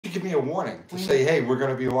give me a warning to Wayne, say, hey, we're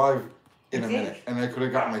going to be live in I a did. minute. And I could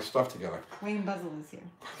have gotten my stuff together. Wayne Buzzle is here.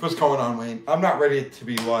 What's going on, Wayne? I'm not ready to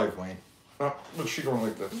be live, Wayne. No, what's she going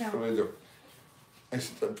like this? No. What do I do? I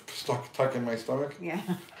tuck in my stomach? Yeah.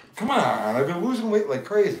 Come on, I've been losing weight like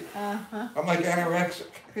crazy. Uh-huh. I'm like anorexic.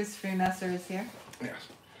 Christopher Nesser is here. Yes.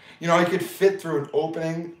 You know, I could fit through an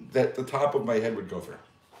opening that the top of my head would go through.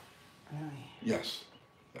 Really? Yes.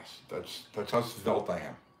 Yes. That's how svelte I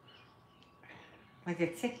am. Like a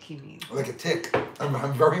tick, you mean? Like a tick.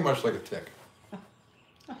 I'm very much like a tick.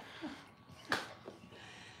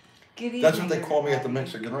 Good evening, That's what they call me at the everybody.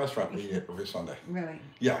 Mexican restaurant we eat every Sunday. Really?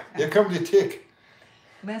 Yeah. Here comes the tick.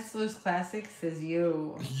 Metzler's Classic says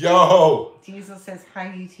yo. Yo! Diesel says hi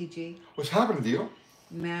UTG. What's happening, Dio?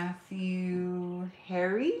 Matthew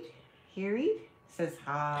Harried says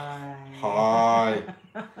hi. Hi.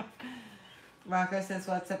 Rocco says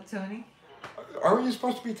what's up, Tony? Aren't you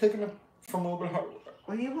supposed to be taking it from a little bit higher?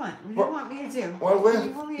 What do you want? What do Well- you want me to do? Well, What do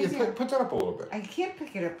you want me to do? put that up a little bit. I can't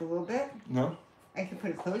pick it up a little bit. No? I can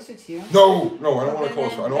put it closer to you. No, I don't want it Okay,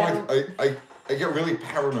 closer. I don't like. I get really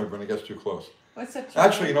paranoid when it gets too close. What's up, Charlie?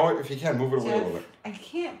 Actually, you know what? If you can, move it away a little bit. I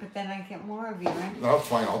can't, but then I get more of you, right? No, it's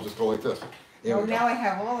fine. I'll just go like this. Here Oh, we go. now I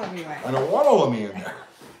have all of you, right? I don't want all of me in there.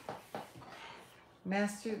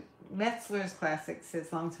 Metzler's Classic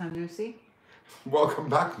says long time no see. Welcome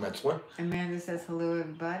back, Metzler. Amanda says hello,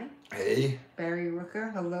 everybody. Hey, Barry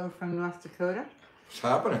Rooker, hello from North Dakota. what's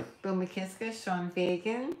happening? Bill McKiska, Sean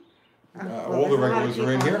Fagan. All the regulars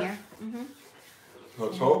are in here. Mm-hmm.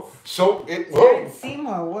 So it. Ted Whoa!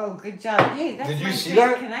 Seymour, whoa, good job. Hey, that's Did you my see drink.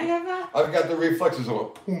 that? Can I have a? I've got the reflexes of a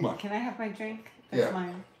puma. Can I have my drink? That's Yeah.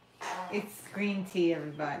 mine. It's green tea,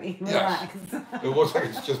 everybody. Yes. Relax. It looks like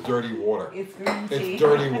it's just dirty water. It's green tea. It's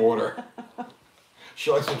dirty water. She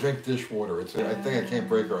likes to drink dishwater. I think I can't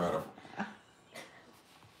break her out of.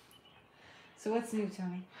 So what's new,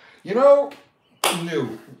 Tony? You know,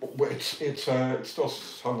 new. It's still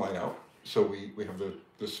sunlight out, so we have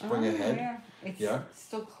the spring ahead. Yeah. It's Yeah.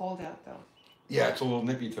 still cold out though. Yeah, it's a little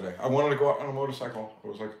nippy today. I wanted to go out on a motorcycle. It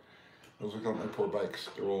was like on my poor bikes.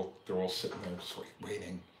 They're all sitting there just like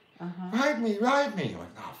waiting. Ride me. I'm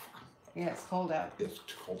like, no, fuck. Yeah, it's cold out. It's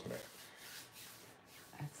too cold today.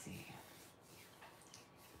 Let's see.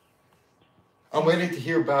 I'm waiting to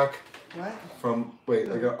hear back What? from. Wait,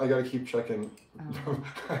 I got to keep checking.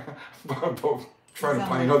 Both trying to It's on find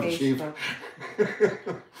my another chief.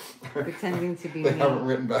 Facebook. Pretending to be They me haven't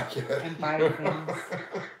written back yet. and buy things.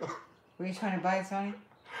 What are you trying to buy, Tony?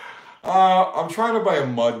 I'm trying to buy a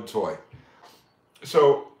mud toy.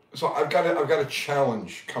 So I've got a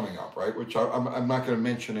challenge coming up, right? Which I'm not going to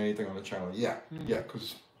mention anything on the channel yet. Yeah,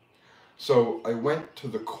 because so I went to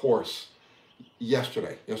the course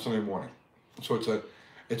yesterday morning. So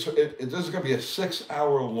this is going to be a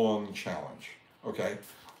 6-hour-long challenge, okay,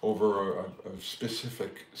 over a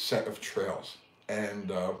specific set of trails.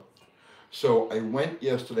 And so I went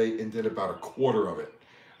yesterday and did about a quarter of it.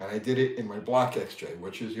 And I did it in my black XJ,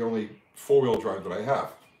 which is the only 4-wheel drive that I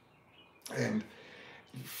have. And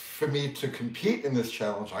for me to compete in this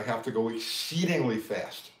challenge, I have to go exceedingly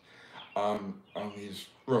fast on these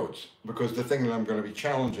roads, because the thing that I'm going to be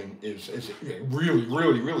challenging is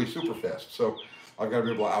really super fast. So I've got to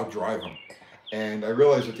be able to outdrive them. And I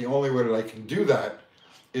realized that the only way that I can do that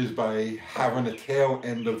is by having the tail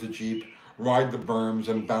end of the Jeep ride the berms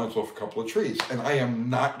and bounce off a couple of trees. And I am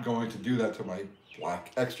not going to do that to my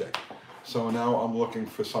black XJ. So now I'm looking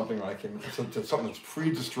for something something that's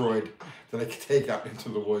pre-destroyed that I can take out into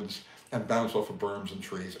the woods and bounce off of berms and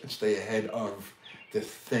trees and stay ahead of this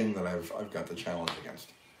thing that I've got the challenge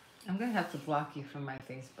against. I'm gonna have to block you from my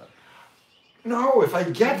Facebook. No, if I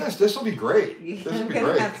get this will be great. This will I'm be gonna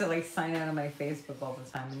great. have to like sign out of my Facebook all the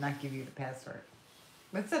time and not give you the password.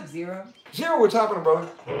 What's up, Zero? Zero, what's happening, brother?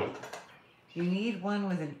 You need one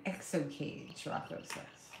with an exo cage, Rocco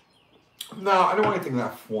says. No, I don't want anything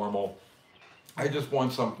that formal. I just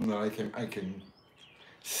want something that I can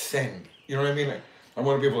send. You know what I mean? I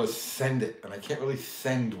want to be able to send it, and I can't really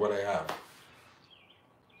send what I have.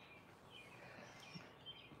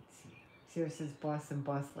 Zero says boss and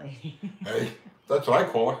boss lady. Hey, that's what I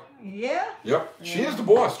call her. Yeah? Yep, she Yeah. is the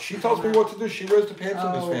boss. She tells me what to do. She wears the pants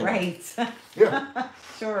in this Oh, family. right. Yeah.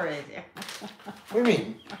 Sure I do. What do you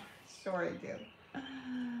mean? Sure I do.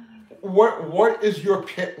 What is your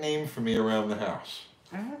pet name for me around the house?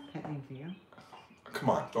 I have a pet name for you. Come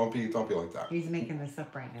on, don't be like that. He's making this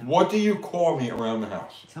up right now. What do you call me around the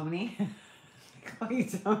house? Tony? I call you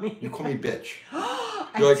Tony. You call me bitch.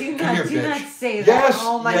 I You're like, do "Come here, not bitch." say that. Yes,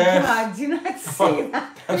 oh my yes. God, do not say that.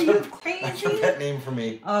 Are That's you a crazy? pet name for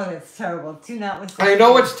me. Oh, that's terrible. Do not listen. I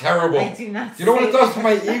know it's terrible. I do not You know what it say does to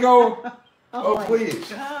that. my ego? Oh, my please.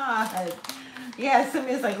 God. Yeah,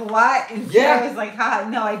 somebody's like, what? And Yeah. Sarah's like, ha,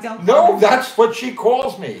 no, I don't. No, that's what she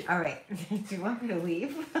calls me. All right. Do you want me to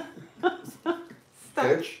leave? Stop.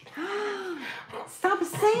 Bitch. Stop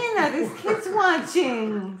saying that. There's kids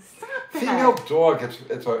watching. Stop that. Female dog.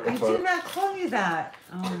 It's I do not call you that.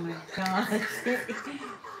 Oh my gosh.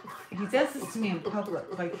 He does this to me in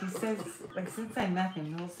public. Like he says, like since I met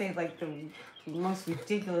him, he'll say like the most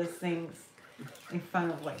ridiculous things in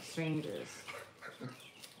front of like strangers.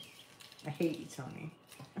 I hate you, Tony.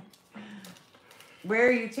 Where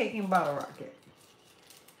are you taking Bottle Rocket?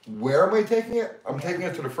 Where am I taking it? I'm taking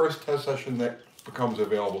it to the first test session that becomes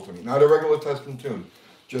available to me. Not a regular test and tune,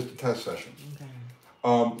 just a test session.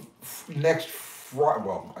 Okay. Next Friday,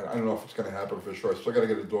 well, I don't know if it's going to happen for sure. I still got to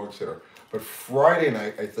get a dog sitter. But Friday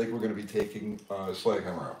night, I think we're going to be taking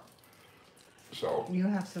Sledgehammer out. So. You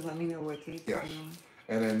have to let me know what dates. Yes.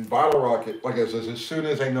 And then Bottle Rocket, like I said, as soon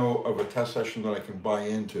as I know of a test session that I can buy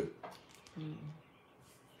into. Mm.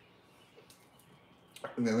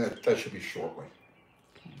 And then that should be shortly.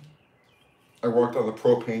 Okay. I worked on the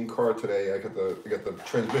propane car today. I got the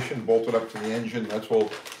transmission bolted up to the engine. That's all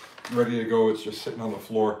ready to go. It's just sitting on the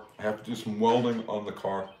floor. I have to do some welding on the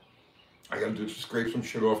car. I got to scrape some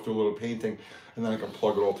shit off, do a little painting, and then I can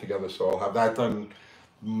plug it all together. So I'll have that done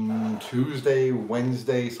Tuesday,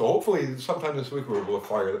 Wednesday. So hopefully sometime this week we're able to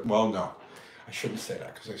fire it. Well, no, I shouldn't say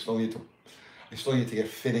that because I still need to get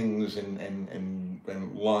fittings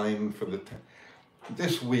and line for the.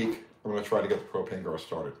 This week I'm going to try to get the propane car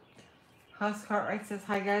started. House Cartwright says,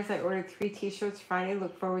 hi guys, I ordered 3 t-shirts Friday.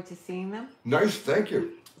 Look forward to seeing them. Nice, thank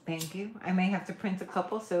you. Thank you. I may have to print a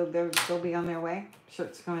couple, so they'll be on their way.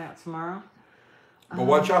 Shirts going out tomorrow. But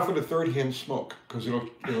watch out for the third-hand smoke, because it'll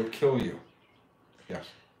kill you. Yes.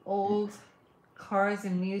 Old Cars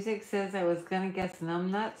and Music says, I was going to guess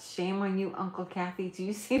numbnuts. Shame on you, Uncle Kathy. Do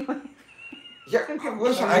you see what... Yeah,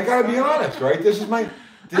 listen, I got to be honest, right? I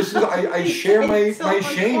share my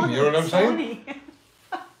shame, you know what I'm saying?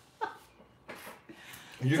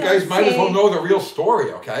 You guys might as well know the real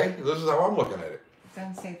story, okay? This is how I'm looking at it.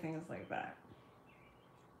 Don't say things like that.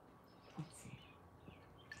 Let's see.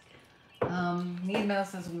 Nia Mel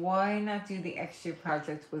says, why not do the extra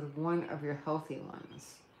project with one of your healthy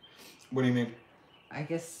ones? What do you mean? I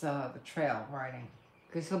guess the trail riding.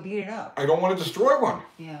 Because he'll beat it up. I don't want to destroy one.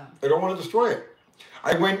 Yeah. I don't want to destroy it.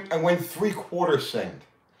 I went 3/4 sand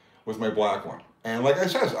with my black one. And like I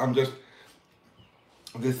said, I'm just...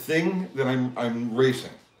 The thing that I'm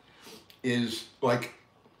racing is like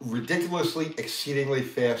ridiculously, exceedingly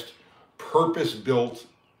fast, purpose-built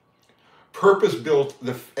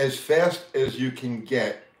as fast as you can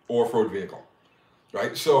get off-road vehicle,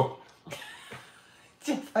 right? So,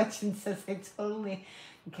 Jeff Hutchins says, I totally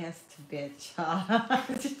guessed, bitch.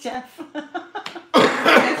 Jeff,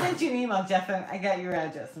 I sent you an email, Jeff. I got your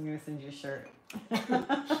address. I'm going to send you a shirt.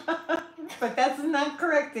 But that's not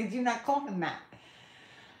correct. They do not call him that.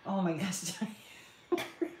 Oh my gosh, Johnny.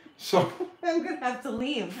 So I'm going to have to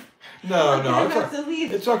leave. No,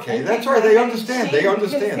 it's okay. That's all right. They understand. They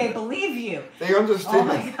understand. They believe you. They understand.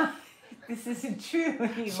 Oh my God. This isn't true.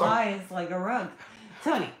 He lies like a rug.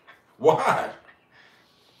 Tony. What?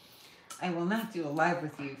 I will not do a live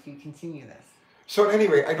with you if you continue this. So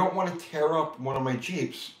anyway, I don't want to tear up one of my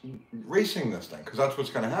Jeeps racing this thing because that's what's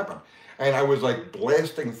going to happen. And I was like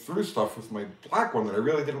blasting through stuff with my black one that I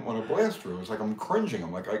really didn't want to blast through. It was like I'm cringing.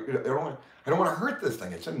 I'm like I don't want to hurt this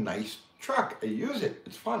thing. It's a nice truck. I use it.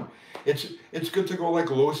 It's fun. It's good to go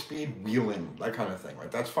like low speed wheeling, that kind of thing,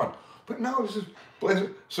 right? That's fun. But no, this is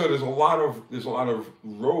blasting. So there's a lot of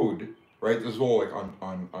road, right? This is all like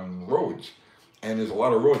on roads, and there's a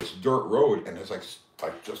lot of roads, dirt road, and there's like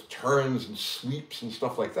just turns and sweeps and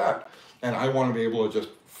stuff like that. And I want to be able to just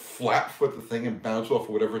flat foot the thing and bounce off of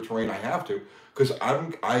whatever terrain I have to, because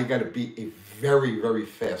I got to be a very, very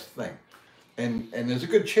fast thing. And there's a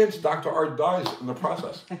good chance Dr. Art dies in the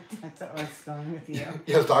process. Dr. Art's going with you.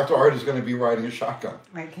 Yes, Dr. Art is going to be riding a shotgun.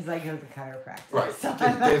 Right, because I go to chiropractic. Right. So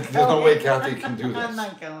there's no way Kathy can do this. I'm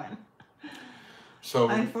not going. So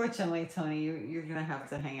unfortunately, Tony, you're going to have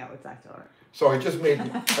to hang out with Dr. Art. So I just made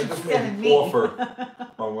an offer.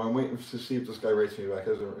 I'm waiting to see if this guy rates me back.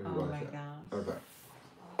 Oh my gosh. Okay.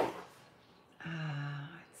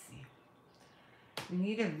 Let's see. We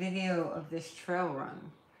need a video of this trail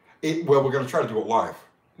run. Well, we're going to try to do it live.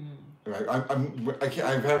 Mm. Right? I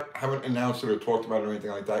haven't announced it or talked about it or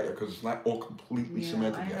anything like that yet because it's not all completely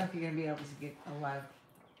cemented yet. I don't know if you're going to be able to get a live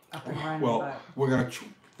up and running. Well, but we're going to.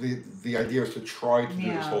 The idea is to try to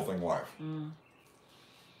do this whole thing live. Mm.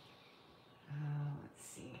 Let's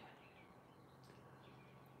see.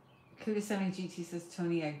 Kuda7 GT says,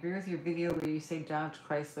 Tony, I agree with your video where you say Dodge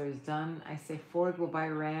Chrysler is done. I say Ford will buy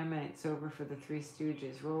Ram and it's over for the Three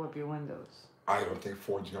Stooges. Roll up your windows. I don't think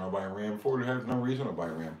Ford's going to buy a Ram. Ford has no reason to buy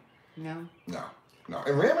a Ram. No? No.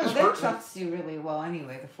 And Ram is their trucks do really well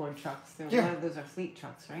anyway, the Ford trucks. A lot of those are fleet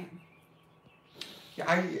trucks, right? Yeah,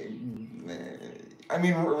 I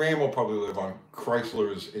mean, Ram will probably live on.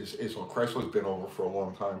 Chrysler's Chrysler's been over for a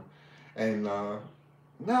long time. And,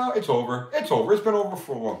 no, it's over. It's over. It's been over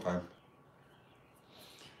for a long time.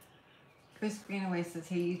 Chris Greenaway says,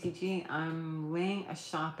 hey, UTG, I'm laying a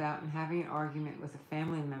shop out and having an argument with a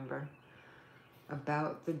family member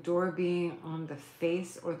about the door being on the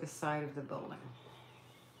face or the side of the building.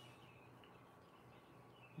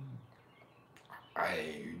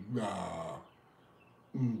 I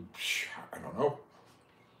don't know.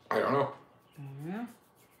 Yeah.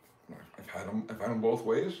 I've had them both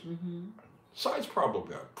ways. Mm-hmm. Side's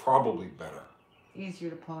probably better. Easier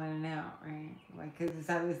to pull in and out, right? Like,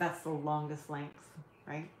 that's the longest length,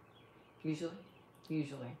 right? Usually.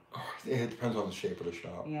 Oh, it depends on the shape of the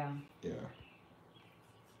shop. Yeah. Yeah.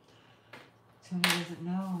 Tony doesn't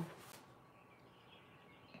know.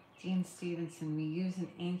 Dean Stevenson, we use an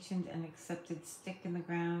ancient and accepted stick in the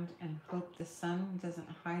ground and hope the sun doesn't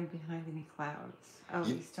hide behind any clouds. Oh,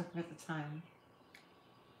 he's talking about the time.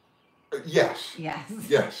 Yes. Yes.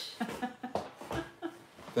 Yes.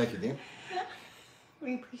 Thank you, Dean.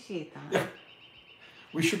 We appreciate that. Yeah.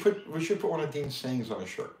 We should put one of Dean's sayings on a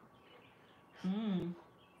shirt.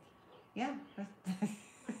 Yeah.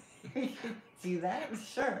 You could do that?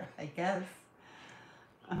 Sure, I guess.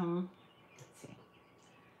 Let's see.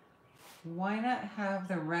 Why not have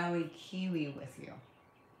the Rally Kiwi with you?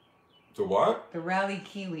 The what? The Rally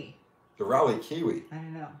Kiwi. The Rally Kiwi. I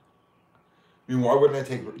don't know. I mean, why wouldn't I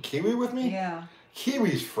take Kiwi with me? Yeah.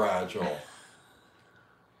 Kiwi's fragile.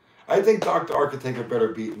 I think Dr. R could take a better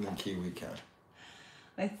beating than Kiwi can.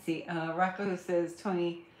 Let's see. Rocco says,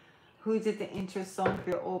 Tony, who did the intro song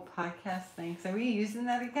for your old podcast? Thanks. Are we using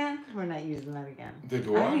that again? We're not using that again. Did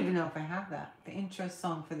I what? don't even know if I have that. The intro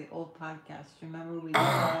song for the old podcast. Remember we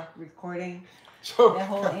did recording the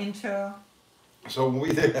whole intro? So when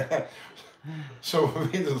we did the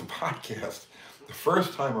podcast, the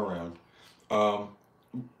first time around,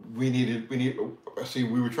 we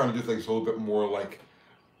were trying to do things a little bit more like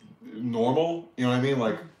normal, you know what I mean?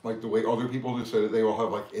 Like the way other people do, so that they all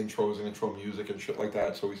have like intros and intro music and shit like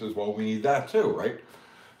that. So he says, well, we need that too, right?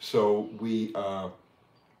 So we, I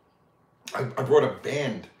brought a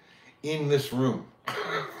band in this room. No,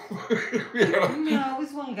 it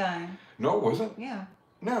was one guy. No, it wasn't? Yeah.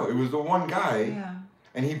 No, it was the one guy. Yeah.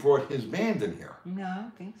 And he brought his band in here. No, I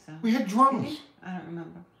don't think so. We had drums. I don't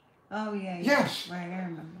remember. Oh, yeah. Yes. Right, I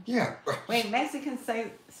remember. Yeah. Wait, Mexican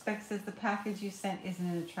Spec says the package you sent isn't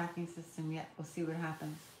in the tracking system yet. We'll see what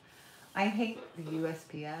happens. I hate the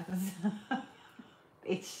USPS.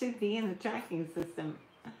 It should be in the tracking system.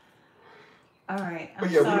 All right. I'm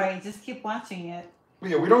sorry. Just keep watching it.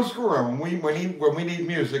 Yeah, we don't screw around. When we need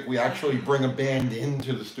music, we actually bring a band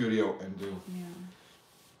into the studio and do.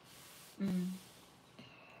 Yeah.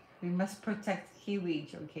 We must protect Kiwi,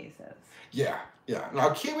 Joe K says. Yeah. Now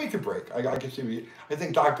Kiwi could break. I can see. I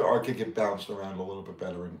think Dr. R could get bounced around a little bit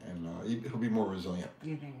better, and he'll be more resilient.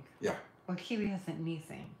 You think? Yeah. Well, Kiwi has that knee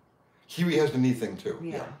thing. Kiwi has the knee thing too.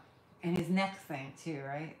 Yeah. And his neck thing too,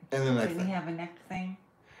 right? And the neck thing. Didn't he have a neck thing?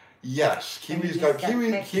 Yes, Kiwi's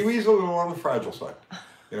Kiwi's a little on the fragile side,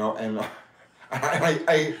 you know, and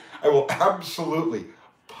I will absolutely,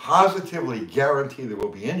 positively guarantee there will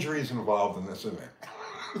be injuries involved in this event.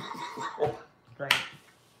 Great.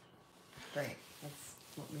 That's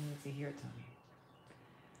what we need to hear, Tony.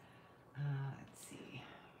 Let's see.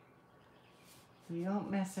 We don't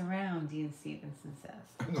mess around, Dean Stevenson says.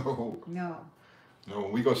 No.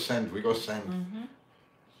 We go send. Mm-hmm.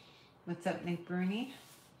 What's up, Nick Bruni?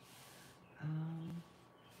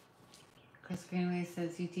 Chris Greenway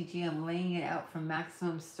says, UTG, I'm laying it out for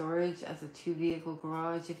maximum storage as a 2-vehicle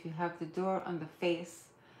garage. If you have the door on the face,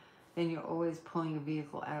 then you're always pulling a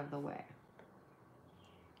vehicle out of the way.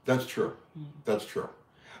 That's true. That's true.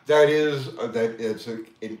 That is an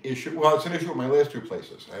issue. Well, it's an issue with my last 2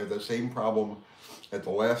 places. I had the same problem at the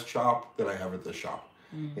last shop that I have at this shop,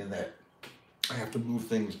 in that I have to move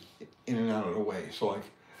things in and out of the way. So like,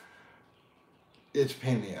 it's a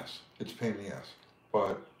pain in the ass.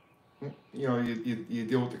 But you know, you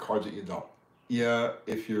deal with the cards that you dealt. Yeah,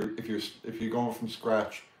 if you're going from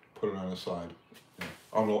scratch, put it on the side.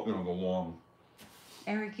 On the long.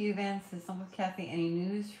 Eric Uvan says, Uncle Kathy, any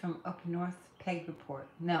news from up north Peg report?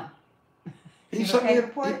 No. He sent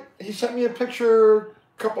me a picture.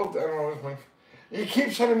 He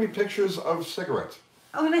keeps sending me pictures of cigarettes.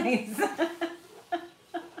 Oh, nice.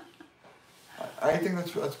 I think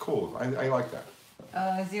that's cool. I like that.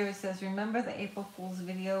 Zero says, remember the April Fool's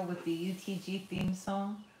video with the UTG theme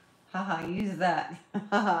song? Haha, use that.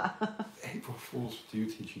 Haha. April Fool's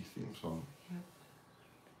UTG theme song.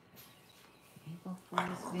 April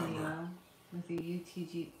Fool's video with the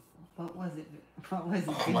UTG. What was it? What was it?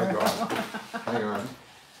 Oh my God. Hang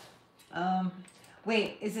on.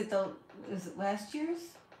 Wait, is it last year's?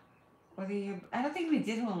 Or the year? I don't think we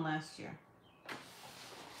did one last year.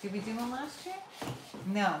 Did we do one last year?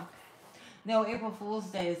 No. No, April Fool's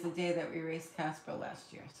Day is the day that we raced Casper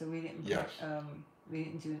last year. So we didn't Yes. we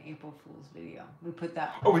didn't do an April Fool's video. We put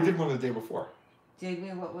that Oh, we did one the day before. Did we?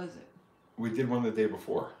 What was it? We did one the day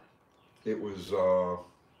before. It was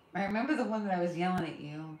I remember the one that I was yelling at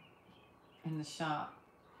you in the shop.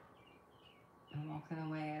 I'm walking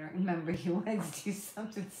away. I don't remember. You wanted to do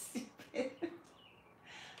something stupid.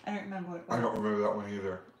 I don't remember what it was. I don't remember that one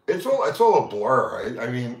either. It's all a blur, right?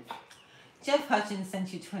 I mean, Jeff Hutchins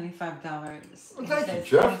sent you $25. Well, He thank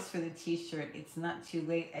says, you, Jeff. Thanks for the T-shirt. It's not too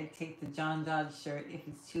late. I'd take the John Dodge shirt. If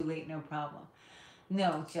it's too late, no problem.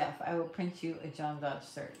 No, Jeff. I will print you a John Dodge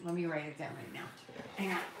shirt. Let me write it down right now.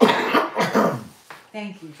 Hang on.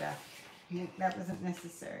 Thank you, Jeff. That wasn't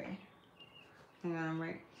necessary. Hang on, I'm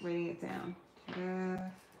writing it down.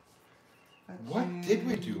 what did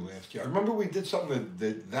we do last year? I remember we did something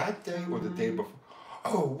that day or the day before.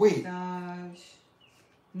 Oh, wait. Dodge.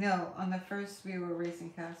 No, on the first we were racing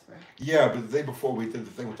Casper. Yeah, but the day before we did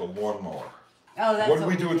the thing with the lawnmower. Oh, that's What did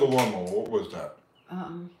we do with the lawnmower? What was that?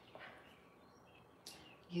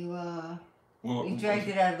 You Will you dragged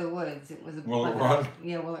it out of the woods. It was a Will it run?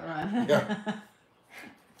 Yeah, will it run? Yeah.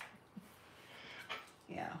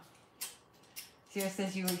 Yeah. Sarah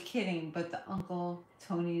says you were kidding, but the Uncle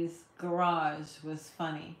Tony's garage was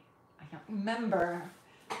funny. I don't remember.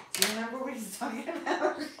 Do you remember what he's talking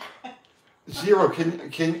about? Zero, can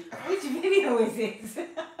Which video is it?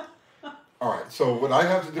 all right, so what I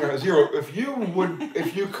have to do now, Zero, if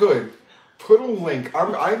you could, put a link.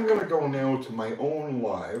 I'm gonna go now to my own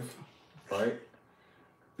live, right?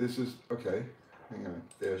 This is, okay, hang on,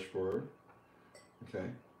 dashboard, okay,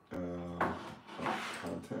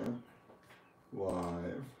 content,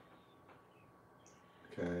 live,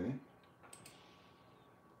 okay.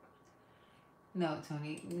 No,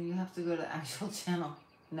 Tony, you have to go to the actual channel.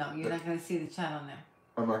 No, you're not going to see the channel now.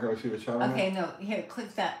 I'm not gonna see the channel now? Okay, no, here,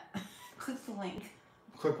 click that. Click the link.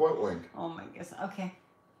 Click what link? Oh my goodness. Okay.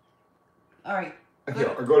 All right.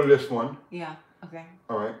 Here, I go to this one. Yeah. Okay.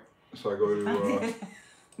 All right. So I go to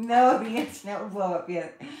No, the internet will blow up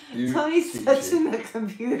yet. Tony's UTG. touching the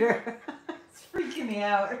computer. It's freaking me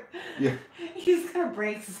out. Yeah. He's gonna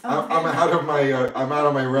break something. I'm out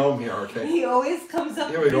of my realm here. Okay. He always comes up.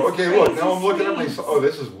 Here we go. with Okay, these look. crazy Now I'm looking at screams. myself. Oh,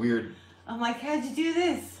 this is weird. I'm like, how'd you do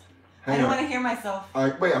this? I Hang don't on. want to hear myself.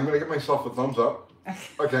 Wait, I'm gonna get myself a thumbs up.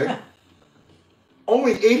 Okay.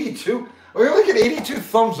 Only 82. We only get 82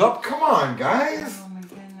 thumbs up. Come on, guys. Oh my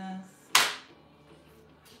goodness.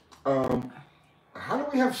 How do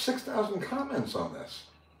we have 6,000 comments on this?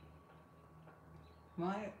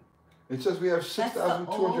 What? It says we have That's the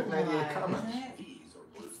old 6,298 live, comments. isn't it?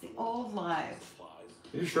 It's the old live.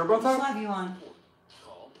 Are you sure about Which that? live you on?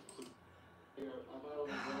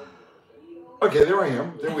 Okay, there I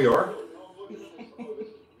am. There we are.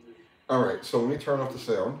 All right, so let me turn off the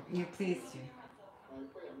sound. Yeah, please do.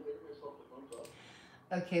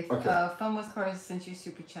 Okay, Okay. Fun with Cars sent you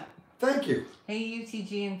super chat. Thank you. Hey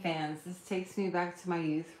UTG and fans, this takes me back to my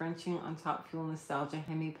youth, wrenching on top fuel nostalgia,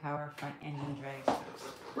 Hemi power front engine drag strips.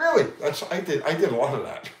 Really? I did a lot of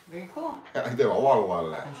that. Very cool. I did a lot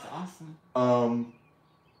of that. That's awesome.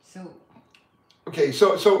 So Okay,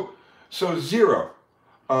 so Zero.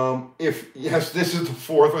 If yes, this is the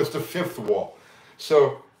fourth. It's the fifth wall.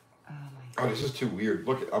 So. oh my Oh, this is too weird.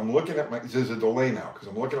 I'm looking at my. There's a delay now because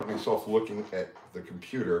I'm looking at myself looking at the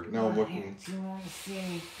computer. Now I'm looking. Do you want to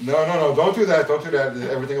see? No! Don't do that! Don't do that!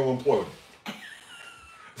 Everything will implode.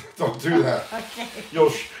 Don't do that. Okay. You'll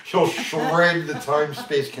shred the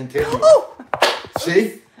time-space continuum. Oh!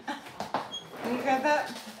 See? Can you grab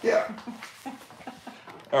that? Yeah.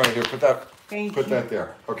 All right, here. Put that. Thank Put you. that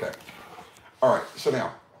there. Okay. All right. So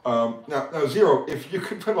now. Now, Zero, if you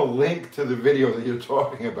could put a link to the video that you're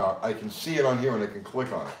talking about, I can see it on here and I can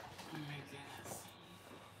click on it. Oh my goodness.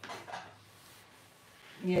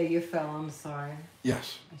 Yeah, you fell. I'm sorry.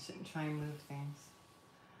 Yes. I shouldn't try and move things.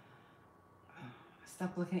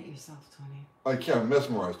 Stop looking at yourself, Tony. I can't. I'm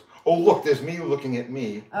mesmerized. Oh, look, there's me looking at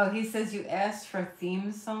me. Oh, he says you asked for a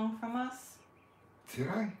theme song from us? Did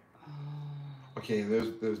I? Oh, Okay,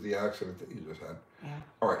 there's the accident that you just had. yeah.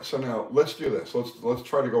 All right, so now let's do this. Let's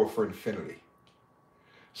try to go for infinity.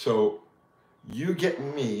 So you get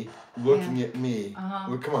me looking Yeah. at me.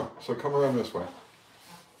 Uh-huh. Look, come on. So come around this way.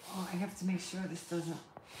 Oh, I have to make sure this doesn't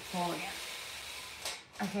fall again.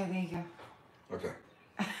 Okay, there you go. Okay.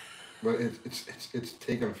 But it's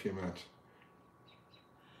taken a few minutes.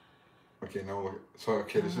 Okay, now look. So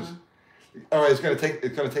okay, this is all right. It's gonna take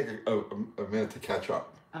a minute to catch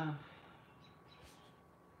up. Come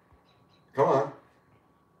on.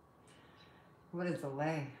 What a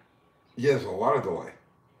delay. Yeah, there's a lot of delay.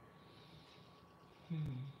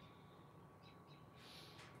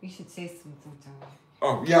 You should say something to me.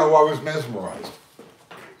 Oh yeah, well I was mesmerized.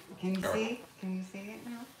 Can you see? Can you see it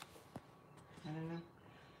now? I don't know.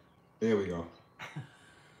 There we go.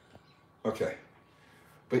 Okay.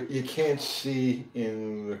 But you can't see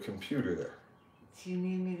in the computer there. Do you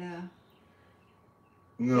need me to?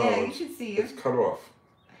 No. Yeah, you should see you. It's cut off.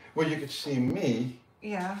 Well, you can see me.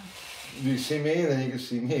 Yeah. You see me, and then you can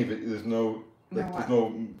see me, but there's no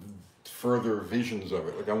further visions of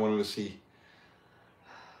it. Like I wanted to see.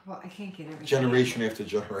 Well, I can't get everything. Generation after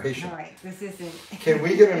generation. All right, this isn't. Can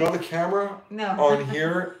we get another camera No. on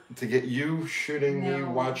here to get you shooting me, No.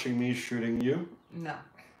 watching me shooting you? No,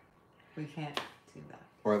 we can't do that.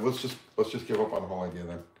 All right, let's just give up on the whole idea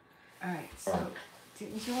then. All right. So, All right.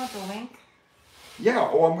 didn't you want the link? Yeah.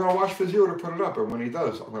 Oh, I'm gonna watch for Zero to put it up, and when he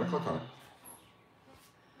does, I'm gonna click on it.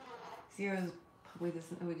 Zero probably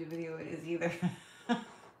doesn't know what your video is either.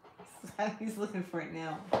 He's looking for it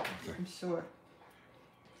now. Okay. I'm sure.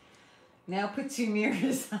 Now put 2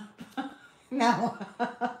 mirrors up. No.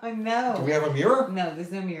 No. Do we have a mirror? No,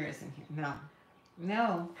 there's no mirrors in here. No.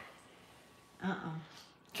 No.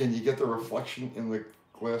 Can you get the reflection in the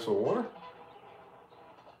glass of water?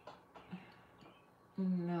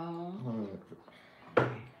 No. Oh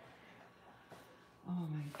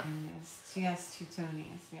my goodness. Yes,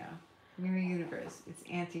 Teutonius, yeah. Mirror universe. It's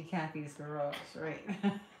Auntie Kathy's garage, right?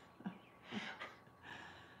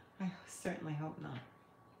 I certainly hope not.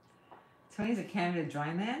 Tony's a Canada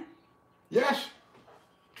dry man? Yes.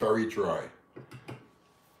 Very dry.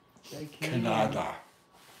 Very Canadian. Canada.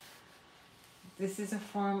 This is a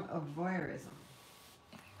form of voyeurism.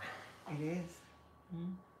 It is.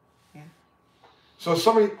 Yeah. So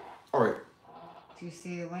somebody. All right. Do you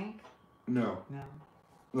see a link? No. No.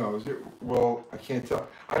 No. Is it? Well, I can't tell.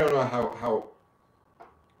 I don't know how.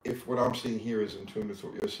 If what I'm seeing here is in tune with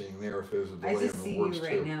what you're seeing there, if there's a delay I just in see the you words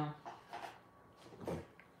right too. now. Okay.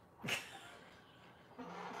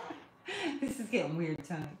 This is getting weird,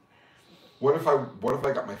 Tony. What if I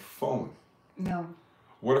got my phone? No.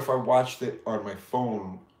 What if I watched it on my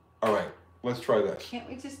phone? All right, let's try this. Can't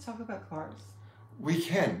we just talk about cars? We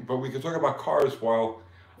can, but we can talk about cars while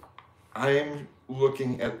I'm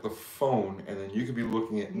looking at the phone, and then you could be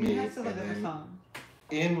looking at me. You have to look and at the then phone.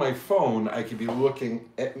 in my phone, I could be looking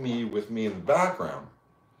at me with me in the background.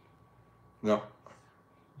 No?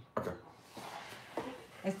 Okay.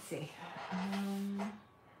 Let's see.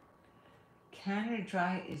 Canada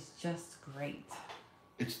Dry is just great.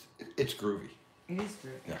 It's groovy. It is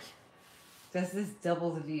groovy. Yes. Does this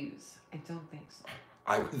double the views? I don't think so.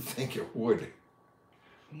 I would think it would.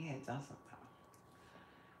 Yeah, it doesn't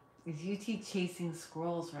though. Is UT chasing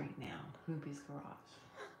squirrels right now? Hoopy's garage.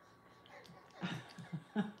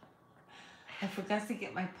 I forgot to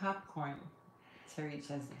get my popcorn, Terry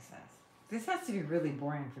Chesney says. This has to be really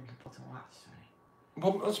boring for people to watch, right?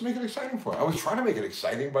 Well, let's make it exciting for it. I was trying to make it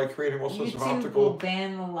exciting by creating all sorts of YouTube will optical...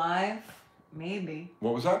 ban the live? Maybe.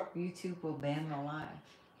 What was that? YouTube will ban the live.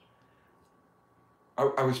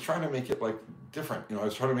 I was trying to make it, like, different. You know, I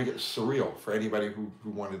was trying to make it surreal for anybody who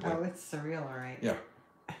wanted, like... Oh, it's surreal, all right. Yeah.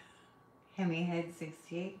 Hemi Head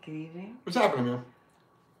 68, good evening. What's happening, man?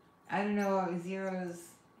 I don't know, Zero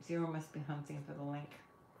must be hunting for the link.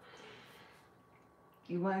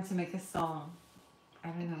 You wanted to make a song. I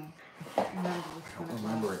don't know. I can't remember which I one don't it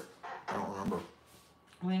remember was. it. I don't remember.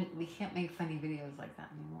 We can't make funny videos like that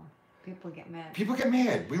anymore. People get mad. People get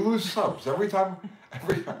mad. We lose subs every time.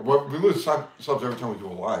 Well, we lose subs every time we do a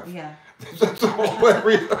live. Yeah. That's all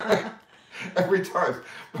every time. Every time.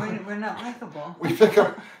 We're not likable. We pick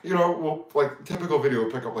up, you know, well, like typical video, we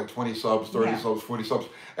pick up like 20 subs, 30 subs, 40 subs.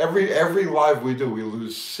 Every live we do, we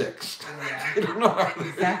lose 6. Yeah. I don't know how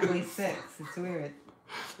Exactly 6. It's weird.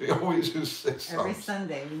 We always lose 6 subs. Every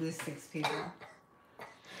Sunday we lose 6 people.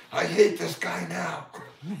 I hate this guy now.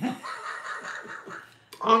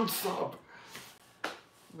 Unsub.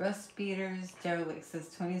 Rust Beaters Derelict says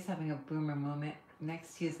Tony's having a boomer moment.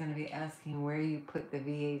 Next he's going to be asking where you put the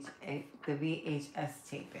VHS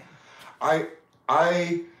tape in.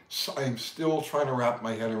 I'm still trying to wrap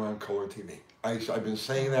my head around color TV. I've been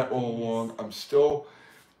saying that all along. I'm still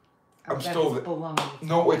I'm that's still baloney.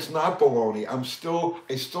 no, it's not baloney. I still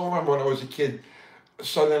remember when I was a kid,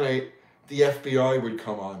 Sunday night, the FBI would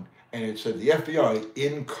come on and it said the FBI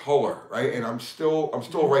in color, right? And I'm still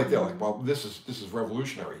right there, like, well, this is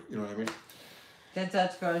revolutionary. You know what I mean? That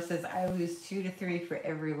Dutch girl says, I lose 2 to 3 for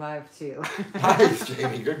every live too. Nice,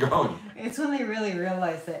 Jamie. Good going. It's when they really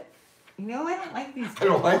realize that, I don't like these people. I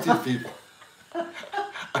don't like these people.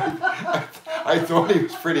 I thought he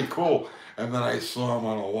was pretty cool, and then I saw him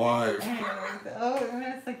on a live. And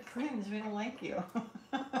it's like cringe. We don't like you.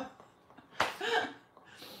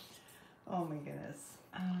 Oh my goodness.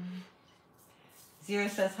 Zero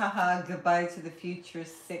says, haha, goodbye to the future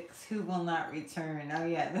 6 who will not return. Oh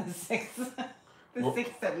yeah, the 6. The 6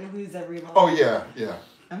 that we lose every month. Oh yeah, yeah.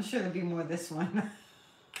 I'm sure there'll be more this one.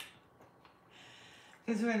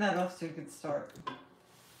 Because we're not off to a good start.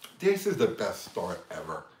 This is the best start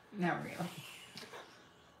ever. Not really.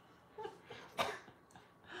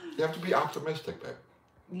 You have to be optimistic, babe.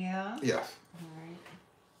 Yeah? Yes. All right.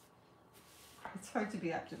 It's hard to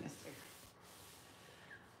be optimistic.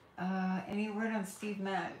 Any word on Steve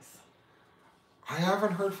Maddox? I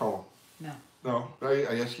haven't heard from him. No. No.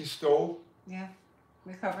 I guess he's still... Yeah.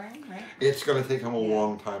 Recovering, right? It's going to take him a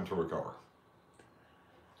long time to recover.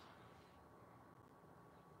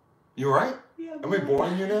 You all right? Yeah. Am I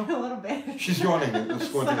boring you now? A little bit. She's yawning and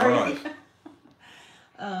squinting her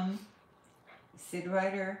eyes. Sid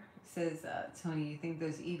Ryder says, Tony, you think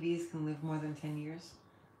those EVs can live more than 10 years?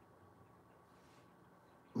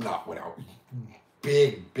 Not without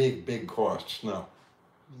big costs, no.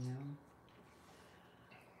 No.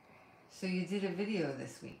 So you did a video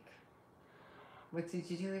this week. What did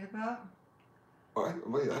you do it about?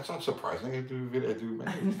 Wait, that's not surprising. I do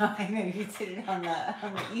many. No, I know you did it on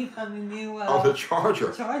the new the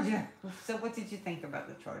Charger. Charger. So what did you think about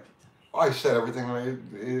the Charger? I said everything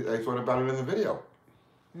I thought about it in the video.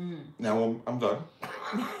 Now I'm done.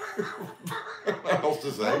 What else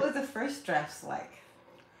to say? What were the first drafts like?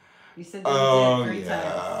 You said you did it 3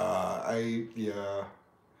 times.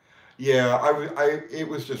 It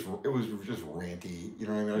was just ranty. You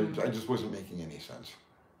know what I mean? I just wasn't making any sense.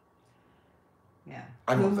 Yeah.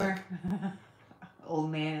 I don't Boomer. Old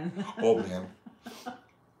man. Old man. Let's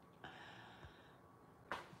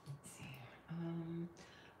see.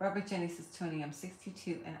 Robert Jenny says, Tony, I'm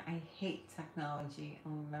 62 and I hate technology.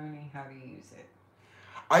 I'm learning how to use it.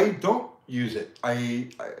 I don't use it. I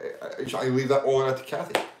leave that all to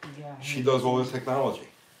Kathy. Yeah. She does all the technology.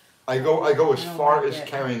 I go as far as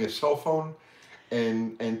carrying a cell phone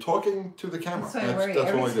and talking to the camera. That's why I worry. That's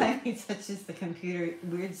Every all I do. time he touches the computer,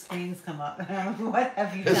 weird screens come up. And I'm like, what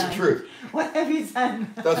have you done? That's the truth. What have you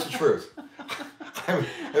done? That's the truth.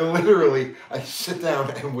 I sit down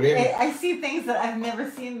and within... I see things that I've never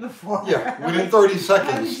seen before. Yeah, within 30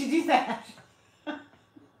 seconds. How did you do that?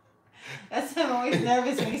 That's why I'm always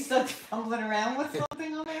nervous when you start fumbling around with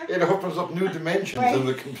something on there. It opens up new dimensions in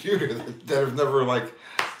the computer that have never, like...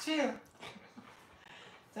 It's true.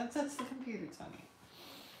 Don't touch the computer, Tony.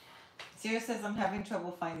 Sierra says, I'm having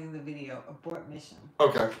trouble finding the video. Abort mission.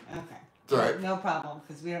 Okay. Okay. It's all right. No problem,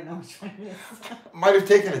 because we don't know which one it is. Might have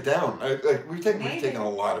taken it down. We've taken a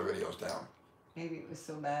lot of videos down. Maybe it was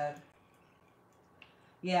so bad.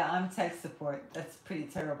 Yeah, I'm tech support. That's pretty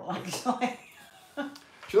terrible, actually.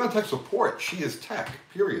 She's not tech support. She is tech.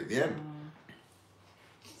 Period. The end.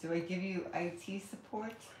 Do I give you IT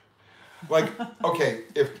support? Like, okay,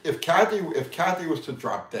 if Kathy was to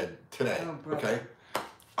drop dead today, okay,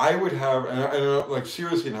 I would have, and like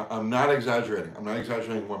seriously now, I'm not exaggerating. I'm not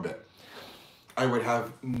exaggerating one bit. I would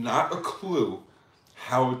have not a clue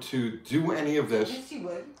how to do any of this. Yes, you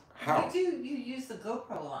would. How? You use the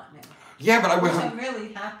GoPro a lot now. Yeah, but I would Which have. I'm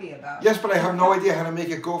really happy about. Yes, but I have no idea how to make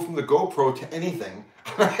it go from the GoPro to anything.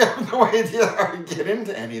 I have no idea how to get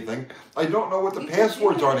into anything. I don't know what the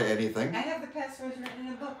passwords are to anything. I have the passwords written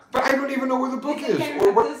in a book. But I don't even know where the book is. I can't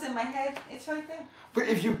remember those in my head. It's right there. But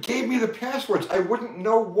if you gave me the passwords, I wouldn't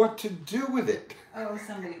know what to do with it. Oh,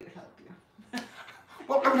 somebody would help you.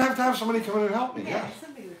 Well, I would have to have somebody come in and help me, Yeah, yes.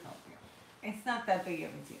 somebody would help you. It's not that big of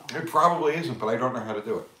a deal. It probably isn't, but I don't know how to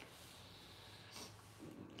do it.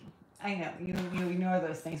 I know, you ignore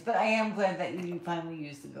those things, but I am glad that you finally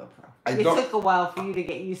used the GoPro. It took a while for you to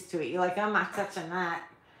get used to it. You're like, I'm not touching that.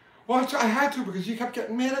 Well, I had to because you kept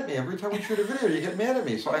getting mad at me. Every time we shoot a video, you get mad at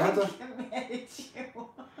me. So I had to... get mad at you.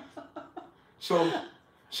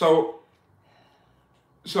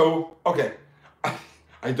 So, okay.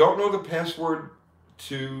 I don't know the password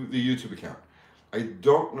to the YouTube account. I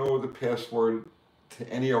don't know the password to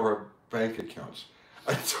any of our bank accounts.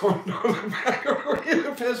 I don't know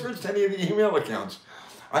the passwords to any of the email accounts.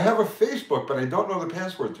 I have a Facebook, but I don't know the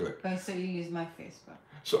password to it. Oh, so you use my Facebook.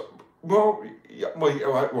 So, well, yeah,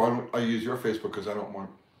 I use your Facebook because I don't want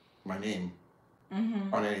my name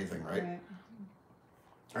on anything, right? Right.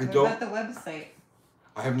 I What don't. about the website?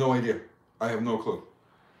 I have no idea. I have no clue.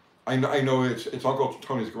 I know it's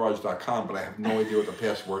UncleTony'sGarage.com, but I have no idea what the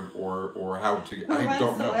password or how to. Who I runs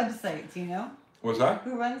don't the know. website? Do you know? What's that?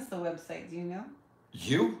 Who runs the website? Do you know?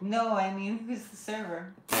 You? No, I mean, who's the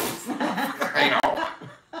server? I know.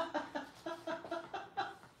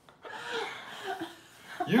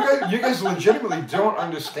 You guys legitimately don't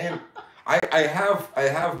understand. I have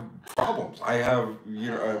problems.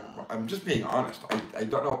 I'm just being honest. I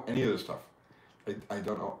don't know any of this stuff. I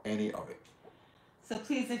don't know any of it. So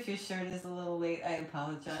please, if your shirt is a little late, I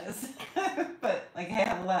apologize. But like, I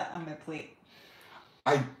have a lot on my plate.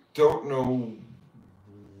 I don't know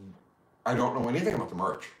anything about the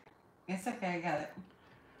merch. It's okay, I got it.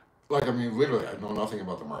 Like, I mean, literally, I know nothing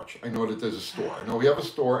about the merch. I know that there's a store. I know we have a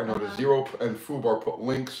store. I know that Zero and Fubar put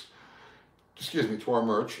links, to our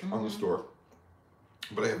merch on the store.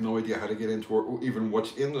 But I have no idea how to get into it, or even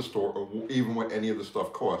what's in the store, or even what any of the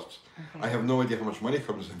stuff costs. Okay. I have no idea how much money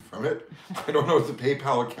comes in from it. I don't know what the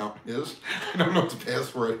PayPal account is. I don't know what the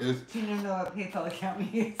password is. Do you know what PayPal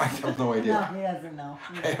account is? I have no idea. No, he doesn't know.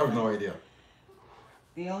 I have no idea.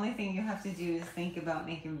 The only thing you have to do is think about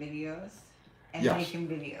making videos and Yes. making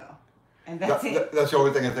video. And that's it. That's the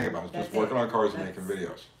only thing I think about is That's just working it. on cars and That's- making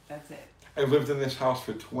videos. That's it. I lived in this house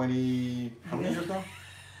for 20, how many years now?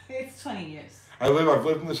 It's 20 years. I've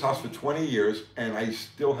lived in this house for 20 years, and I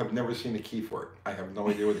still have never seen a key for it. I have no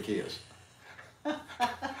idea where the key is. I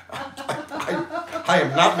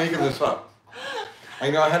am not making this up. I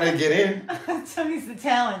know how to get in. Tony's the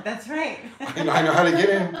talent, that's right. I know how to get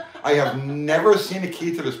in. I have never seen a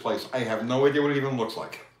key to this place. I have no idea what it even looks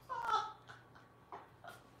like.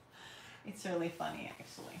 It's really funny,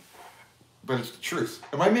 actually. But it's the truth.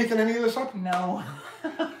 Am I making any of this up? No.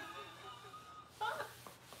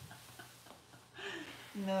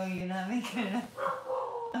 No, you're not making it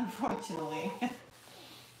up, unfortunately.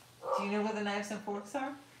 Do you know where the knives and forks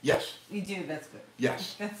are? Yes. You do, that's good.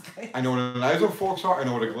 Yes. That's good. I know what the knives and forks are. I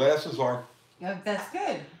know what the glasses are. Yeah, that's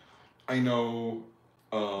good. I know.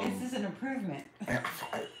 This is an improvement.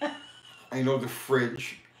 I know the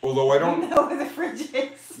fridge. Although I don't. You know where the fridge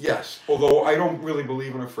is. Yes. Although I don't really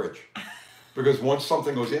believe in a fridge. Because once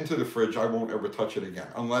something goes into the fridge, I won't ever touch it again.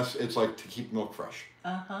 Unless it's like to keep milk fresh.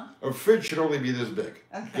 Uh-huh. A fridge should only be this big.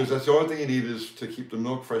 Okay. Because that's the only thing you need is to keep the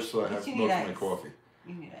milk fresh so I But have you milk need for my ice. coffee.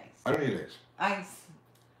 You need ice. I don't need ice. Ice.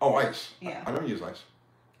 Oh, ice. Yeah. I don't use ice.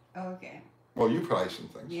 Oh, okay. Well, you put ice in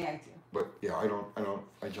things. Yeah, I do. But yeah, I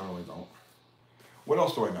generally don't. What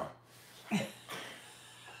else do I know?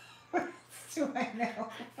 Do I know?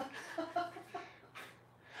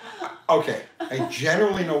 Okay, I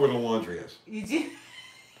generally know where the laundry is. You do?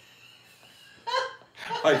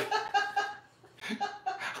 Like,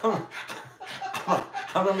 I'm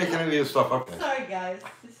not making any of this stuff up there. Sorry, guys.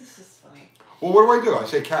 This is just funny. Well, what do? I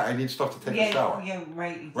say, Cat, I need stuff to take a shower. Yeah,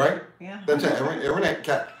 right. you do. Right? Yeah. That's it. Every night,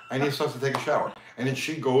 Cat, I need stuff to take a shower. And then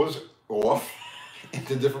she goes off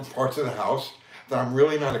into different parts of the house that I'm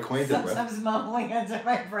really not acquainted with. Sometimes mumbling under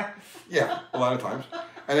my breath. Yeah, a lot of times.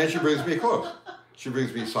 And then she brings me clothes. She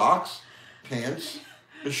brings me socks, pants,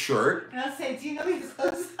 a shirt. And I'll say, do you know who these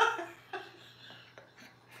clothes are?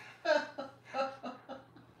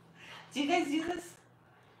 Do you guys do this?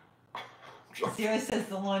 Sarah says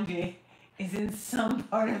the laundry is in some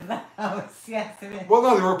part of the house. Yes, it is. Well,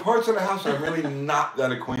 no, there are parts of the house that I'm really not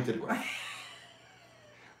that acquainted with.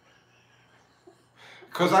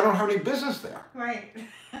 Because I don't have any business there. Right.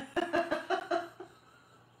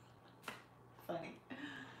 Funny.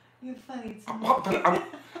 You're funny to me. But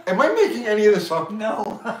am I making any of this up?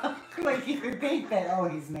 No. Like you would think that, oh,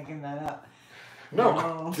 he's making that up. No.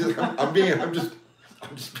 No.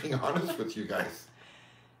 I'm just being honest with you guys.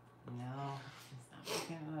 No, he's not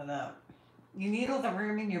making that up. You need all the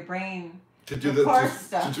room in your brain To do for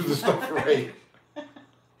the stuff right.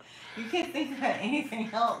 You can't think about anything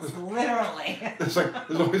else, literally. It's like,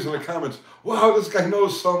 there's always in the comments, wow, this guy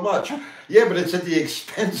knows so much. Yeah, but it's at the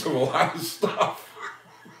expense of a lot of stuff.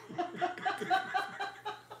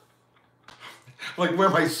 Like where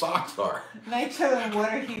my socks are. Nitro and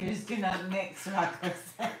water heaters do not mix, Rocco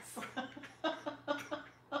says.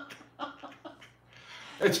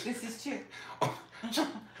 This is true.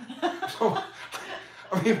 So,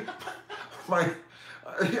 I mean, I'm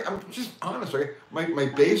just honest, okay? My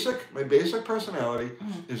basic personality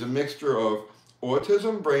is a mixture of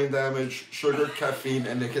autism, brain damage, sugar, caffeine,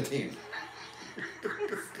 and nicotine.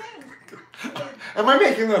 Am I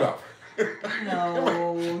making that up?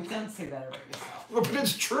 No, don't say that about yourself. But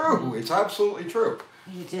it's true. It's absolutely true.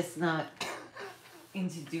 You're just not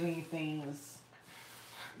into doing things.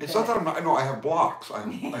 It's not that I'm not. No, I have blocks. I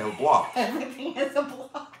have blocks. Everything is a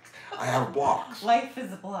block. I have blocks. Life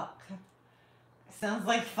is a block. Sounds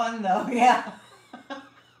like fun though, yeah.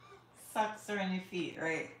 Socks are on your feet,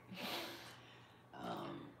 right?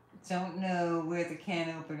 Don't know where the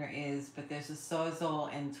can opener is, but there's a Sawzall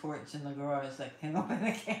and torch in the garage that can open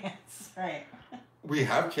the cans, right? We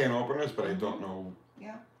have can openers, but I don't know.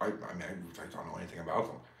 Yeah. I don't know anything about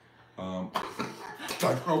them. I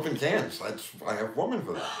don't open cans. I have women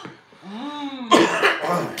for that.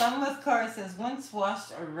 Fun with Car says, once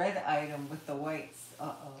washed a red item with the whites.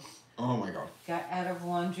 Oh my God. Got out of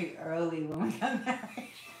laundry early when we got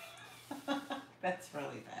married. That's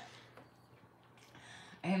really bad.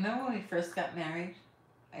 I remember when we first got married,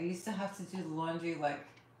 I used to have to do the laundry like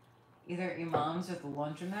either at your mom's or the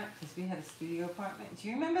laundromat because we had a studio apartment. Do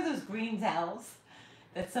you remember those green towels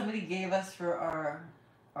that somebody gave us for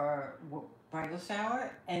our bridal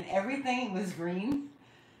shower? And everything was green.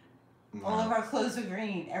 No. All of our clothes were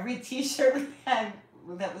green. Every t-shirt we had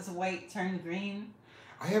that was white turned green.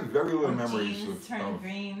 I have very little memories jeans turned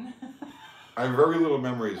green. I have very little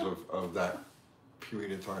memories of that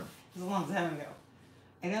period of time. It was a long time ago.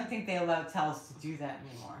 I don't think they allow towels to do that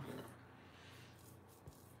anymore.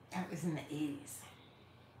 That was in the 80s.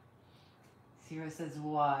 Sierra says,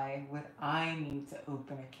 why would I need to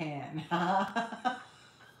open a can?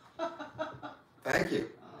 Thank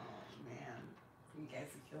you. Oh, man. You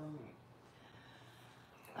guys are killing me.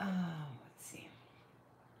 Let's see.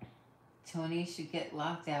 Tony should get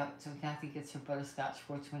locked out so Kathy gets her butterscotch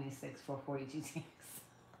 426, 440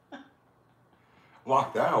 GTX.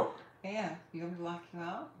 Locked out? Yeah, you want me to lock you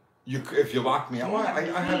out? If you lock me out, well, I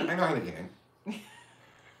know how to get in. Let's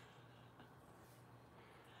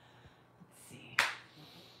see.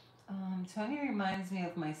 Tony reminds me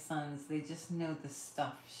of my sons. They just know the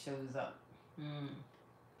stuff shows up.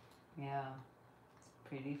 Yeah, it's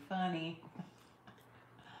pretty funny.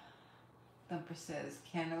 Thumper says,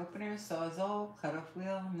 can opener, Sawzall, cut-off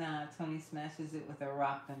wheel? Nah, Tony smashes it with a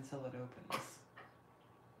rock until it opens.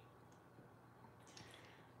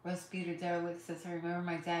 Russ Peter Derelict says, I remember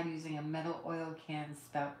my dad using a metal oil can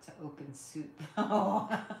spout to open soup. Oh.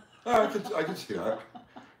 I can see that.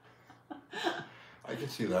 I can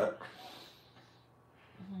see that.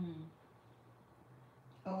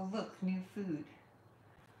 Oh, look, new food.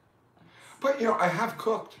 But, I have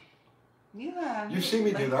cooked. You have. You see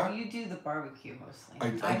me do that? You do the barbecue mostly.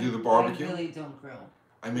 I do the barbecue. I really don't grill.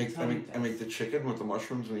 I make the chicken with the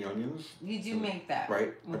mushrooms and the onions. You do make that.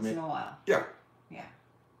 Right. Once in a while. Yeah. Yeah.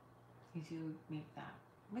 You do make that.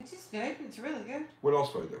 Which is good. It's really good. What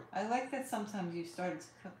else do I do? I like that sometimes you've started to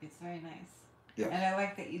cook. It's very nice. Yeah. And I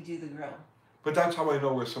like that you do the grill. But that's how I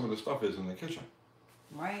know where some of the stuff is in the kitchen.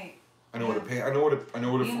 Right. I know what to pay. I know what to.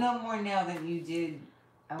 You know more now than you did.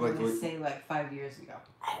 I want to say 5 years ago.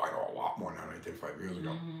 Oh, I know a lot more now than I did 5 years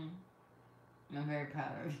ago. I'm very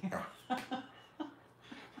proud of you. Yeah.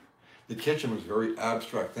 The kitchen was a very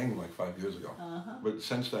abstract thing 5 years ago. But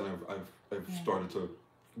since then, I've started to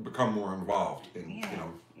become more involved in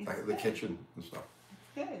the kitchen and stuff.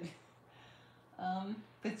 It's good.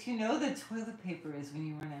 But the toilet paper is when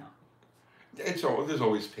you run out. There's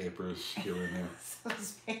always papers here and there. So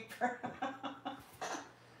there's paper.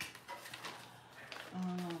 Oh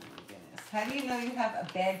my goodness. How do you know you have a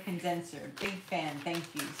bad condenser? Big fan. Thank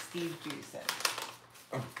you. Steve Drew said.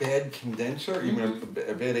 A bad condenser? You mean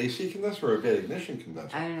a bad AC condenser or a bad ignition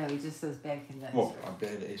condenser? I don't know. He just says bad condenser. Well, a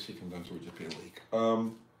bad AC condenser would just be a leak.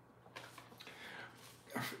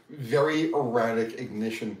 Very erratic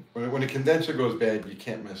ignition. When a condenser goes bad, you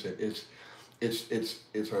can't miss it.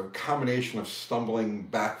 It's a combination of stumbling,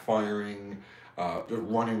 backfiring,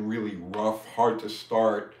 running really rough, hard to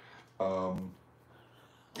start.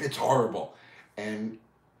 It's horrible. And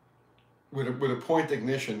with a point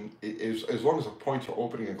ignition, as long as the points are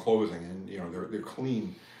opening and closing and they're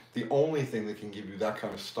clean, the only thing that can give you that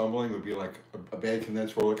kind of stumbling would be like a bad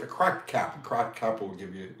condenser or like a cracked cap. A cracked cap will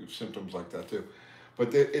give you symptoms like that too.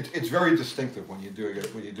 But it's very distinctive when you do get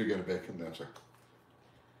a bad condenser.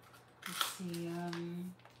 Let's see.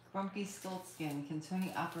 Grumpy Stoltzkin, can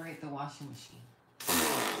Tony operate the washing machine?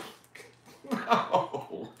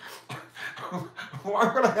 No.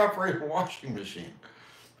 Why would I operate a washing machine?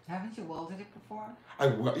 Haven't you welded it before?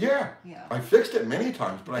 Yeah. I fixed it many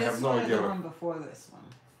times, but I have no idea. The one before this one.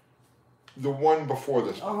 The one before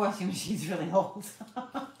this one. Our washing machine's really old.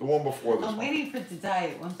 The one before this one. I'm waiting for it to die.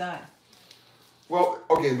 It won't die. Well,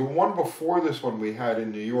 okay, the one before this one we had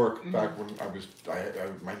in New York back when I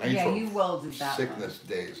had my nitro you welded that sickness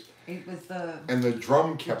days. It was the... And the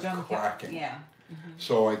drum kept cracking. Yeah.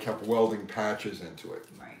 So I kept welding patches into it.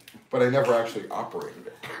 Right. But I never actually operated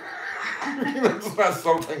it. That's not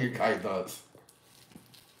something a guy does.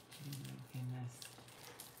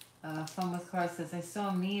 Fun with Cars says, I saw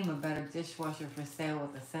a meme about a dishwasher for sale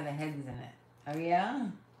with a set of heads in it. Oh, yeah?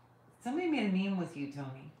 Somebody made a meme with you,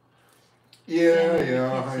 Tony.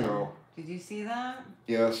 Yeah, I know. Did you see that?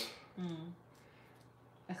 Yes.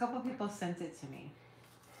 A couple people sent it to me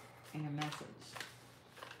in a message.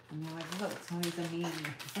 And they're like, look, Tony's a meme.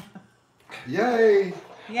 Yay!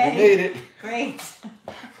 Yay! I made it. Great.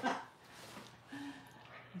 Let's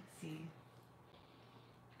see.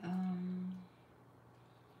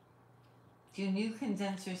 Do new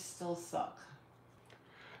condensers still suck?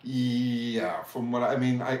 Yeah, from what I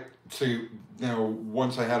mean, I see now.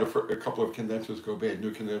 Once I had a couple of condensers go bad,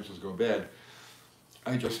 new condensers go bad.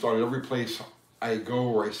 I just started every place I go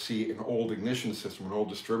where I see an old ignition system, an old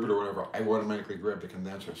distributor, or whatever. I automatically grab the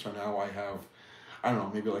condenser. So now I have, I don't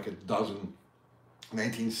know, maybe like a dozen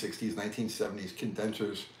 1960s, 1970s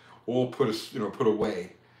condensers, all put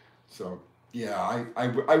away. So yeah,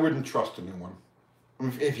 I wouldn't trust a new one.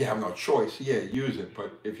 If you have no choice, yeah, use it.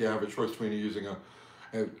 But if you have a choice between using a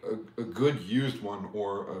good used one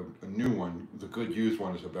or a new one, the good used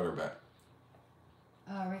one is a better bet.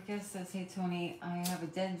 Rika says, hey Tony, I have a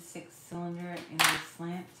dead 6-cylinder in the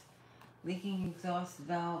slant, leaking exhaust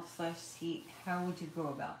valve / seat. How would you go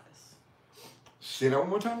about this? Say that one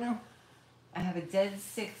more time now. I have a dead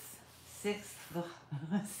six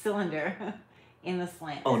cylinder in the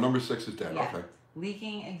slant. Oh, number 6 is dead. Yeah. Okay.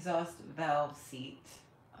 Leaking exhaust valve seat,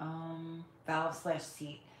 valve /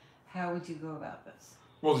 seat. How would you go about this?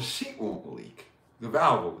 Well, the seat won't leak. The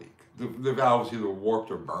valve will leak. The valve's either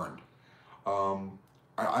warped or burned.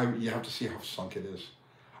 You have to see how sunk it is.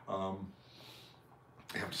 You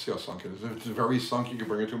have to see how sunk it is. If it's very sunk, you can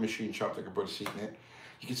bring it to a machine shop that can put a seat in it.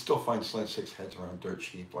 You can still find slant 6 heads around dirt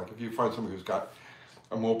cheap. Like if you find somebody who's got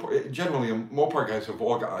a Mopar, generally Mopar guys have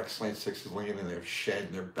all got like slant 6s laying in their shed,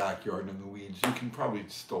 in their backyard, in the weeds. You can probably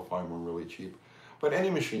still find one really cheap. But any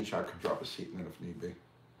machine shop can drop a seat in it if need be.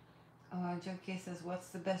 Joe K says, what's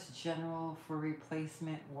the best general for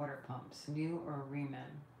replacement water pumps, new or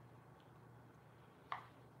reman?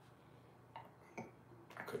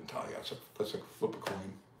 I couldn't tell you. That's a flip a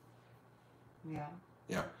coin. Yeah.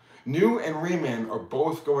 Yeah. New and reman are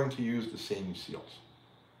both going to use the same seals.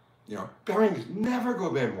 You know, bearings never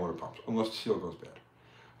go bad in water pumps unless the seal goes bad.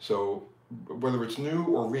 So whether it's new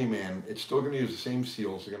or reman, it's still going to use the same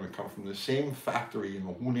seals. They're going to come from the same factory in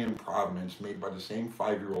the Hunan province, made by the same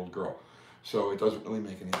 5-year-old girl. So it doesn't really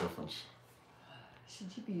make any difference.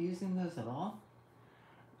 Should you be using those at all?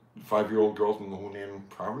 5-year-old girls in the Hunan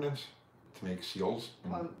province to make seals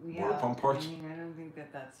and water pump parts. I mean, I don't think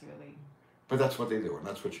that's really... But that's what they do, and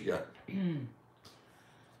that's what you get.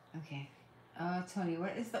 Okay. Tony,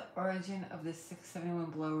 what is the origin of the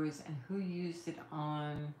 671 blowers and who used it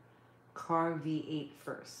on car V8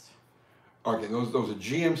 first? Okay, those are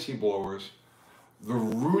GMC blowers. The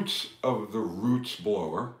roots of the Roots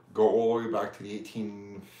blower go all the way back to the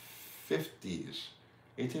 1850s.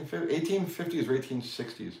 1850s or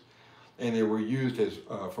 1860s. And they were used as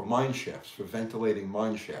for mine shafts, for ventilating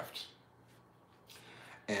mine shafts.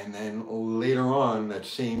 And then later on, that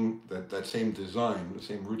same design, the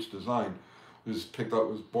same Roots design, was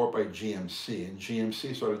bought by GMC, and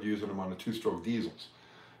GMC started using them on the 2-stroke diesels.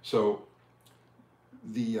 So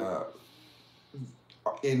the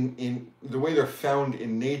in the way they're found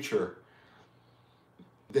in nature,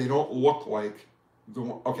 they don't look like the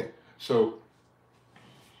one. Okay, so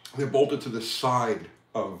they're bolted to the side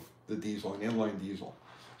of the diesel, an inline diesel.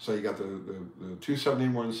 So you got the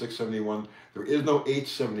 271, 671. There is no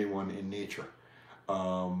 871 in nature.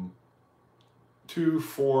 2,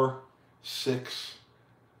 4, 6.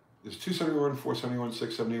 There's 271, 471,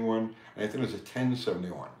 671, and I think there's a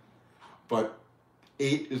 1071. But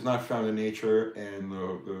 8 is not found in nature, and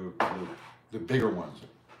the bigger ones.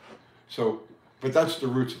 So, but that's the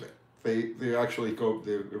roots of it. They actually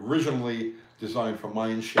they're originally designed for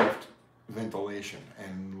mine shaft ventilation,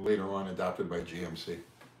 and later on adopted by GMC.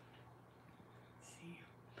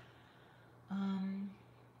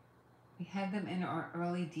 We had them in our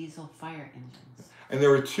early diesel fire engines. And there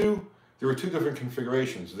were two different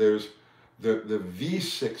configurations. There's the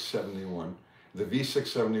V671. The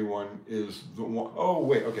V671 is the one. Oh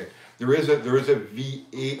wait, okay. There is a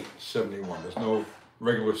V871. There's no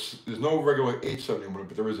regular 871,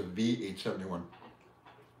 but there is a V871.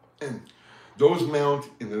 And those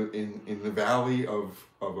mount in the valley of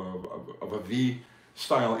a V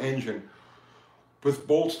style engine with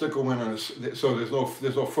bolts that go in on so there's no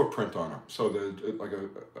footprint on them. So like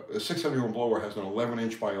a 671 blower has an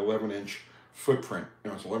 11-inch by 11-inch footprint.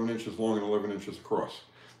 It's 11 inches long and 11 inches across.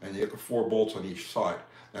 And you get the 4 bolts on each side.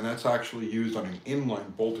 And that's actually used on an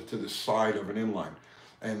inline bolted to the side of an inline.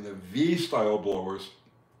 And the V-style blowers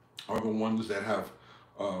are the ones that have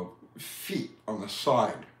feet on the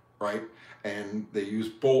side, right? And they use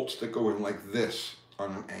bolts that go in like this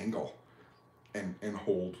on an angle and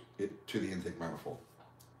hold it to the intake manifold.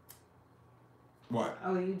 What?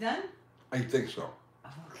 Oh, are you done? I think so.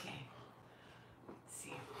 Okay. Let's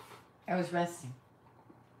see. I was resting.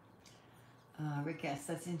 Rick S.,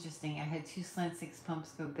 that's interesting. I had 2 slant 6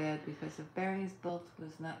 pumps go bad because the bearings bolt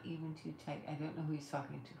was not even too tight. I don't know who he's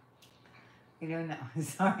talking to. I don't know.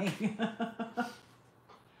 Sorry.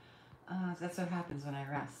 That's what happens when I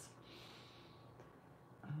rest.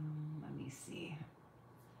 Let me see.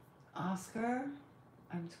 Oscar,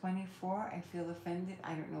 I'm 24. I feel offended.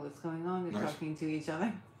 I don't know what's going on. They're talking to each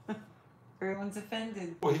other. Everyone's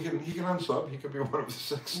offended. Well, he can unsub. He could be one of the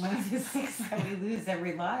 6. One of the 6 that we lose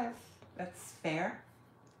every live. That's fair.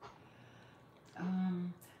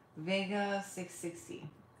 Vega 660.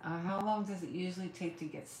 How long does it usually take to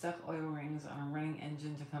get stuck oil rings on a running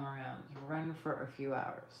engine to come around? You run for a few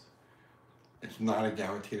hours. It's not a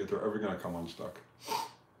guarantee that they're ever going to come unstuck.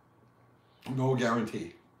 No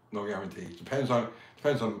guarantee. No guarantee. Depends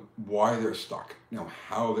on why they're stuck.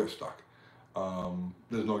 How they're stuck.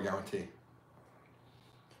 There's no guarantee.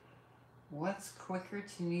 What's quicker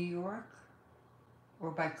to New York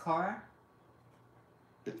or by car?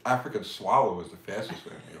 African swallow is the fastest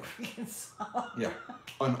way in New York. African swallow. Yeah,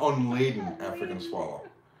 an unladen African swallow.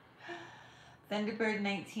 Thunderbird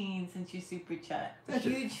 19 sent you super chat. A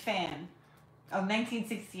huge fan. Oh,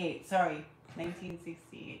 1968. Sorry,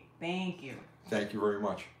 1968. Thank you. Thank you very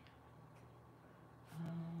much.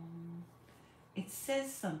 It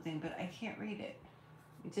says something, but I can't read it.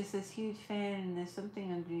 It just says huge fan, and there's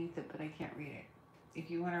something underneath it, but I can't read it.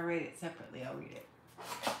 If you want to write it separately, I'll read it.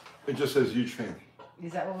 It just says huge fan.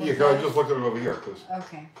 Is that what Yeah, go just look at it over here, cause.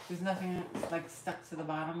 Okay. There's nothing like stuck to the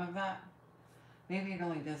bottom of that. Maybe it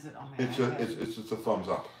only does it on my It's iPad. it's just a thumbs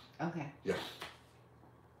up. Okay. Yeah.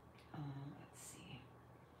 Let's see.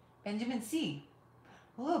 Benjamin C.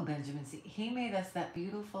 Hello, Benjamin C. He made us that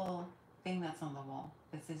beautiful thing that's on the wall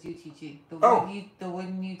that says UTG. The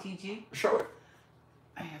wooden UTG. Show it.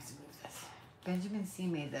 I have to move this. Benjamin C.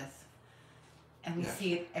 made this, and we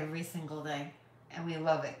see it every single day, and we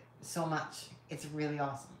love it so much. It's really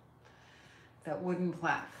awesome. That wooden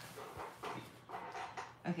plaque.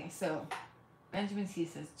 Okay, so Benjamin C.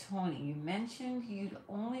 says, Tony, you mentioned you'd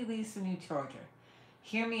only lease a new charger.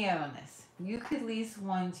 Hear me out on this. You could lease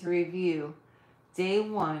one to review day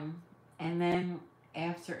 1, and then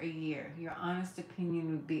after a year. Your honest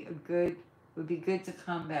opinion would be good to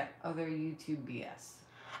combat other YouTube BS.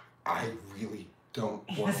 I really don't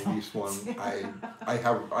want to lease one. I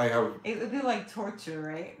have. It would be like torture,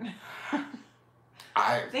 right?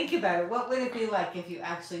 I think about it. What would it be like if you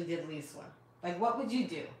actually did lease one? Like, what would you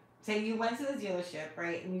do? Say you went to the dealership,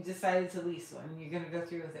 right, and you decided to lease one, and you're going to go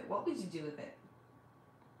through with it. What would you do with it?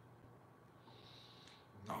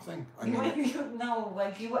 Nothing.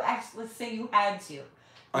 You actually, let's say you had to.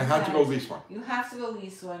 I had to go lease one. You have to go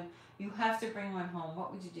lease one. You have to bring one home.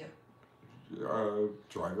 What would you do?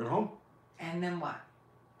 Drive it home. And then what?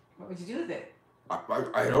 What would you do with it?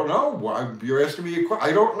 I don't know. You're asking me a question.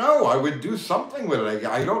 I don't know. I would do something with it.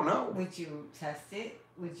 I don't know. Would you test it?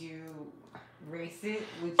 Would you race it?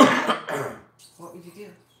 Would you? What would you do?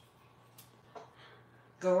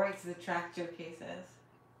 Go right to the track, Joe K says.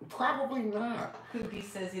 Probably not. Kubi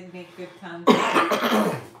says it'd make good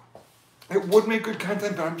content. It would make good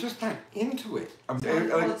content, but I'm just not into it.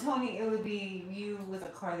 Well, Tony, it would be you with a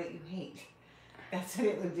car that you hate. That's what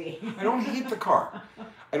it would be. I don't hate the car.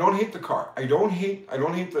 I don't hate the car. I don't hate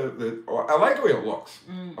the I like the way it looks.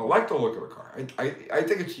 I like the look of the car. I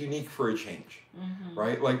think it's unique for a change.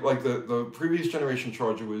 Right? Like the previous generation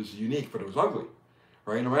Charger was unique, but it was ugly.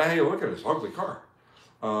 Right? No matter how you look at it, it's an ugly car.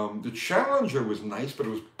 The Challenger was nice, but it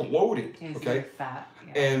was bloated. Okay? Fat.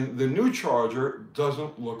 Yeah. And the new Charger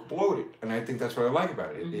doesn't look bloated. And I think that's what I like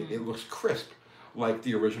about it. It looks crisp, like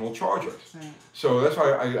the original Charger. Right. So that's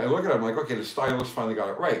why I look at it, I'm like, okay, the stylist finally got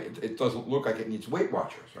it right. It doesn't look like it needs Weight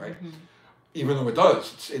Watchers, right? Even though it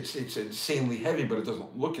does. It's insanely heavy, but it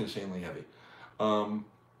doesn't look insanely heavy.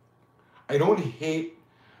 I don't hate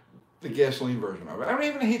the gasoline version of it. I don't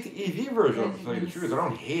even hate the EV version of it, to tell you the truth. I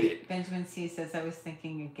don't hate it. Benjamin C. says, I was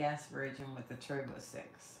thinking a gas version with the Turbo 6.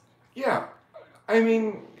 Yeah. I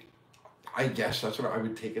mean, I guess that's what I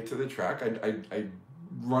would take it to the track. I'd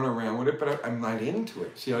run around with it, but I'm not into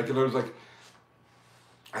it. See, like, it was like,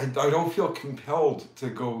 I don't feel compelled to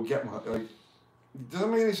go get my, like, it doesn't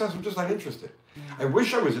make any sense. I'm just not interested. I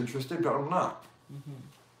wish I was interested, but I'm not.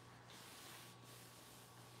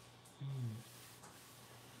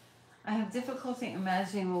 I have difficulty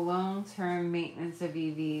imagining the long-term maintenance of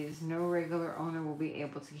EVs. No regular owner will be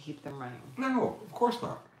able to keep them running. No, of course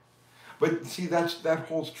not. But see, that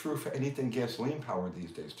holds true for anything gasoline powered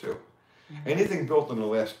these days too. Anything built in the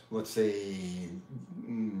last, let's say,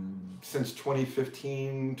 since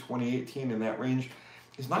 2015, 2018, in that range,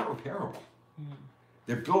 is not repairable.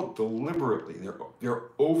 They're built deliberately. They're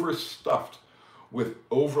overstuffed with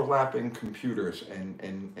overlapping computers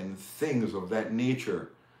and things of that nature,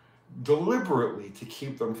 deliberately to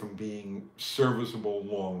keep them from being serviceable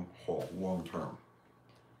long term.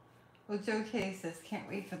 Well, Joe K says, can't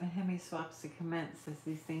wait for the Hemi swaps to commence as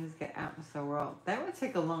these things get out in the world. That would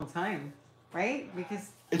take a long time, right? Because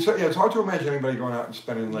it's hard to imagine anybody going out and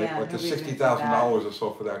spending like the $60,000 or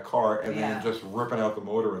so for that car and then just ripping out the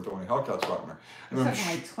motor and throwing a Hellcat swap in there. I mean, it's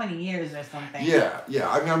something like 20 years or something. Yeah.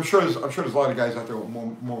 I mean, I'm sure there's a lot of guys out there with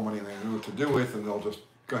more money than they know what to do with, and they'll just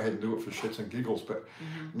go ahead and do it for shits and giggles. But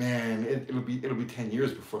man, it'll be 10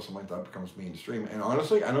 years before something like that becomes mainstream. And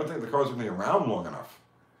honestly, I don't think the cars will be around long enough.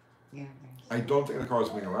 Yeah. I don't think the cars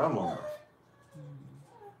will be around long enough.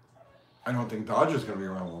 I don't think Dodge is going to be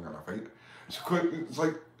around long enough. It's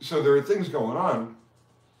like, so there are things going on,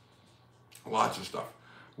 lots of stuff,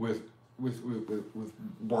 with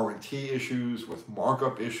warranty issues, with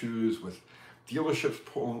markup issues, with dealerships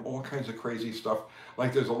pulling all kinds of crazy stuff.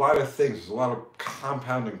 Like there's a lot of things, there's a lot of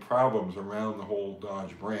compounding problems around the whole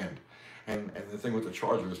Dodge brand. And the thing with the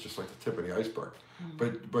Charger is just like the tip of the iceberg.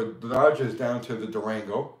 But Dodge is down to the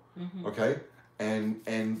Durango, okay? And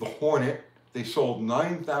the Hornet, they sold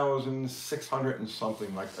 9,600 and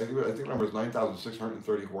something, like I think the number was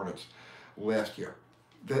 9,630 Hornets last year.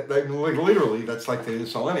 Like literally, that's like they didn't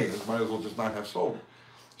sell any. They might as well just not have sold.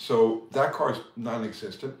 So that car's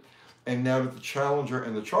non-existent. And now that the Challenger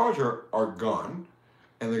and the Charger are gone,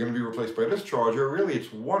 and they're going to be replaced by this Charger, really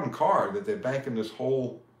it's one car that they're banking this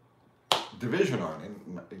whole division on,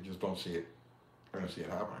 and they just don't see it. I don't see it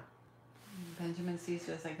happening. Benjamin C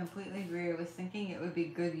says, I completely agree. I was thinking it would be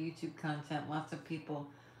good YouTube content. Lots of people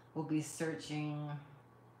will be searching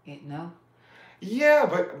it. No? Yeah,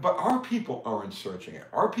 but our people aren't searching it.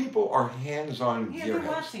 Our people are hands-on gearheads. They're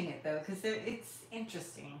watching it though, because it's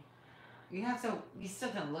interesting. You still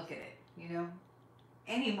gonna look at it, you know?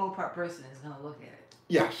 Any Mopar person is gonna look at it.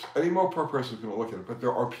 Yes, any Mopar person is going to look at it, but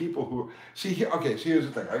there are people who see. So here's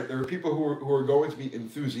the thing: right? There are people who are going to be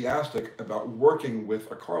enthusiastic about working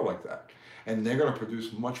with a car like that, and they're going to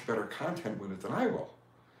produce much better content with it than I will,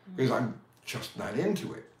 because I'm just not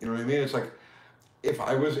into it. You know what I mean? It's like if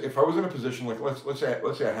I was in a position like let's say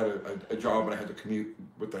I had a job and I had to commute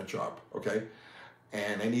with that job, okay,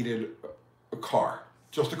 and I needed a car,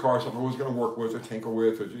 just a car, something I was going to work with or tinker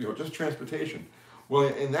with, or just transportation. Well,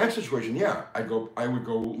 in that situation, yeah, I would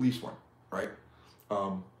go lease one, right,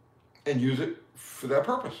 and use it for that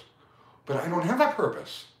purpose. But I don't have that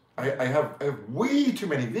purpose. I have way too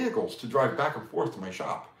many vehicles to drive back and forth to my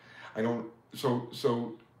shop. I don't.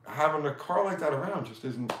 So having a car like that around just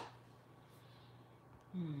isn't.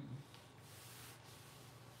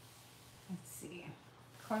 Let's see.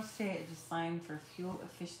 Cars today are designed for fuel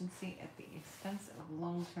efficiency at the expense of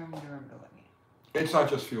long-term durability. It's not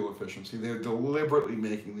just fuel efficiency. They're deliberately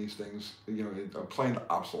making these things, plain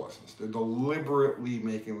obsolescence. They're deliberately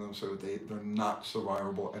making them so that they're not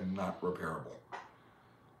survivable and not repairable.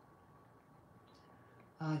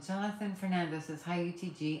 Jonathan Fernando says, hi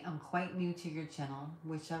UTG, I'm quite new to your channel,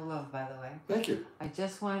 which I love, by the way. Thank you. I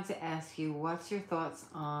just wanted to ask you, what's your thoughts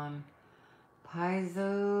on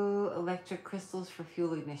piezoelectric crystals for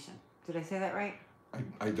fuel ignition? Did I say that right?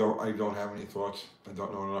 I don't have any thoughts. I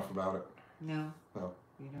don't know enough about it. No? No.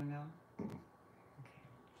 You don't know? Mm-mm. Okay.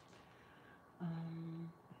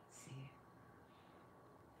 Let's see.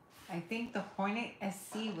 I think the Hornet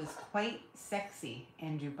SC was quite sexy,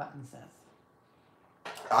 Andrew Button says.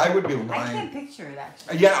 I would be lying. I can picture it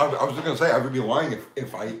actually. Yeah, I was just gonna say I would be lying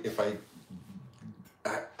if I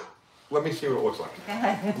let me see what it looks like.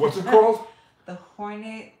 What's it called? The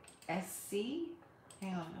Hornet SC.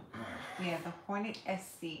 Hang on. Yeah, the Hornet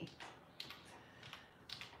SC.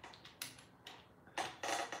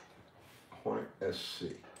 Hornet SC.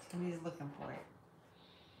 Somebody's looking for it.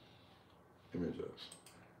 Images.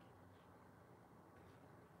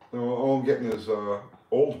 All I'm getting is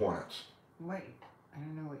old Hornets. Wait, I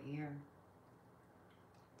don't know what year.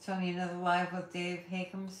 Tony, another live with Dave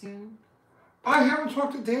Hakem soon? I haven't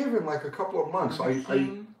talked to Dave in like a couple of months. I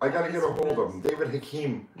got to get a hold of him. David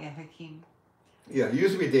Hakeem. Yeah, Hakeem. Yeah, he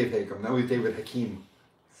used to be Dave Hakem. Now he's David Hakeem.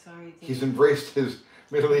 Sorry, Dave. He's embraced his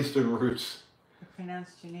Middle Eastern roots. I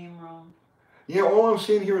pronounced your name wrong. Yeah, all I'm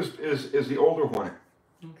seeing here is the older Hornet.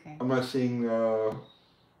 Okay. I'm not seeing. Well,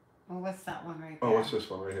 what's that one right there? Oh, what's this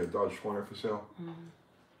one right here? Dodge Hornet for sale. Mm.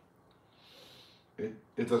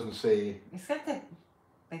 It doesn't say. It's got that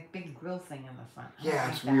like big grill thing in the front. Yeah,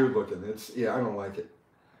 it's weird looking. It's I don't like it.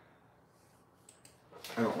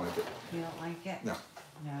 I don't like it. You don't like it? No.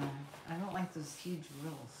 No, I don't like those huge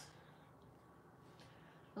grills.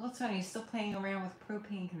 Well, Tony, you're still playing around with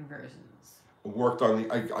propane conversions. Worked on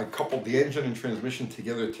I coupled the engine and transmission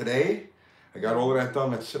together today. I got all of that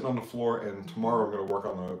done. That's sitting on the floor, and tomorrow I'm going to work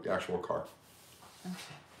on the actual car. Okay.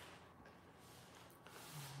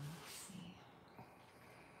 Let's see.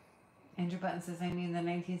 Andrew Button says, I mean the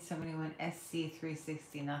 1971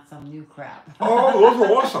 SC360, not some new crap. Oh, those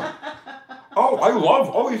are awesome. Oh, I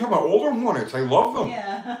love. Oh, you're talking about older Hornets. I love them.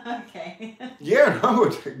 Yeah. Okay. Yeah.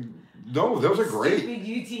 No, those are great. Stupid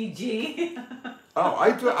UTG. Oh,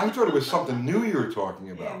 I thought it was something new you were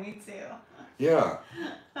talking about. Yeah, me too. Yeah.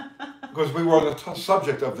 Because we were on the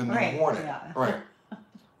subject of the new Hornet. Yeah. Right.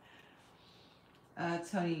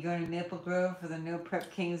 Tony, you going to Maple Grove for the No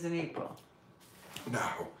Prep Kings in April?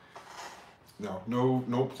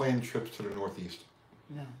 No planned trips to the Northeast.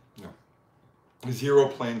 No. 0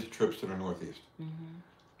 planned trips to the Northeast. Mm-hmm.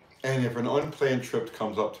 And if an unplanned trip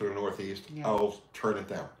comes up to the Northeast, Yeah. I'll turn it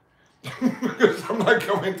down. Because I'm not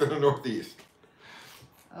going to the Northeast.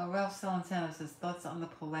 Ralph Solentano says, thoughts on the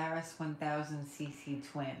Polaris 1000cc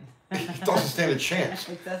twin? It doesn't stand a chance.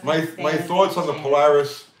 It doesn't My stand thoughts a on the chance.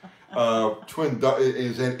 Polaris twin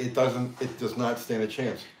is that it does not stand a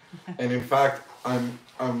chance. And in fact, I'm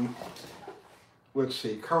let's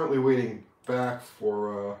see, currently waiting back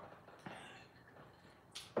for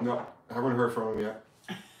no, I haven't heard from him yet.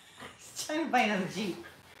 He's trying to buy another Jeep.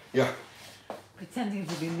 Yeah. Pretending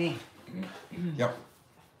to be me. Yep.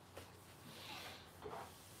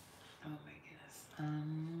 Oh my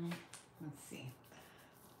goodness. Let's see.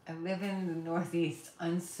 I live in the Northeast,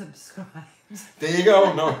 unsubscribed. There you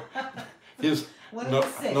go. No. Here's One of the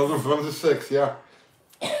six. another 1 of the 6, yeah.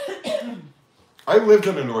 I lived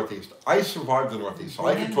in the Northeast. I survived the Northeast, so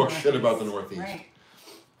I can talk shit about the Northeast. Right.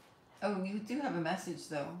 Oh, you do have a message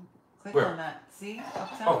though. Click Where? on that. See?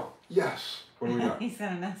 Up top. Oh, yes. What do we got? He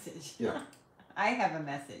sent a message. Yeah. I have a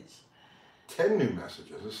message. 10 new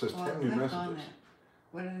messages. It says Well, 10 new click on messages. it.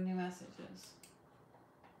 What are the new messages?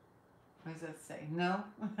 What does that say? No?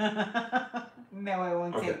 No, I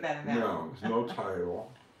won't Okay. take that amount. No, there's no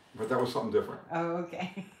title. But that was something different. Oh,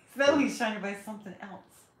 okay. So he's trying to buy something else.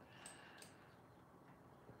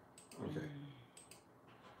 Okay.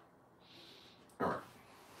 All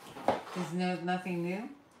right. There's nothing new?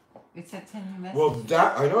 It said 10 new messages. Well,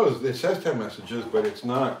 that I know it says 10 messages, but it's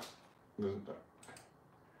not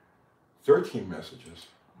 13 messages.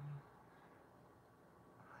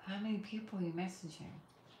 How many people are you messaging?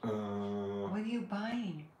 What What are you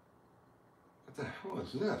buying? the hell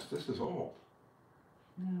is this? This is old.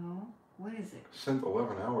 No. What is it? Sent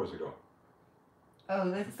 11 hours ago. Oh,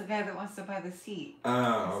 that's the guy that wants to buy the seat. Oh,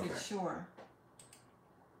 I okay. said, sure.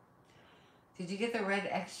 Did you get the red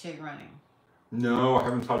XJ running? No, I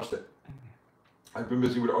haven't touched it. I've been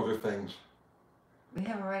busy with other things. We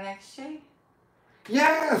have a red XJ?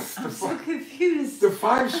 Yes! I'm so confused. The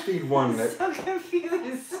 5-speed one. I'm That so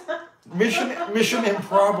confused. Mission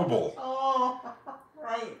Improbable. Oh,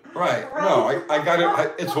 right. Right. No, I got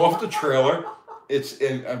it. It's off the trailer. It's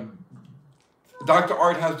in. Dr.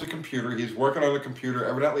 Art has the computer. He's working on the computer.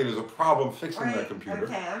 Evidently, there's a problem fixing that computer.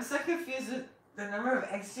 Okay, I'm so confused with the number of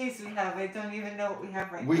XJs we have. I don't even know what we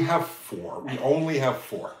have right now. We have 4. We only have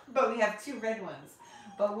 4. But we have 2 red ones.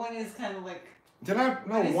 But one is kind of like. Did I?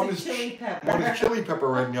 No, one is chili pepper. One is chili pepper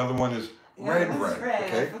red, and the other one is The other red. one's red.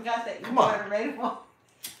 Okay. I forgot that you Come bought on. a red one.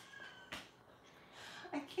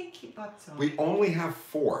 I can't keep up to it. We only have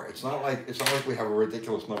 4. It's not like we have a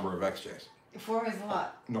ridiculous number of XJs. 4 is a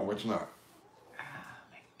lot. No, it's not. Oh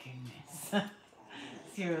my goodness.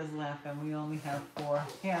 Zero's laughing. We only have 4.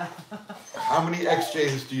 Yeah. How many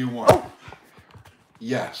XJs do you want?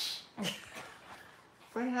 Yes.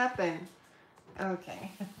 What happened?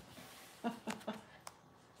 Okay.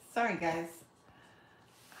 Sorry, guys.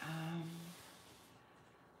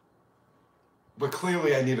 But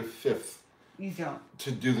clearly, I need a 5th You don't.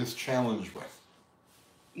 to do this challenge with.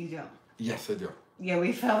 You don't. Yes, I do. Yeah,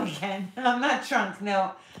 we fell again. I'm not drunk.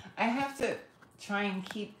 No, I have to try and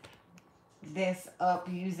keep this up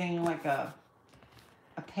using like a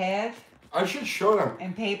pad I should show them.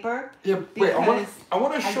 and paper. Yeah, wait. I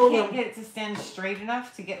want to show I can't them. get it to stand straight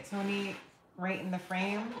enough to get Tony right in the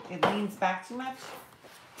frame. It leans back too much.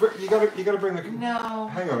 You gotta bring the. No.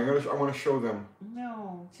 Hang on, I want to show them.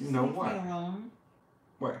 No. Just No leave what? me alone.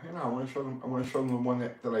 Wait, hang on. I want to show them. I want to show them the one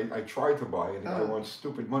that I tried to buy, and the guy wants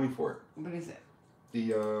stupid money for it. What is it?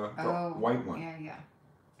 The white one. Yeah.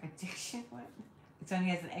 Addiction one? It only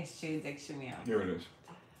has an extra addiction, yeah. Here it is.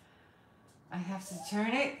 I have to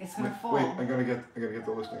turn it. It's gonna fall. Wait, I gotta get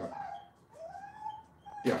the listing up.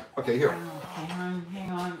 Yeah. Okay. Here. Oh,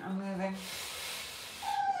 hang on. I'm moving.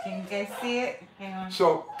 Can you guys see it? Hang on.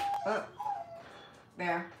 So. Oh,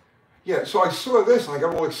 there. Yeah. So I saw this and I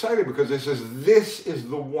got all excited because it says this is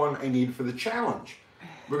the one I need for the challenge,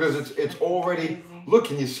 because it's already. Crazy. Look,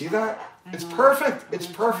 can you see that? It's perfect. It's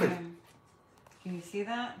perfect. Can you see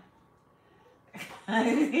that?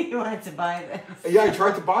 You wanted to buy this. Yeah, I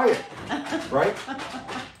tried to buy it, right?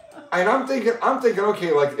 And I'm thinking,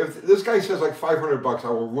 okay, like if this guy says like $500, I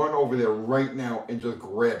will run over there right now and just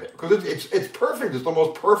grab it because it's perfect. It's the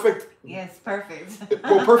most perfect. Yes, perfect.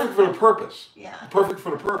 Well, perfect for the purpose. Yeah. Perfect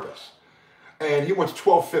for the purpose. And he wants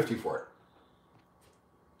 $1,250 for it.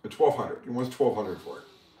 Or $1,200. He wants $1,200 for it.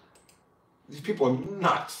 These people are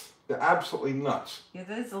nuts. They're absolutely nuts. Yeah,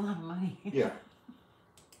 that is a lot of money. Yeah.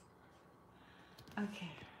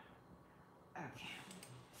 Okay.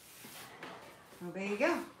 Well, there you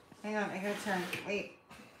go. Hang on, I gotta turn. Wait,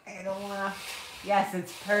 I don't wanna. Yes,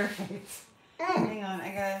 it's perfect. Hang on,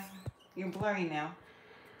 You're blurry now.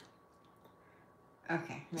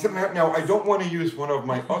 Okay. Now I don't want to use one of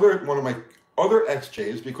my other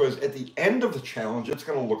XJs because at the end of the challenge it's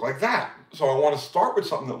going to look like that. So I want to start with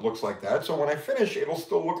something that looks like that. So when I finish, it'll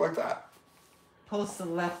still look like that. Pulse to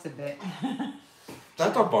the left a bit.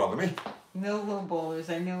 That don't bother me. No low bowlers.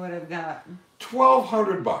 I know what I've got.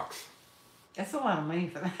 $1,200. That's a lot of money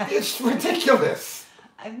for that. It's ridiculous.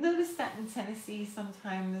 I've noticed that in Tennessee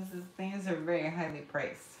sometimes things are very highly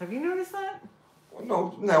priced. Have you noticed that?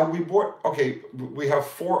 No, now we have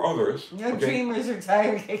 4 others. No dreamers or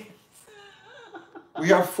tire kickers. We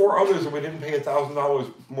have 4 others and we didn't pay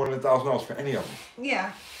 $1,000, more than $1,000 for any of them.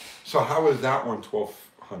 Yeah. So how is that one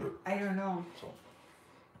 $1,200? I don't know. So.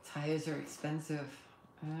 Tires are expensive.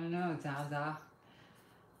 I don't know, Dada.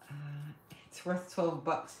 It's worth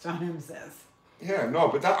 $12, John M says. Yeah, no,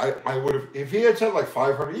 but that I would have, if he had said like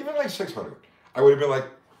 500, even like 600, I would have been like,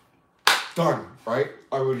 done, right?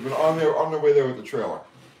 I would have been on the way there with the trailer.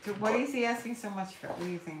 So what is he asking so much for? What do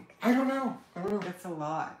you think? I don't know. That's a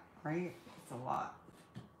lot, right? It's a lot.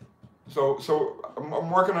 So I'm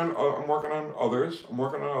working on others.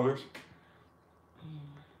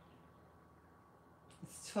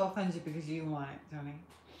 It's $1,200 because you want it, Tony.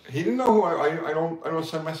 He didn't know who I don't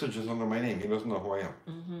send messages under my name. He doesn't know who I am.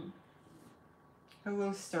 Mm-hmm.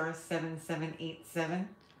 Hello, star 7787.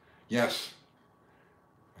 Yes.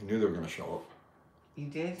 I knew they were going to show up. You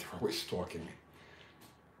did? They're always stalking me.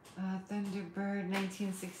 Thunderbird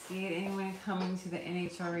 1968. Anyone coming to the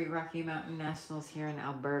NHRA Rocky Mountain Nationals here in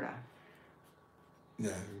Alberta?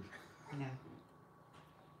 No. No.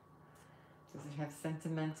 Does it have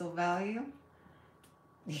sentimental value?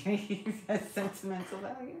 It has sentimental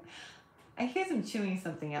value? I hear them chewing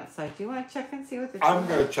something outside. Do you want to check and see what they're chewing? I'm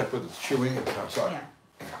going to check what it's chewing outside.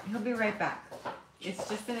 Yeah. He'll be right back. It's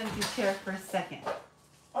just an empty chair for a second.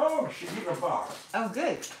 Oh, she's in a box. Oh,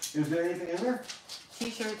 good. Is there anything in there?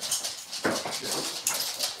 T-shirts.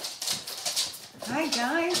 Hi,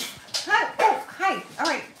 guys. Hi. Oh, hi. All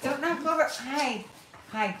right. Don't knock over. Hi.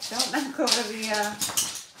 Don't knock over the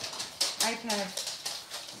iPad.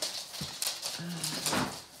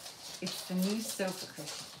 It's the new sofa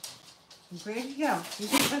cushion. Where did you go? You're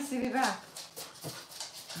supposed to be back.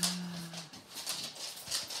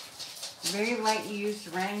 Very light use,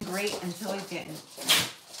 ran great until it didn't.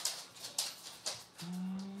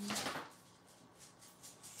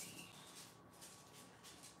 Let's see.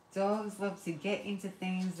 Dogs love to get into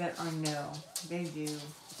things that are no. They do,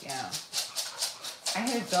 yeah. I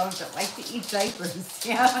had a dog that liked to eat diapers,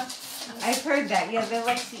 yeah. I've heard that, yeah, they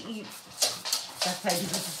like to eat that type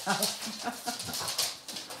of stuff.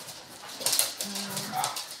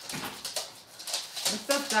 What's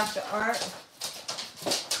up, Dr. Art?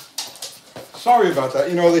 Sorry about that.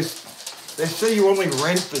 You know, they say you only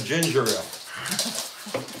rent the ginger ale.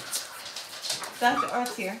 Dr.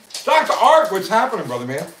 Art's here. Dr. Art, what's happening, brother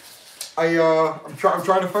man? I'm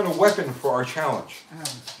trying to find a weapon for our challenge. Oh,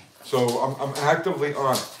 okay. So I'm actively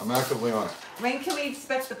on it. When can we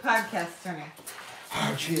expect the podcast, Tony?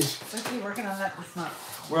 Oh, jeez. Let's be working on that this month.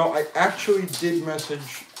 Well, I actually did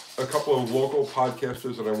message a couple of local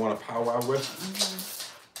podcasters that I want to powwow with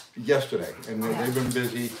yesterday, and they've been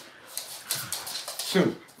busy.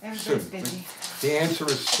 Soon. Everybody's busy. The answer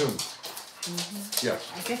is soon. Yes.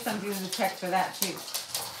 I guess I'm doing the check for that too.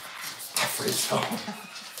 I'm afraid so.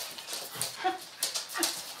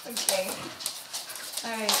 Okay.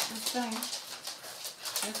 All right, that's fine.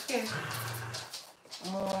 That's good.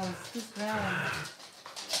 Oh, this is bad.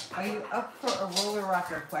 Are you up for a roller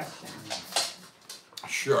rocker question?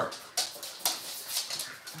 Sure.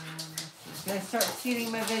 Did I start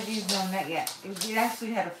seeding my veggies? No, not yet. It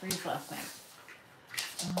actually had a freeze last night.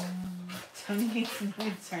 Tony needs an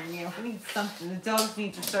intern. Yeah, we need something. The dogs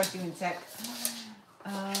need to start doing tech.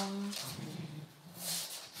 Let's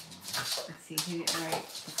see. He didn't write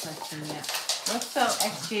the question yet. What style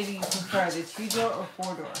XJ do you prefer, the 2-door or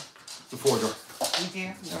 4-door? The 4-door. You do?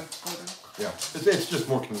 You like 4-door? Yeah. It's just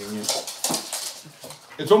more convenient.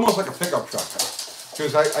 It's almost like a pickup truck.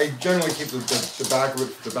 Because I generally keep the back of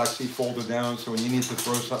it, the back seat folded down, so when you need to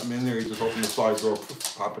throw something in there, you just open the side door,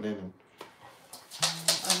 pop it in. And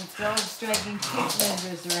Are the dogs dragging tape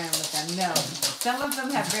measures around with them? No. Some of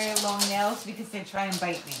them have very long nails because they try and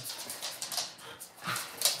bite me.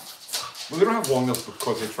 well, they don't have long nails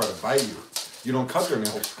because they try to bite you. You don't cut their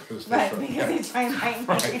nails because they Right, try, because they try and bite me.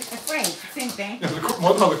 Right. Right, same thing. Yeah, the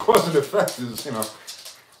cause and effect is,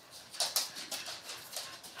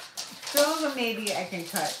 Darla, maybe I can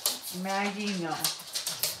cut. Maggie, no.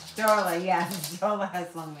 Darla, yes. Darla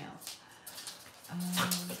has long nails.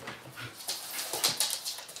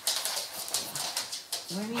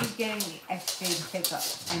 When are you getting the XJ pickup,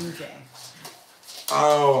 MJ?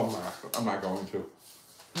 Oh, I'm not going to.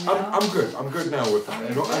 No? I'm good. I'm good now with it.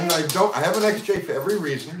 I have an XJ for every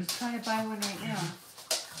reason. I'm trying to buy one right now.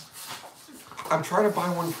 I'm trying to buy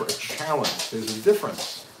one for a challenge. There's a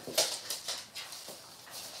difference.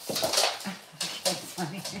 That's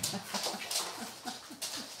funny.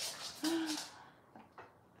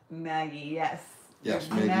 Maggie, yes. Yes,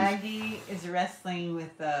 Maggie is wrestling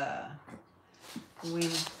with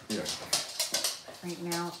win Yeah. right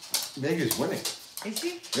now. Maggie's winning. Is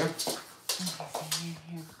she? Yeah. Here.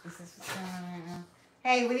 This is what's going on right now.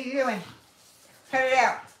 Hey, what are you doing? Cut it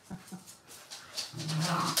out.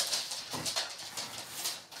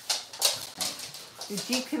 The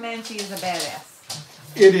Jeep Comanche is a badass.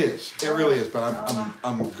 It is. It really is. But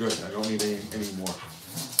I'm good. I don't need any more.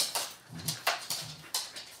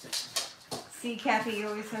 See, Kathy, you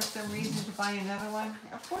always have some reason to buy another one.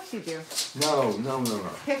 Of course you do. No.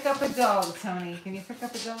 Pick up a dog, Tony. Can you pick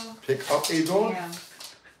up a dog? Pick up a dog? Yeah.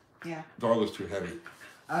 Yeah. Darla's too heavy.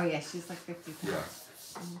 Oh yeah, she's like 50 pounds.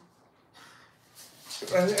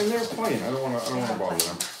 Yeah. And they're playing. I don't want to bother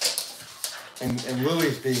them. And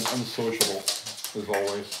Lily's being unsociable as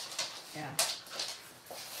always. Yeah.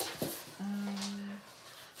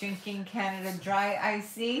 Drinking Canada Dry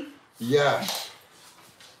Icy. Yes.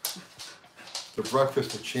 The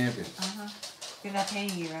breakfast of champions. They're not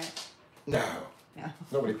paying you, right? No. No.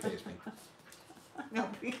 Nobody pays me.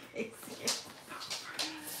 Nobody pays you.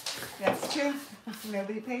 That's true.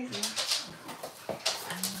 Nobody pays you.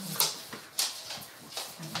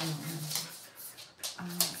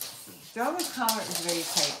 Darla's collar is very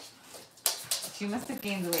tight. She must have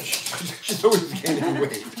gained weight. She's always gaining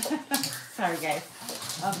weight. Sorry, guys.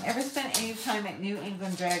 Ever spent any time at New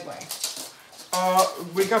England Dragway?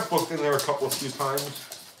 We got booked in there a few times.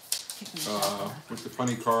 With the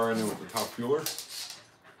funny car and then with the top fueler.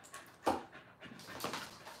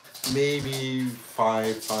 Maybe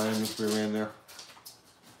 5 times we ran there.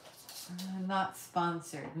 Not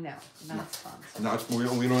sponsored. No, not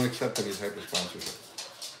sponsored. We don't accept any type of sponsorship.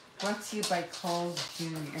 Brought to you by Coles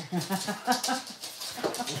Jr.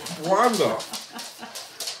 Wanda.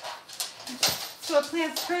 So what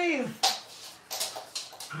plants crave?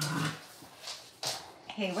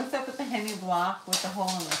 Hey, what's up with the Hemi block with the hole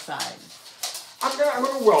in the side? I'm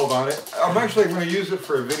gonna weld on it. I'm actually going to use it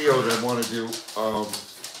for a video that I want to do,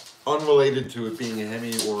 unrelated to it being a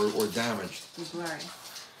Hemi or damaged. It's blurry.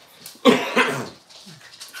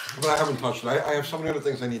 But I haven't touched it. I have so many other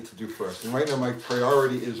things I need to do first. And right now my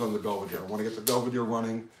priority is on the Belvedere. I want to get the Belvedere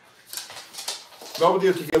running.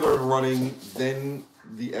 Belvedere together and running, then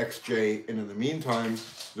the XJ, and in the meantime,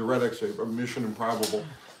 the red XJ, Mission Improbable.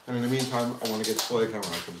 And in the meantime, I want to get Slay coming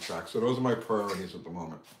out to the track. So those are my priorities at the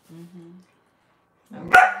moment.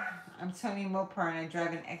 I'm Tony Mopar and I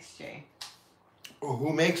drive an XJ. Oh,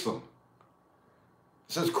 who makes them?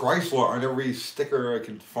 It says Chrysler on every sticker I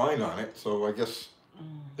can find on it, so I guess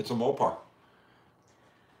it's a Mopar.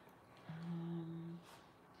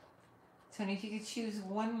 Tony, if you could choose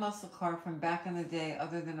one muscle car from back in the day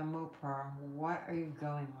other than a Mopar, what are you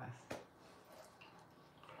going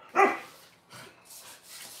with?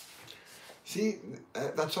 See,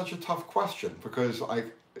 that's such a tough question because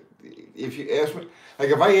if you ask me,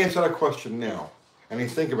 if I answer that question now and I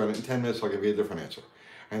think about it in 10 minutes, I'll give you a different answer.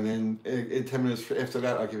 And then in 10 minutes after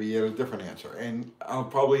that, I'll give you yet a different answer. And I'll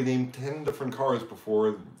probably name 10 different cars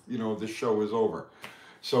before, this show is over.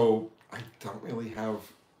 So I don't really have one.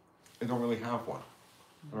 I don't really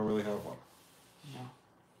have one. No.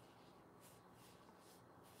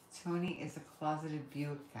 Tony is a closeted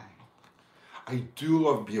Buick guy. I do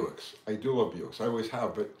love Buicks. I always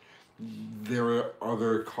have, but there are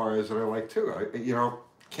other cars that I like too.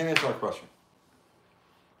 Can't answer that question.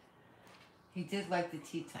 He did like the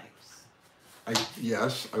T-types.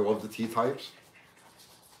 Yes, I love the T-types.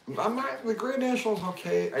 I'm not, the Grand National's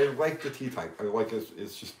okay. I like the T-type. I like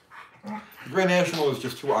it's just, the Grand National is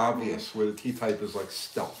just too obvious, where the T-type is like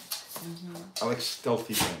stealth. I like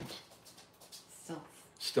stealthy things.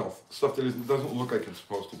 Stealth. Stuff that doesn't look like it's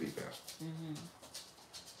supposed to be fast. Let's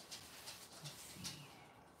see.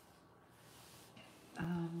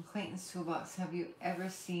 Clayton's Toolbox. Have you ever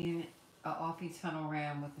seen a offie tunnel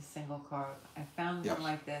ram with a single car? I found one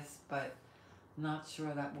like this, but not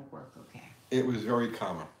sure that will work okay. It was very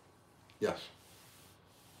common. Yes.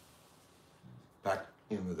 Back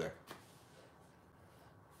in the day.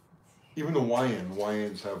 Even the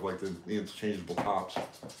YNs have like the interchangeable tops.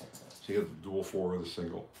 So you have the dual 4 or the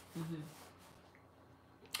single.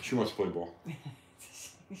 She wants to play ball.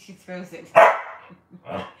 She throws it.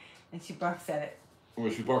 And she barks at it. Well,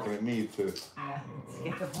 she's barking at me to... Yeah, to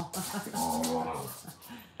get the ball.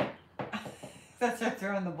 That's her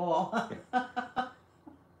throwing the ball.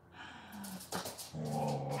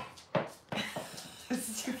 This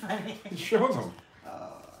is too funny. Show them.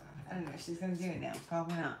 Oh, I don't know if she's going to do it now.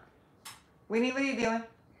 Probably not. Winnie, what are you doing?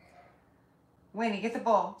 Winnie, get the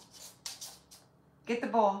ball. Get the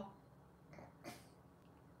ball.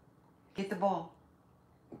 Get the ball.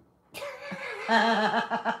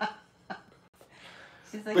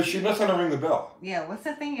 She's like, but she must not ring the bell. Yeah, what's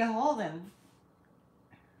the thing you're holding?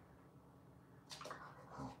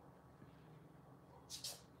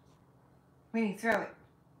 Winnie, throw it.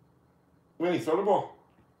 Winnie, throw the ball.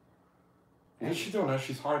 What is she doing now?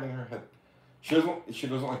 She's hiding her head. She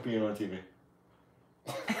doesn't like being on TV.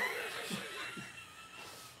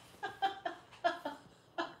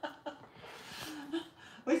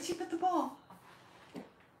 Where did she put the ball?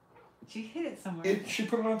 She hit it somewhere. She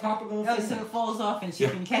put it on top of the thing. So it falls off and she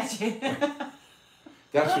can catch it.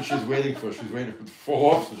 That's what she's waiting for. She's waiting for it to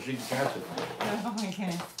fall off so she can catch it. Oh my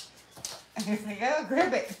goodness. I was like, oh,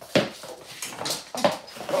 grab it.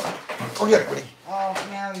 Oh yeah, buddy. Oh,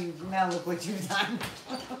 now look what you've done.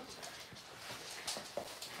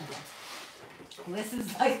 This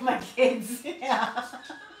is like my kids. Yeah.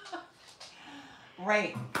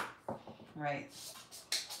 Right.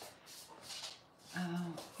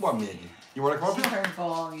 What, Maggie? You want to come up here? Her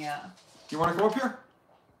ball, yeah. You want to come up here?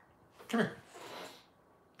 Come here.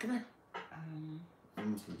 Come here.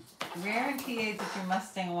 Where in PA did your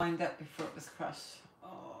Mustang wind up before it was crushed?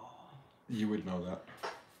 Oh. You would know that.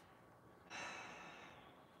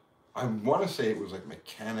 I want to say it was like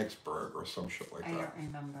Mechanicsburg or some shit like that. I don't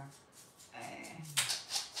remember.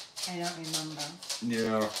 I don't remember.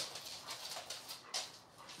 Yeah.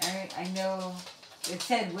 I know it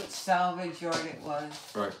said which salvage yard it was.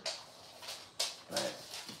 Right. But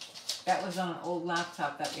that was on an old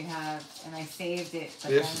laptop that we had, and I saved it,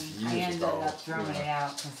 but this then I ended up throwing it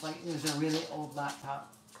out because like it was a really old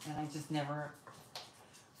laptop, and I just never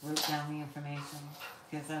wrote down the information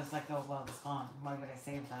because I was like, oh well, it's gone. Why would I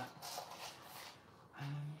save that?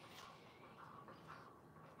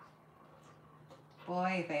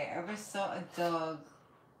 Boy, if I ever saw a dog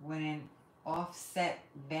with an offset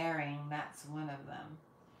bearing, that's one of them.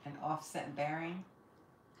 An offset bearing?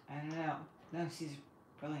 I don't know. No, she's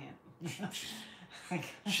brilliant.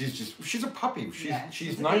 she's a puppy.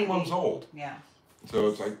 She's 9 baby. months old. Yeah.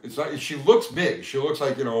 So it's like she looks big. She looks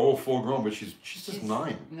like full grown, but she's just 9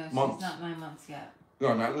 months. No, she's not 9 months yet.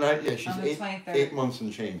 No, not yet. She's 8 months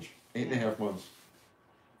and change. 8.5 months.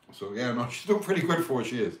 So yeah, no, she's doing pretty good for what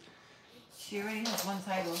she is. She already has 1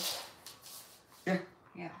 title. Yeah.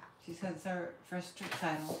 Yeah. She has her first street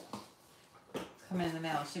title. It's coming in the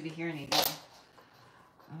mail. Should be here any day.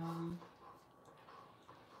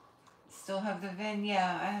 Still have the VIN?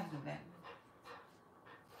 Yeah, I have the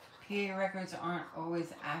VIN. PA records aren't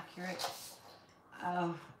always accurate.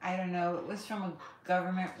 I don't know. It was from a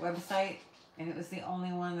government website, and it was the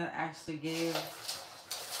only one that actually gave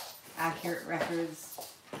accurate records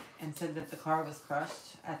and said that the car was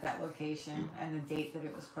crushed at that location and the date that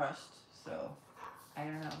it was crushed. So, I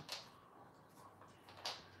don't know.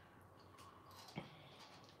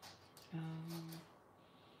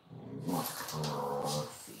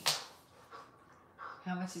 Let's see.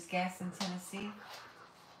 How much is gas in Tennessee?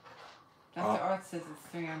 Dr. Art says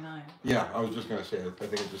it's $3.09. Yeah, I was just gonna say. I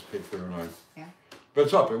think it just paid $3.09. Yeah. But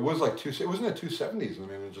it's up. It was like it wasn't at $2.70s. I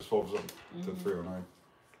mean, it just falls up to $3.09. Let's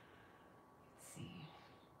see.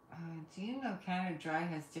 Do you know Canada Dry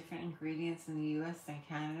has different ingredients in the U.S. than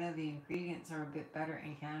Canada? The ingredients are a bit better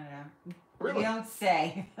in Canada. Really? You don't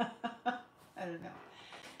say. I don't know.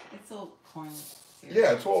 It's all corn syrup.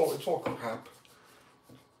 Yeah, it's all crap.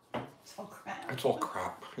 It's all crap. It's all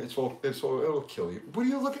crap. It's all. It'll kill you. What are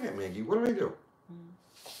you looking at, Maggie? What did I do?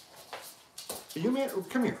 Are you man?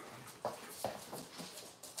 Come here.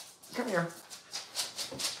 Come here.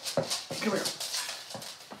 Come here.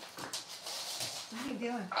 What are you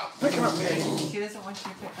doing? Pick her up, Maggie. She doesn't want you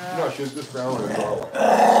to pick her up. No, she's just growling at all.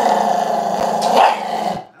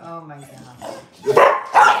 Oh my god.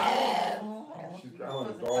 She's growling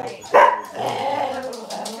at all.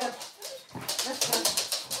 Let's go.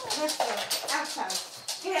 Let's go. Outside.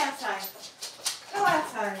 Get outside. Go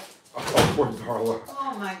outside. Oh, poor Darla.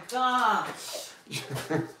 Oh my gosh.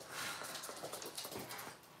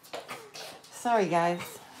 Sorry, guys.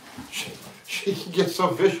 She can get so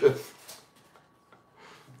vicious.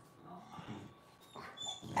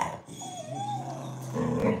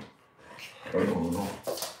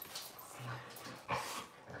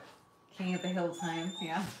 King of the Hill time,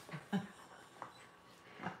 yeah.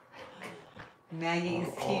 Maggie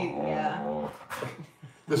is cute, yeah.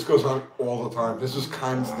 This goes on all the time. This is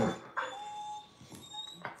constant.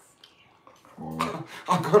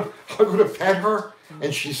 I'll go to pet her,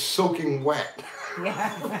 and she's soaking wet. Yeah.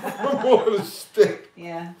 From all the spit.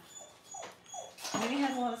 Yeah. Maybe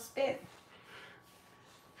has a lot of spit.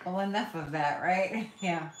 Well, enough of that, right?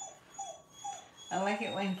 Yeah. I like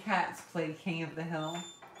it when cats play King of the Hill.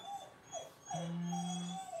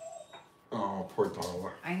 Oh, poor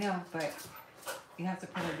Darla. I know, but you have to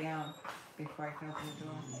put her down before I can open the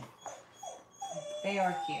door. They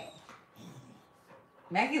are cute.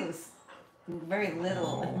 Maggie looks very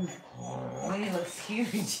little, and Winnie looks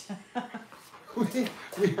huge. we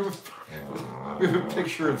have a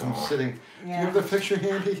picture of them sitting. Yeah. Do you have the picture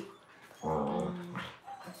handy? It's on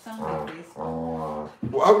my Facebook.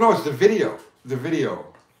 Well, oh no, it's the video. The video.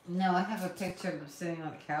 No, I have a picture of them sitting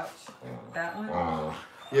on the couch. That one?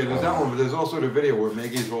 Yeah, there's that one, but there's also the video where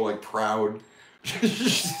Maggie's all like proud.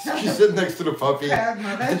 she's sitting next to the puppy, Proud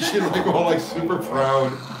mother. and she's like all like super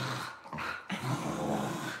proud.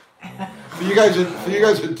 For you guys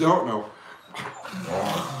that don't know,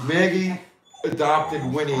 Maggie adopted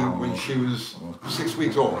Winnie when she was 6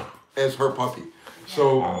 weeks old as her puppy.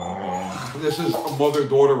 So this is a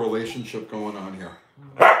mother-daughter relationship going on here.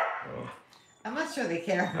 I'm not sure they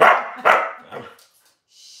care.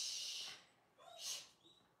 Shh.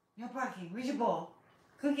 No barking. Where's your ball?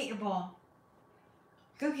 Go get your ball.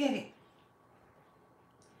 Go get it.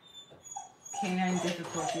 Canine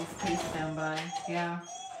difficulties. Please stand by. Yeah.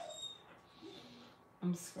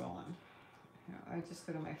 I'm scrolling. Here, I just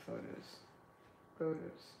go to my photos.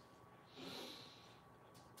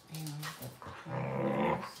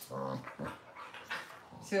 Yeah.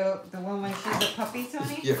 So the one when she's a puppy,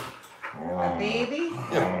 Tony? Yeah. A baby?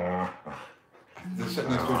 Yeah. They're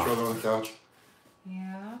sitting next to each other on the couch.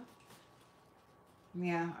 Yeah.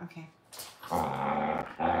 Yeah, okay.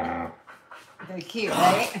 They're cute,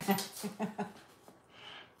 right?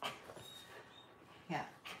 Yeah.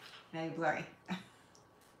 Very blurry.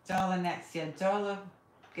 Darla next. Yeah, Darla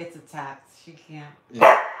gets attacked. She can't.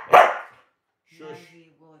 Yeah. Shush.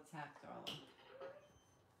 Maggie will attack Darla.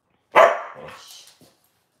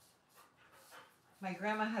 My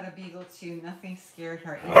grandma had a beagle too. Nothing scared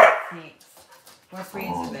her. Even snakes. What breeds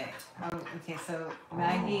are they? Oh, okay, so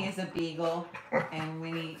Maggie is a beagle and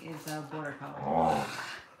Winnie is a border collie.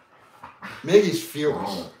 Maggie's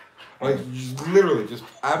fearless. Like, literally, just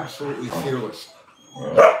absolutely fearless.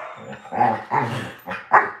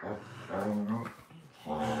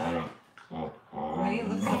 Winnie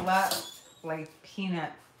looks a lot like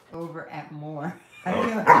Peanut over at Moore. I don't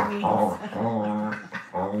know what that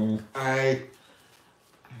means.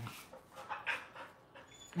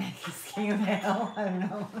 Maggie's king of the hill. I don't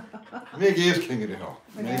know. Maggie is king of the hill.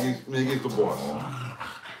 Maggie's the boss.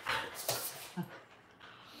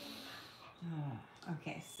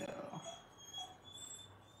 Okay, so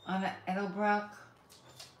on Edelbrock,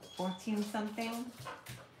 14 something.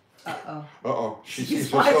 Uh-oh. Uh-oh. She She's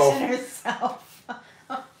sees watching herself.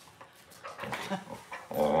 herself.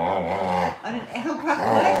 On an Edelbrock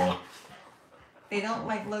what? They don't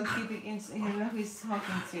like low-key be you know who he's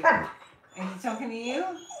talking to. Is he talking to you?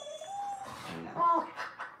 No.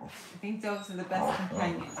 I think dogs are the best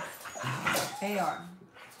companions. They are.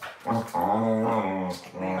 They are.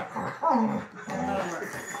 They're lower.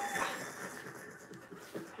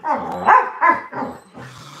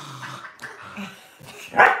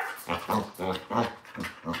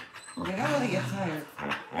 They don't really get tired.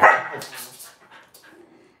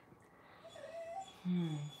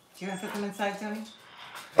 put them inside, Tony?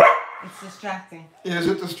 It's distracting. Is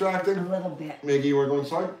it distracting? A little bit. Maggie, you want to go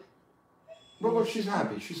inside? Well, look, she's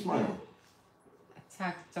happy. She's smiling.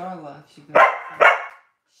 Attack Darla if she goes inside.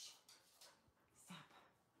 Stop.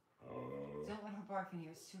 Don't let her bark in here.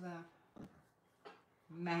 It's too loud.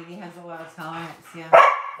 Maggie has a loud tolerance, yeah.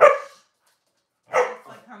 It's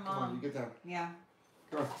like her mom. Come on, you get down. Yeah.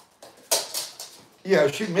 Go on.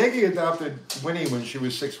 Yeah, Maggie adopted Winnie when she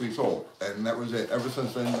was 6 weeks old, and that was it. Ever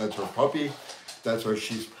since then, that's her puppy. That's her.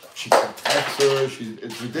 She protects her.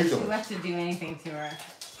 It's ridiculous. She lets her do anything to her.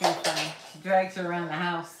 It's pretty funny. She drags her around the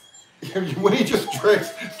house. Yeah, Winnie just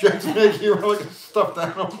drags Maggie around like a stuffed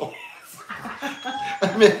animal.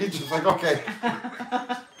 And Maggie's just like, okay.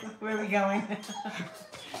 Where are we going?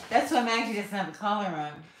 That's why Maggie doesn't have a collar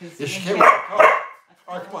on. Yeah, she can't wear a collar.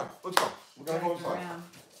 All right, come on. Let's go. We're going to go inside.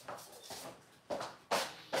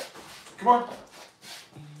 Come on.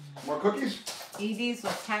 More cookies? Edie's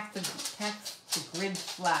will tax the grid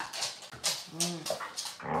flat.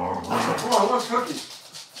 Come on, what's cookies?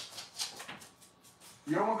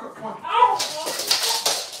 You don't want cookies? Come on.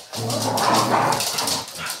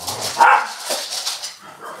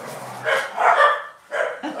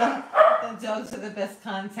 The dogs are the best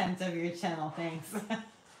content of your channel, thanks.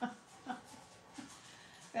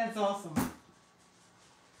 That's awesome.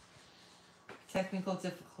 Technical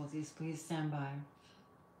difficulties, please stand by.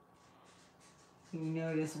 You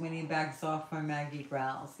notice Winnie backs off when Maggie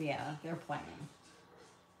growls. Yeah, they're playing.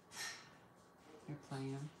 They're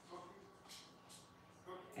playing.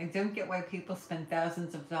 I don't get why people spend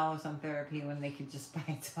thousands of dollars on therapy when they could just buy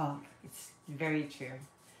a dog. It's very true.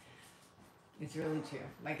 It's really true.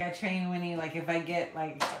 Like, I train Winnie, like, if I get,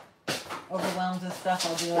 like, overwhelmed and stuff,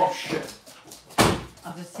 I'll be like... Oh, shit.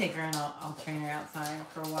 I'll just take her and I'll train her outside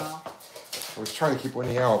for a while. I was trying to keep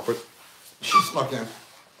Winnie out, but she snuck in.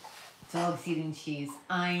 Dogs eating cheese.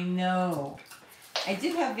 I know. I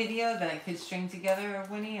did have video that I could string together of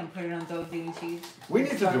Winnie and put it on Dogs Eating Cheese. We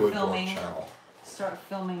need to do a dog channel. Start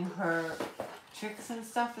filming her tricks and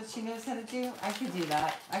stuff that she knows how to do. I could do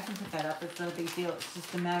that. I can put that up. It's not a big deal. It's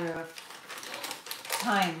just a matter of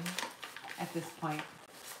time at this point.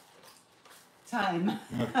 Time.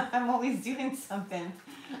 I'm always doing something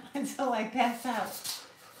until I pass out.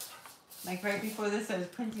 Like right before this, I was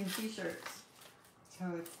printing t-shirts. So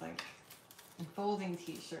it's like, and folding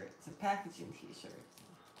t-shirts and packaging t-shirts.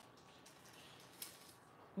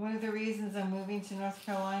 One of the reasons I'm moving to North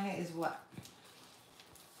Carolina is what?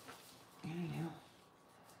 I don't know.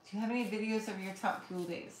 Do you have any videos of your top pool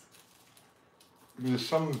days? There's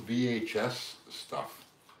some VHS stuff.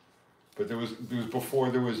 But there was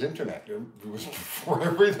before there was internet. It was before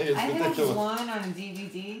everything. It's ridiculous. I have one on a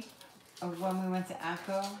DVD of when we went to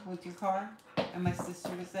ACO with your car, and my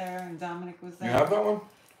sister was there, and Dominic was there. You have that one?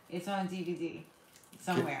 It's on DVD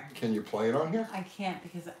somewhere. Can you play it on here? I can't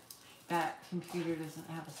because that computer doesn't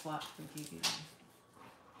have a slot for DVD.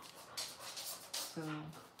 So.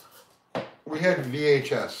 We had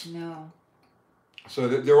VHS. No. So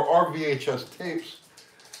there are VHS tapes.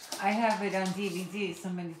 I have it on DVD.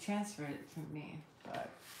 Somebody transferred it from me, but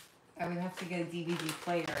I would have to get a DVD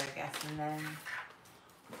player, I guess, and then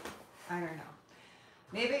I don't know.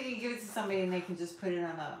 Maybe you give it to somebody and they can just put it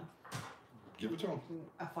on Give it to them.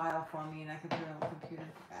 a file for me, and I can put it on the computer.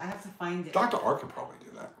 I have to find it. Dr. R could probably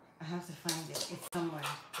do that. I have to find it. It's somewhere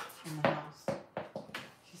in the house.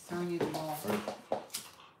 She's throwing you the ball. Right.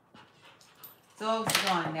 Dog's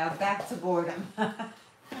gone. Now back to boredom.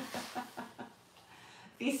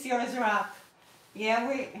 VCRs rock. Yeah,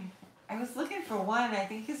 I was looking for one. I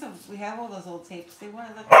think we have all those old tapes. They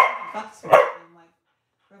wanted like $100 for them. Like,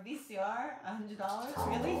 for a VCR,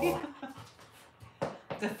 $100? Really?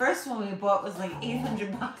 The first one we bought was like $800.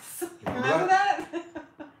 Remember that?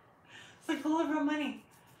 It's like all of our money.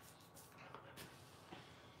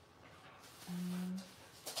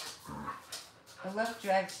 I love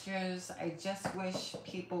dragsters. I just wish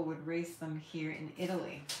people would race them here in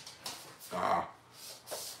Italy.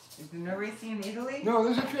 Is there no racing in Italy? No,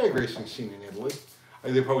 there's a drag racing scene in Italy.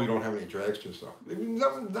 They probably don't have any dragsters though. I mean,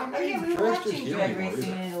 not many we were dragsters watching here drag anymore,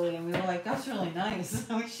 racing either. in Italy, and we were like, "That's really nice.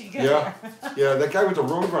 We should go Yeah, there." yeah. That guy with the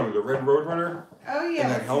Roadrunner, the red Roadrunner. Oh yeah,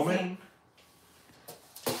 and that what's his helmet. name?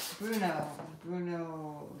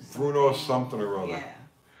 Bruno something or other. Yeah.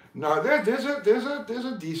 No, there's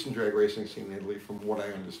a decent drag racing scene in Italy from what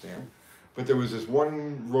I understand. But there was this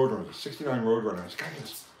one Roadrunner, the '69 Roadrunner. This guy had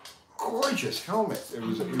this gorgeous helmet. It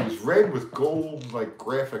was red with gold like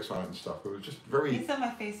graphics on it and stuff. It was just very. He's on my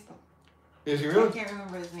Facebook. Is he really? I can't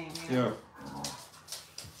remember his name. Yeah.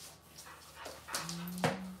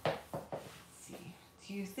 Let's see.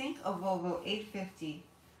 Do you think a Volvo 850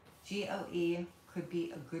 GLE could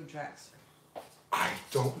be a good dragster? I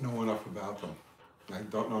don't know enough about them. I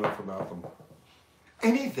don't know enough about them.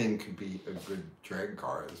 Anything could be a good drag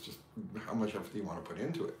car. It's just how much effort do you want to put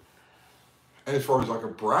into it. And as far as like a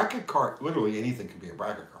bracket car, literally anything can be a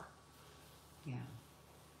bracket car. Yeah.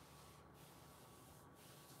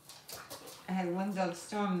 I had one dog,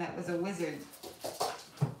 Storm, that was a wizard.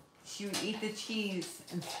 She would eat the cheese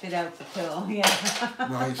and spit out the pill. Yeah.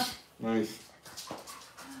 Nice, nice.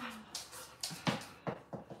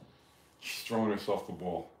 She's throwing herself the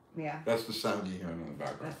ball. Yeah. That's the sound you hear in the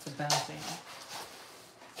background. That's the bouncing.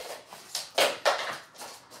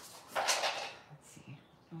 Let's see.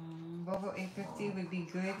 Volvo 850 would be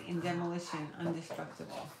good in demolition,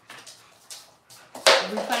 indestructible.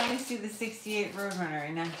 We finally see the 68 Roadrunner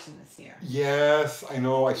in action this year. Yes, I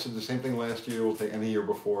know. I said the same thing last year. We'll take any year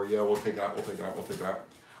before. Yeah, we'll take that. We'll take that. We'll take that.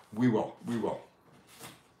 We will. We will.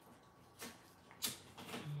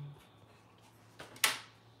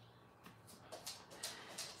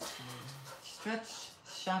 Stretch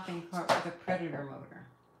shopping cart with a Predator motor.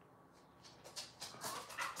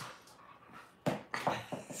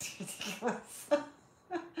 It's ridiculous.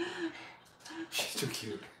 She's too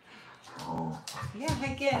cute. Yeah, I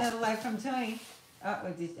get another life from Tony.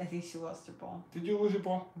 I think she lost her ball. Did you lose your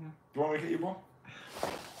ball? Yeah. Do you want me to get your ball?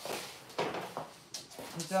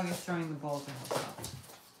 The dog is throwing the ball to herself.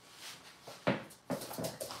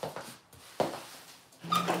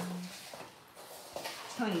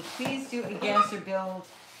 Tony, please do a gasser build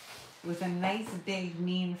with a nice big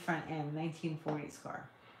mean front end 1940s car.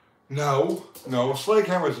 No, no. Sleigh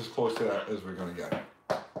camera is as close to that as we're going to get.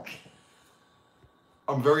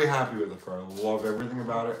 I'm very happy with the car. I love everything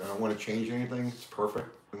about it. I don't want to change anything. It's perfect.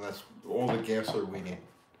 And that's all the gasser we need.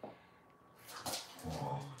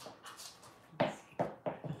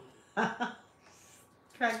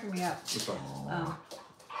 Cracking me up. What's up?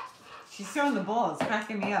 She's throwing the ball. It's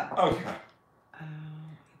cracking me up. Okay.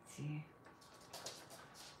 Let's see.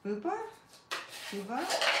 Booba? Booba?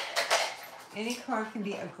 Any car can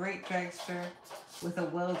be a great dragster with a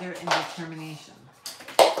welder and determination.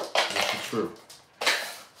 This is true.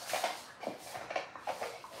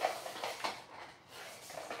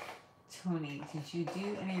 Tony, did you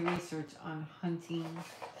do any research on hunting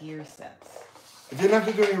gear sets? I didn't have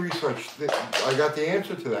to do any research. I got the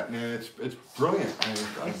answer to that, and it's brilliant.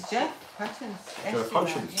 It's Jeff Hutchins. Jeff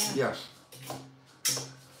Hutchins, Yeah. yes.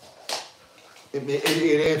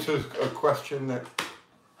 It answers a question that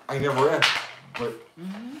I never asked, but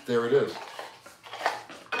there it is.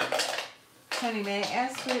 Tony, may I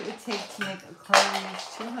ask what it would take to make a car reach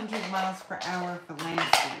 200 miles per hour for land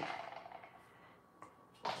speed?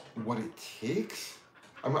 What it takes?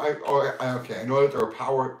 Okay, I know that there are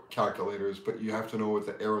power calculators, but you have to know what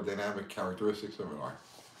the aerodynamic characteristics of it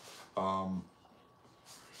are.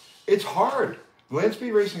 It's hard. Land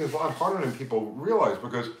speed racing is a lot harder than people realize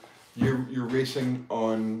because you're racing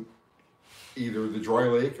on either the dry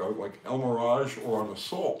lake, or like El Mirage, or on the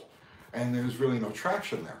salt, and there's really no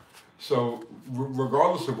traction there. So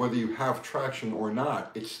regardless of whether you have traction or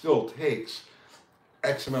not, it still takes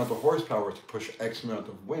X amount of horsepower to push X amount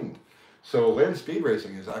of wind. So land speed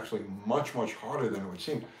racing is actually much, much harder than it would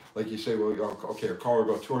seem. Like you say, well, okay, a car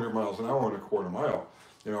will go 200 miles an hour in a quarter mile.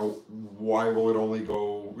 You know, why will it only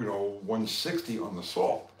go, 160 on the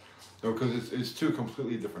salt? Because it's two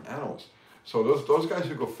completely different animals. So those guys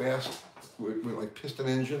who go fast with like piston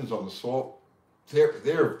engines on the salt, they're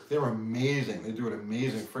amazing. They're doing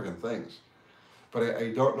amazing friggin' things. But I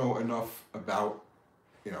don't know enough about,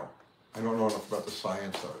 I don't know enough about the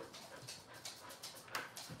science of it.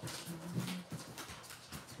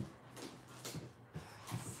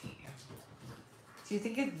 Do you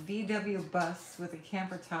think a VW bus with a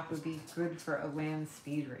camper top would be good for a land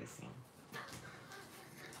speed racing?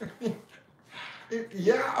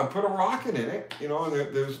 Yeah, I put a rocket in it, and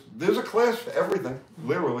there's a class for everything,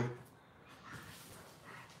 literally.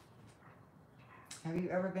 Have you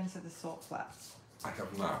ever been to the Salt Flats? I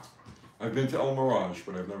have not. I've been to El Mirage,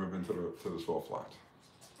 but I've never been to the Salt Flats.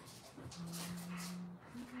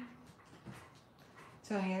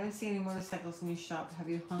 Tony, I don't see any motorcycles in your shop. Have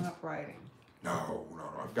you hung up riding? No.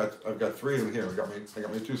 I've got three of them here. I got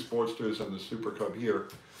my two Sportsters and the Super Cub here,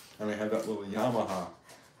 and I have that little Yamaha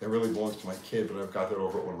that really belongs to my kid, but I've got that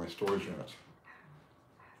over at one of my storage units.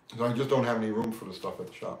 So I just don't have any room for the stuff at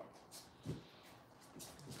the shop.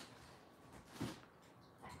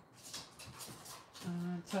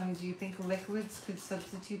 Tony, do you think liquids could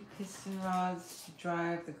substitute piston rods to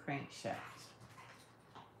drive the crankshaft?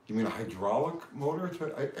 You mean a hydraulic motor to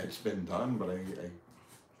it? It's been done, but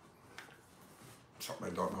something I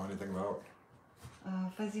don't know anything about.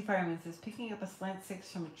 Fuzzy Fireman says, picking up a slant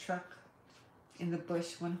 6 from a truck in the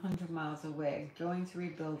bush 100 miles away, going to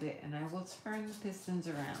rebuild it, and I will turn the pistons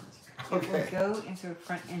around. Okay. It will go into a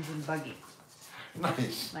front engine buggy.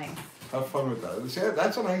 Nice. Nice. Have fun with that. See,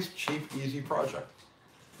 that's a nice, cheap, easy project.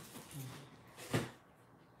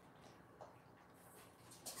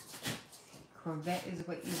 Corvette is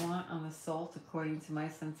what you want on the Salt, according to my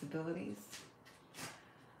sensibilities.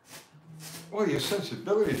 Well, your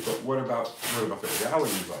sensibilities, but what about the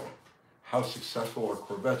reality though? How successful are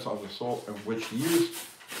Corvettes on the Salt, and which years,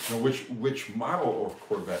 which model of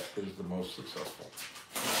Corvette is the most successful?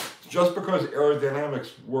 Just because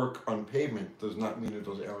aerodynamics work on pavement does not mean that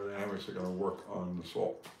those aerodynamics are going to work on the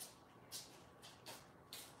Salt.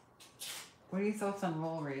 What are your thoughts on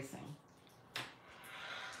roll racing?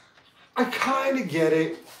 I kind of get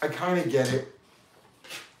it.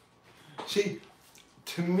 See,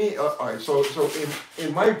 to me, all right. So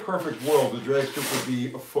in my perfect world, the drag strip would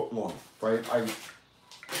be a foot long, right?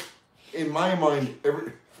 In my mind,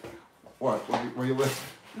 what? Where you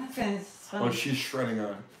live? Nothing. It's funny. Oh, she's shredding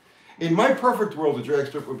on. In my perfect world, the drag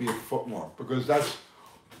strip would be a foot long because that's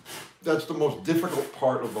the most difficult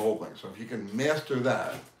part of the whole thing. So if you can master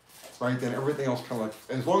that, right, then everything else kind of like,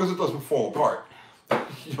 as long as it doesn't fall apart.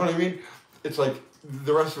 You know what I mean? It's like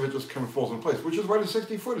the rest of it just kind of falls in place, which is why the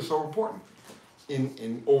 60 foot is so important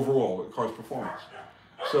in overall the car's performance.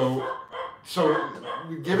 So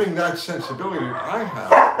giving that sensibility that I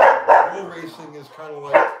have, roll racing is kind of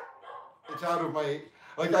like, it's out of my,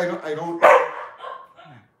 like I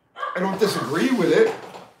don't disagree with it,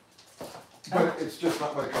 but it's just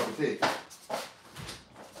not my cup of tea.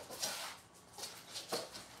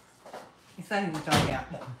 He's letting the dog out.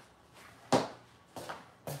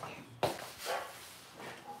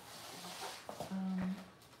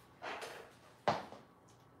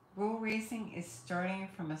 Roll racing is starting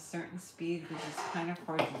from a certain speed, which is kind of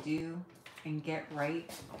hard to do and get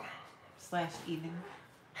right / even.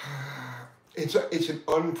 It's an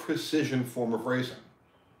unprecision form of racing.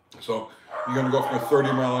 So you're going to go from a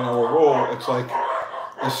 30-mile-an-hour roll. It's like,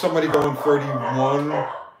 is somebody going 31? You know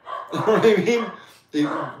what I mean?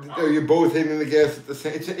 You're both hitting the gas at the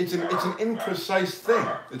same. It's an imprecise thing.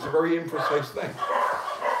 It's a very imprecise thing.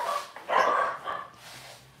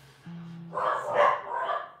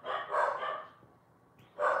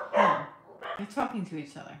 They're talking to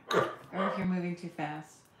each other. Good. Or if you're moving too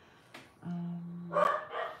fast.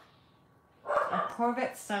 Are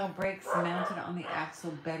Corvette-style brakes mounted on the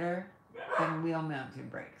axle better than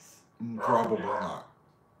wheel-mounted brakes? Probably not.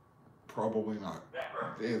 Probably not.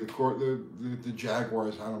 The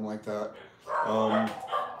Jaguars had them like that.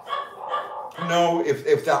 No,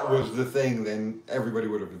 if that was the thing, then everybody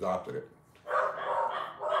would have adopted it.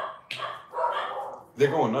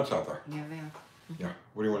 They're going nuts out there. Yeah, they are. Yeah.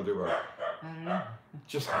 What do you want to do about it? I don't know.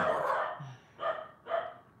 Just have a look.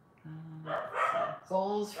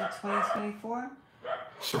 Goals for 2024?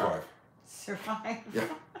 Survive. Survive? Yeah.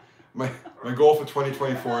 My goal for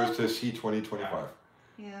 2024 is to see 2025.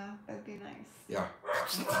 Yeah, that'd be nice. Yeah.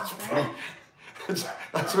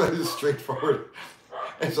 That's about as straightforward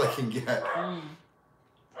as I can get.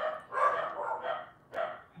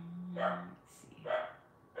 Let's see.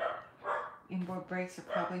 Inboard brakes are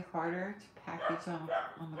probably harder to package on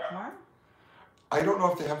the car. I don't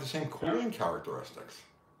know if they have the same cooling characteristics.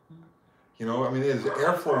 You know, I mean, there's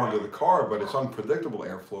airflow under the car, but it's unpredictable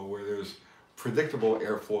airflow where there's predictable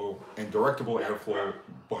airflow and directable airflow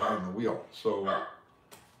behind the wheel. So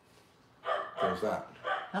there's that.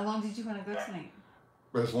 How long did you want to go tonight?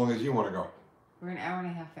 But as long as you want to go. We're an hour and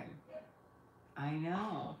a half in. I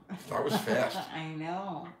know. That was fast. I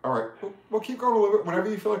know. All right, we'll keep going a little bit. Whenever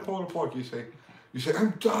you feel like pulling a plug, you say,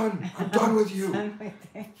 I'm done. I'm done with you. Done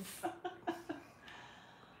with this.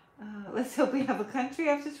 Let's hope we have a country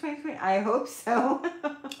after 2020. I hope so.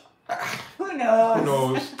 Who knows? Who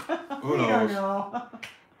knows? Who We knows? don't know.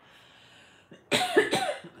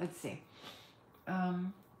 Let's see.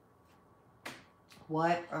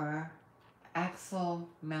 What are axle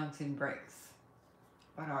mounted brakes?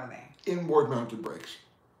 What are they? Inboard mounted brakes.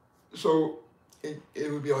 So it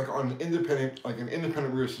would be like on an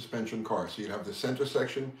independent rear suspension car. So you'd have the center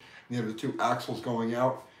section, and you have the two axles going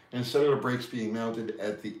out. And instead of the brakes being mounted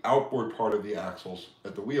at the outboard part of the axles,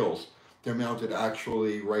 at the wheels, they're mounted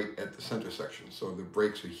actually right at the center section. So the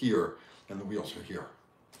brakes are here and the wheels are here.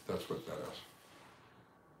 That's what that is.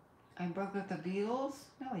 I broke up the Beatles?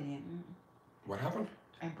 No, I didn't. What happened?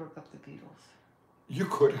 I broke up the Beatles. You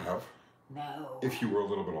could have. No. If you were a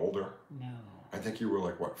little bit older. No. I think you were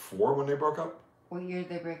like, what, 4 when they broke up? What year did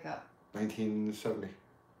they break up? 1970.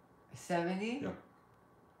 70? Yeah.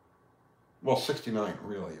 Well, 69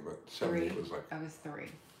 really, but 70 3. was like. I was 3.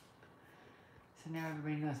 So now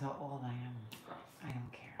everybody knows how old I am. I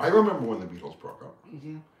don't care. I remember when the Beatles broke up. You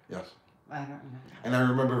do? Yes. I don't remember. And I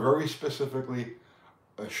remember very specifically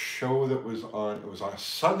a show that was on. It was on a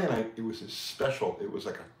Sunday night. It was a special. It was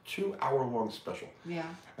like a 2-hour-long special. Yeah.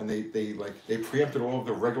 And they preempted all of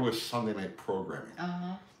the regular Sunday night programming.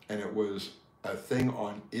 Uh-huh. And it was a thing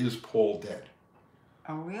on Is Paul Dead?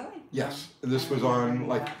 Oh, really? Yes. No, This I was don't on remember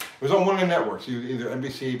like that. it was on one of the networks, either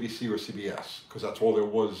NBC, ABC, or CBS, because that's all there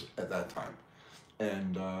was at that time.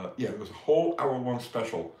 And yeah, it was a whole hour-long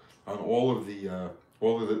special on all of the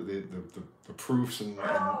proofs and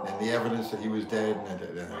the evidence that he was dead and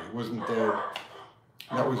that he wasn't dead.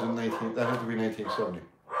 That was in that had to be 1970.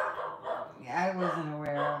 Yeah, I wasn't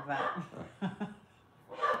aware of that.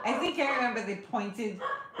 I think I remember they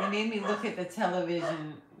made me look at the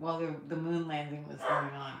television while the moon landing was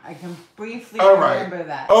going on. I can briefly remember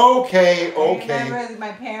that. Okay. I remember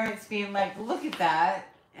my parents being like, look at that.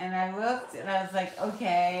 And I looked and I was like,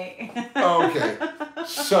 okay. Okay.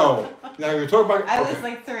 So, now you're talking about... I was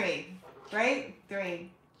like 3, right? 3.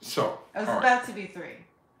 So, I was about to be 3.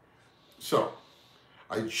 So,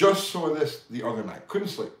 I just saw this the other night. Couldn't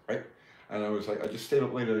sleep, right? And I was like, I just stayed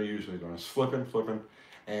up later than I usually do. I was flipping.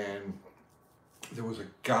 And there's a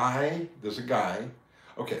guy.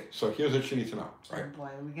 Okay, so here's what you need to know, right? Oh boy,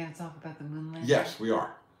 are we going to talk about the moon landing? Yes, we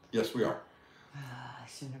are. I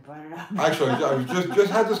shouldn't have brought it up. Actually, I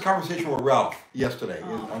just had this conversation with Ralph yesterday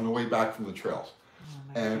on the way back from the trails.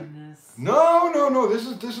 Oh my goodness. No,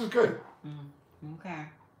 this is good. Okay.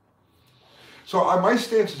 So my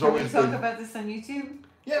stance has always been... Can we talk about this on YouTube?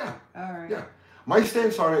 Yeah. All right. Yeah. My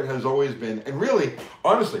stance on it has always been, and really,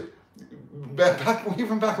 honestly,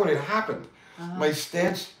 even back when it happened, my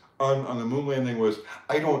stance on the moon landing was,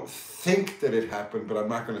 I don't think that it happened, but I'm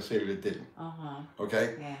not going to say that it didn't.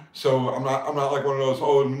 Okay? Yeah. So I'm not like one of those,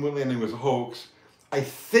 the moon landing was a hoax. I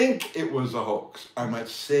think it was a hoax. I'm not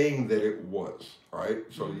saying that it was. All right?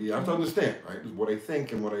 So you have to understand, right? What I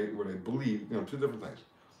think and what I believe, two different things.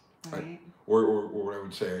 Right. Or what I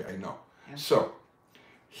would say I know. Yeah. So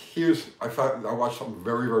I watched something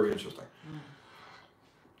very, very interesting.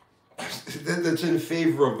 That's in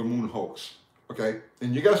favor of the moon hoax. Okay?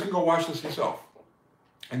 And you guys can go watch this yourself.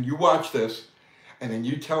 And you watch this, and then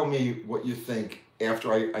you tell me what you think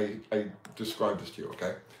after I describe this to you,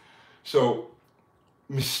 okay? So,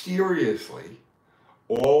 mysteriously,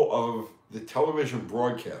 all of the television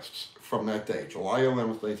broadcasts from that day, July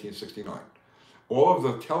 11th, 1969, all of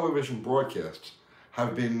the television broadcasts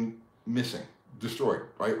have been missing, destroyed,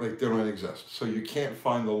 right? Like they don't exist. So you can't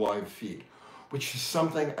find the live feed, which is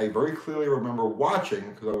something I very clearly remember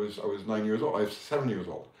watching because I was 9 years old. I was 7 years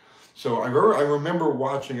old. So I remember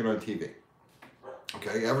watching it on TV.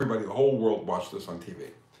 Okay, everybody, the whole world watched this on TV.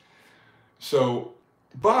 So,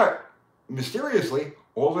 but mysteriously,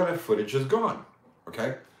 all that footage is gone.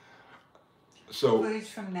 Okay. So footage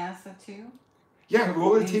from NASA too? Yeah,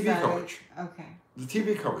 all the TV coverage. Okay. The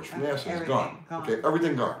TV coverage from NASA is gone. Gone. Okay,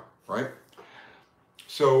 everything gone, right?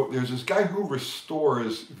 So there's this guy who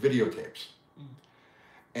restores videotapes.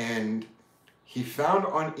 And he found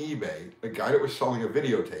on eBay a guy that was selling a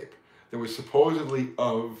videotape that was supposedly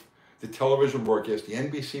of the television broadcast, the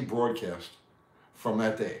NBC broadcast from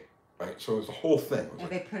that day, right? So it was the whole thing. And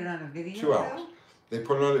they put it on a video? 2 hours. Though? They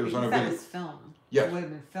put it on, it was on a video. That was film. Yes. It would have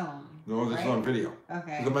been film. No, this is on video.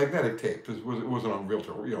 Okay. It was a magnetic tape. It wasn't on real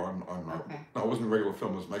tape, Okay. No, it wasn't regular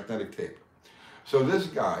film, it was magnetic tape. So this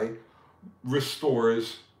guy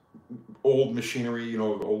restores old machinery,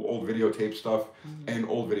 old videotape stuff, and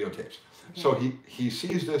old videotapes. Okay. So he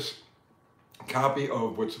sees this copy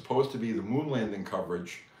of what's supposed to be the moon landing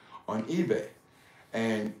coverage on eBay,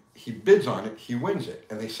 and he bids on it, he wins it,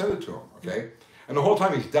 and they send it to him, okay? And the whole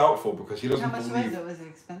time he's doubtful because he doesn't believe... How much was it? Was it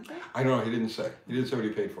expensive? I don't know, he didn't say. He didn't say what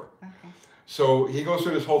he paid for it. Okay. So he goes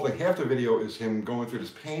through this whole thing. Half the video is him going through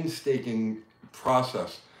this painstaking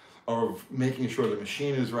process of making sure the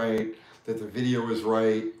machine is right, that the video is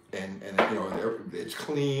right, and it's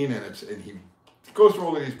clean, and he goes through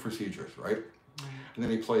all of these procedures, right? And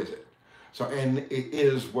then he plays it. So, and it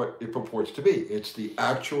is what it purports to be. It's the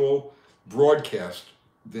actual broadcast,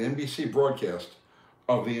 the NBC broadcast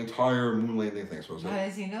of the entire moon landing thing. So how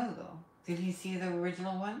does he know, though? Did he see the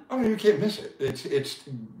original one? I mean, you can't miss it.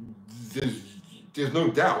 There's no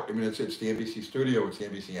doubt. I mean, it's the NBC studio. It's the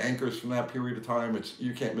NBC anchors from that period of time.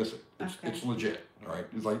 You can't miss it. It's legit. All right.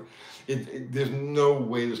 It's like there's no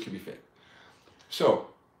way this could be fake. So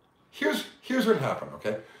here's what happened.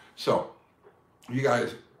 Okay. So you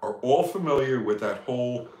guys are all familiar with that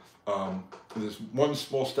whole this one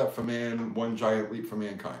small step for man, one giant leap for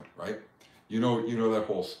mankind, right? You know that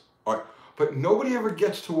whole. All right. But nobody ever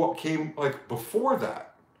gets to what came like before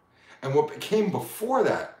that. And what came before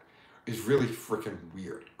that is really freaking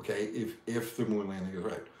weird, okay? If the moon landing is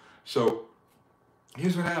right. So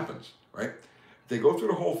here's what happens, right? They go through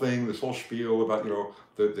the whole thing, this whole spiel about, you know,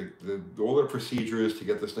 the all the procedures to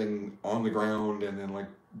get this thing on the ground and then like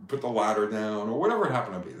put the ladder down or whatever it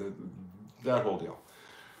happened to be, that whole deal.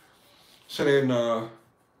 So then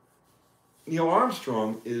Neil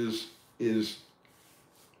Armstrong is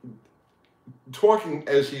talking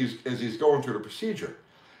as he's going through the procedure,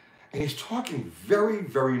 and he's talking very,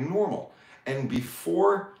 very normal. And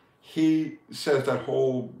before he says that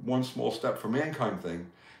whole one small step for mankind thing,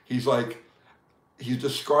 he's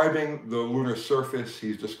describing the lunar surface.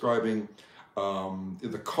 He's describing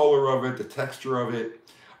the color of it, the texture of it.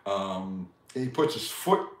 He puts his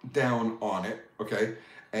foot down on it, okay?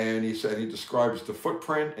 And he describes the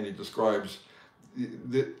footprint, and he describes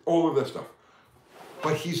all of this stuff.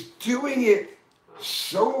 But he's doing it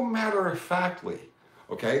so matter-of-factly,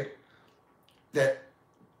 okay, that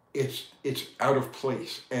it's out of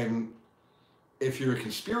place. And if you're a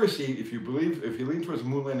conspiracy, if you lean towards the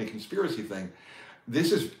moon landing conspiracy thing,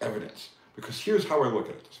 this is evidence. Because here's how I look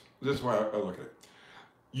at it. This is why I look at it.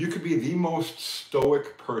 You could be the most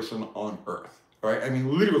stoic person on Earth, right? I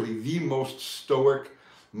mean, literally the most stoic,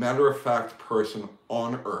 matter-of-fact person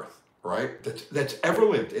on Earth, right? That's ever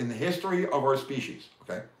lived in the history of our species,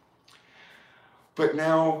 okay? But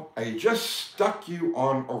now I just stuck you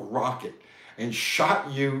on a rocket and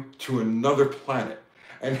shot you to another planet.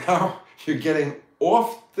 And now you're getting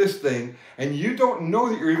off this thing and you don't know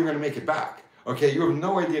that you're even going to make it back. Okay, you have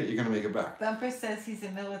no idea that you're going to make it back. Bumper says he's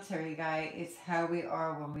a military guy. It's how we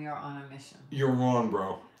are when we are on a mission. You're wrong,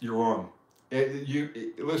 bro. You're wrong.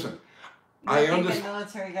 Listen. You I think understand. the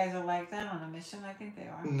military guys are like that on a mission? I think they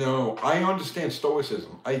are. No, I understand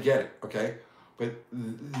stoicism. I get it, okay? But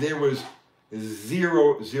there was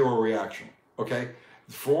zero reaction, okay?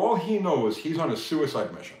 For all he knows, he's on a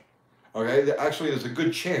suicide mission, okay? Actually, there's a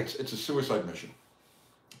good chance it's a suicide mission.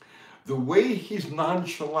 The way he's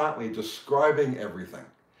nonchalantly describing everything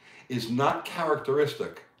is not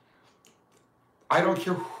characteristic. I don't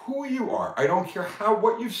care who you are. I don't care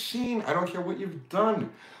what you've seen. I don't care what you've done.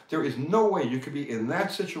 There is no way you could be in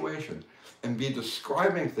that situation and be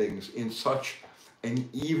describing things in such an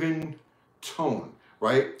even tone,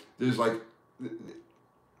 right? There's like,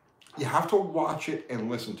 you have to watch it and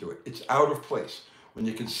listen to it. It's out of place. When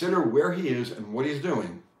you consider where he is and what he's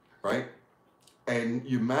doing, right? And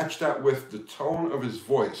you match that with the tone of his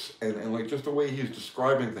voice and like just the way he's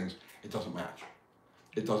describing things, it doesn't match.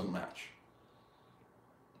 It doesn't match.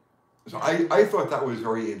 So I thought that was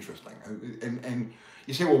very interesting. And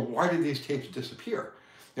you say, well, why did these tapes disappear?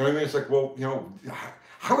 You know what I mean? It's like, well, you know,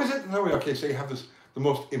 how is it? No, okay, so you have the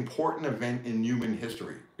most important event in human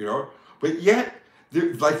history, you know? But yet,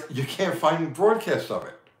 like, you can't find broadcasts of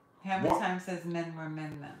it. Hammer Time says men were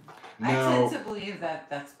men then. No. I tend to believe that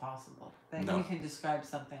that's possible. That you can describe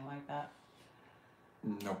something like that.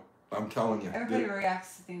 No, I'm telling you. Everybody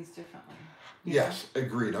reacts to things differently. Yes,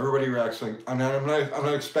 agreed. Everybody reacts like, I'm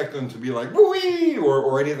not expecting them to be like, woo-wee,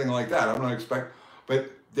 or anything like that. I'm not expecting,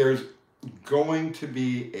 but there's going to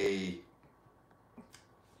be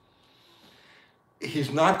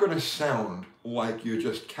he's not going to sound like you're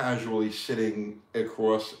just casually sitting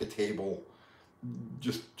across a table,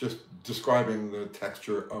 just describing the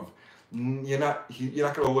texture of, you're not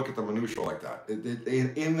going to look at the minutia like that.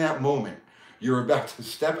 In that moment, you're about to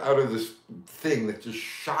step out of this thing that just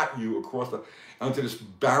shot you across onto this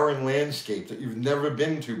barren landscape that you've never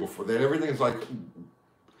been to before. That everything's like,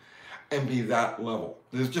 and be that level.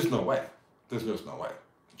 There's just no way. There's just no way.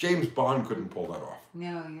 James Bond couldn't pull that off.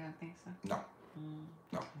 No, you don't think so? No.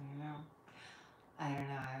 No. I don't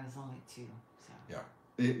know. I was only 2, so.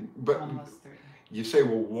 Yeah. But almost 3. You say,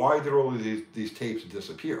 well, why did all of these tapes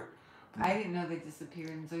disappear? I didn't know they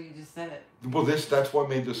disappeared until you just said it. Well, that's what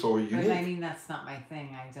made this so unique. But I mean, that's not my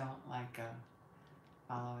thing. I don't like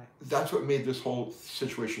follow it. That's what made this whole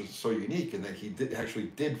situation so unique, in that he actually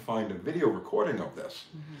did find a video recording of this,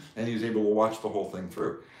 and he was able to watch the whole thing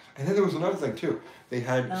through. And then there was another thing too. They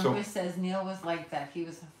had Chris says Neil was like that. He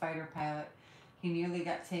was a fighter pilot. He nearly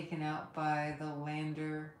got taken out by the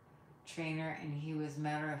lander trainer, and he was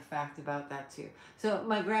matter of fact about that too. So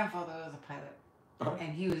my grandfather was a pilot.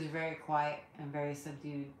 And he was very quiet and very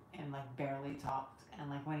subdued and like barely talked.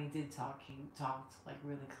 And like when he did talk, he talked like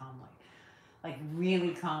really calmly. Like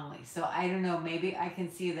really calmly. So I don't know, maybe I can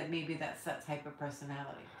see that maybe that's that type of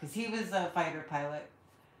personality. Because he was a fighter pilot.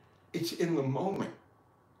 It's in the moment.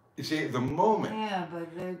 You see, the moment. Yeah, but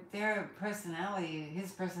their personality,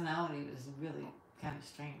 his personality was really kind of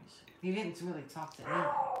strange. He didn't really talk to anyone.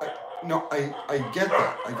 I get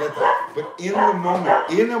that. But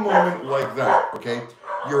in a moment like that, okay,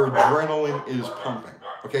 your adrenaline is pumping.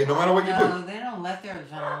 Okay, no matter what you do. No, they don't let their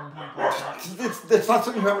adrenaline pump like that. That's not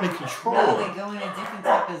something you have any control No, over. they go in a different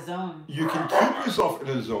type of zone. You can keep yourself in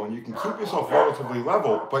a zone, you can keep yourself relatively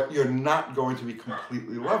level, but you're not going to be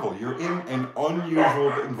completely level. You're in an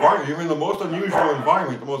unusual environment. You're in the most unusual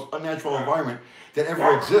environment, the most unnatural environment that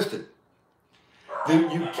ever existed.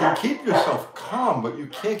 Then you can keep yourself calm, but you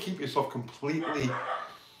can't keep yourself completely.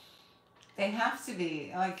 They have to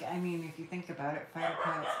be, like, I mean, if you think about it, fighter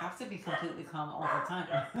pilots have to be completely calm all the time.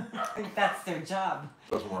 Like, that's their job.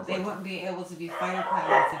 Doesn't work They like wouldn't be able to be fighter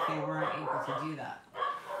pilots if they weren't able to do that.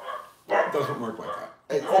 that. It doesn't work like that.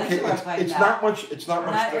 It does work like it's that. not much. It's not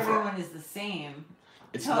much Not different. everyone is the same.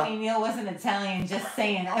 It's Tony not. Neal wasn't Italian, just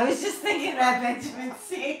saying. I was just thinking about Benjamin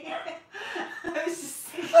C. I was just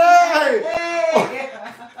thinking. Hey!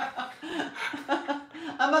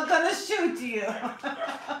 I'm gonna shoot you.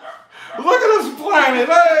 Look at this planet,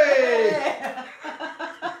 hey!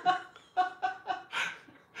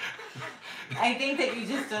 I think that you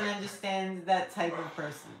just don't understand that type of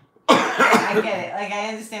person. I get it. Like, I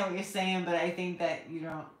understand what you're saying, but I think that you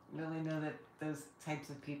don't really know that those types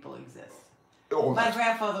of people exist. Oh, My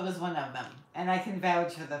grandfather was one of them, and I can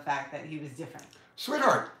vouch for the fact that he was different.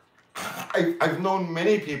 Sweetheart, I've known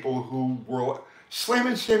many people who were.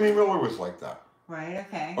 Slammin' Sammy Miller was like that. Right,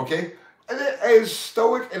 okay. Okay? As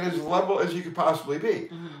stoic and as level as you could possibly be.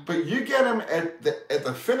 Mm-hmm. But you get him at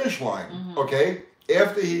the finish line, Mm-hmm. okay?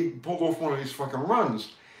 After he pulled off one of these fucking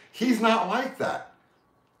runs, he's not like that.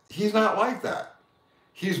 He's not like that.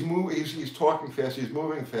 He's talking fast, he's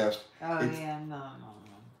moving fast. Oh, It's- yeah, no.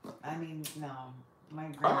 I mean, no. My All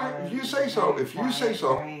right, grandmother. if you was say so, very if you say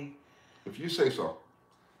so. Very, If you say so.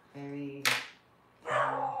 very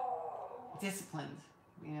disciplined,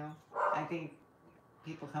 you know? I think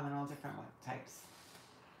people come in all different types.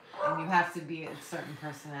 And you have to be a certain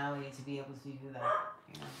personality to be able to do that,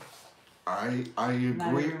 you know? I Not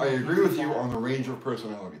agree. everyone I can agree do with you that. on the range of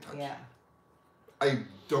personality types. Yeah. I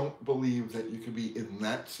don't believe that you could be in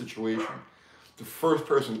that situation, the first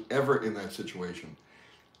person ever in that situation,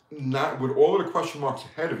 not with all of the question marks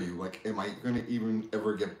ahead of you. Like, am I going to even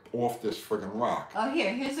ever get off this friggin' rock? Oh,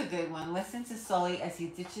 here's a good one. Listen to Sully as he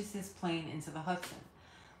ditches his plane into the Hudson.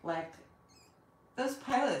 Like, those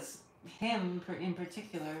pilots, him in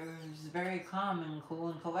particular, is very calm and cool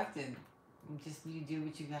and collected. You do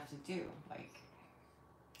what you have to do. Like,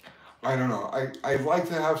 I don't know. I'd like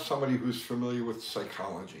to have somebody who's familiar with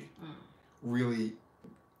psychology really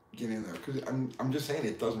get in there, because I'm just saying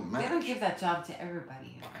it doesn't match. they don't give that job to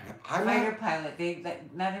everybody. You know? I'm Fighter not-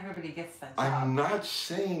 pilot, not everybody gets that job. I'm not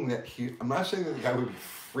saying that the guy would be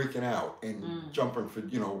freaking out and jumping for,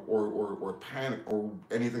 or panic or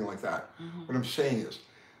anything like that. Mm-hmm. What I'm saying is,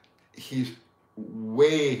 he's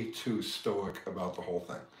way too stoic about the whole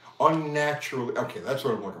thing. Unnaturally, okay, that's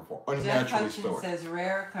what I'm looking for. Jeff Unnaturally Hutchins stoic. says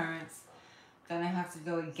rare occurrence. Gonna have to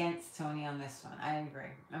go against Tony on this one. I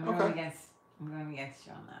agree. I'm going Okay. against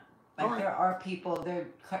you on that. Like, All right. there are people, they're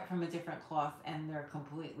cut from a different cloth and they're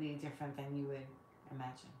completely different than you would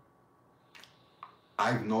imagine.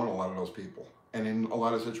 I've known a lot of those people, and in a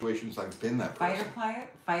lot of situations, I've been that person.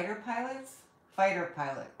 Fighter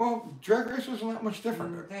pilot. Well, drag racers are not much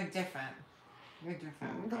different. They're different. You're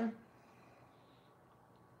different. Okay.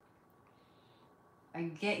 I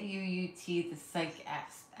get you, UT, the psych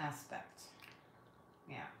aspect.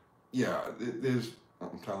 Yeah. Yeah,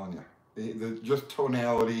 I'm telling you, just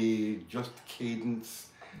tonality, just cadence,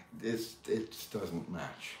 it just doesn't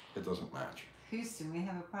match. It doesn't match. Houston, we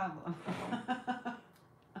have a problem.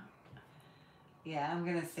 Yeah, I'm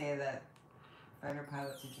gonna say that fighter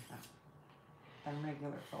pilots are different than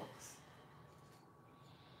regular folks.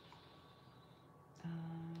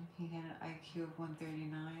 He had an IQ of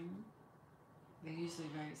 139. They're usually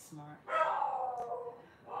very smart.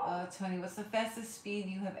 Tony, what's the fastest speed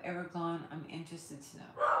you have ever gone? I'm interested to know.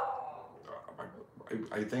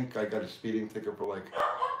 I think I got a speeding ticket for like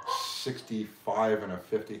 65 and a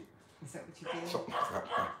 50. Is that what you did? Something like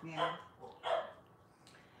that. Yeah.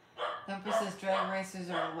 Thumper says drag racers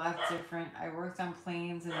are a lot different. I worked on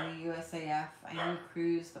planes in the USAF. I knew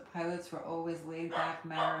crews. The pilots were always laid back,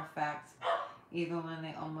 matter of fact, even when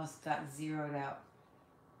they almost got zeroed out.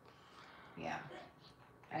 Yeah,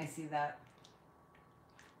 I see that.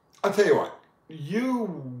 I'll tell you what.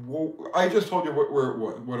 I just told you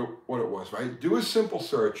what it was, right? Do a simple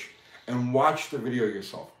search and watch the video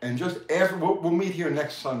yourself. And just after, we'll meet here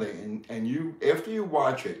next Sunday, and you, after you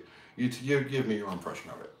watch it, you give me your impression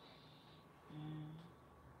of it.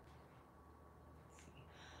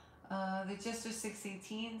 The Jester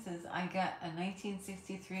 618 says, I got a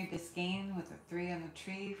 1963 Biscayne with a 3 on the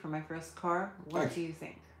tree for my first car. What Thanks. do you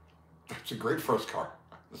think? That's a great first car.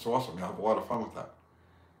 That's awesome. You have a lot of fun with that.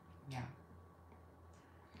 Yeah.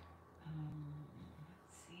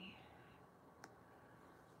 Let's see.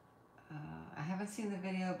 I haven't seen the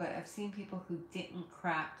video, but I've seen people who didn't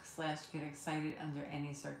crack / get excited under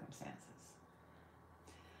any circumstances.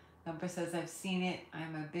 Number says, I've seen it.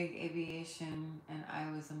 I'm a big aviation, and I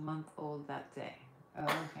was a month old that day. Oh,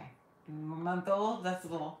 okay. You were a month old? That's a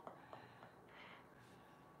little...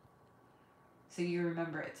 So you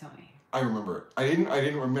remember it, Tony? I remember it. I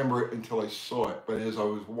didn't remember it until I saw it, but as I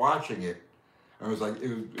was watching it, I was like,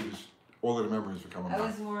 it was all of the memories were coming back. I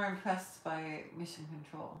was more impressed by Mission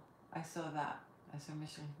Control. I saw that. I saw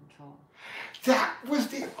Mission Control. That was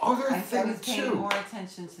the other thing, I was paying too. more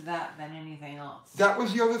attention to that than anything else. That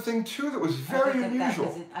was the other thing, too, that was very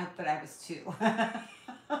unusual. But I was 2.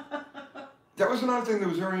 That was another thing that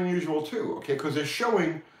was very unusual, too, okay? Because they're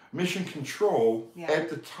showing Mission Control at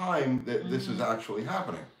the time that this is actually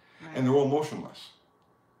happening. Right. And they're all motionless.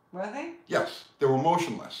 Were they? Yes, they were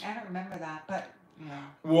motionless. I don't remember that, but... Yeah.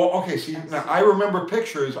 Well, okay, see, now I remember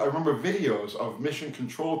pictures, I remember videos of Mission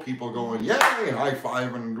Control people going, yay, and high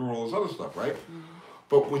five and doing all this other stuff, right? Mm-hmm.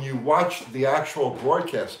 But when you watch the actual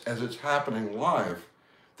broadcast as it's happening live,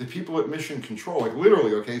 the people at Mission Control, like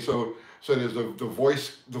literally, okay, so there's the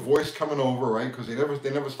voice coming over, right? Because they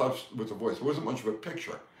never stopped with the voice. There wasn't much of a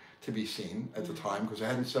picture to be seen at the time because they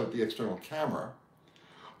hadn't set up the external camera.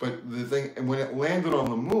 But the thing, and when it landed on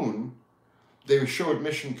the moon, they showed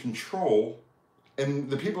Mission Control. And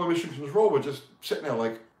the people in Mission Control were just sitting there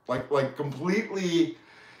like completely,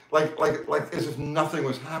 like as if nothing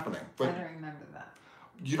was happening. But I don't remember that.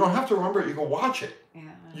 You don't have to remember it. You can watch it.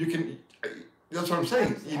 Yeah. You can. That's what I'm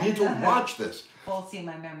saying. You need to watch this. Faulty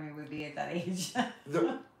my memory would be at that age.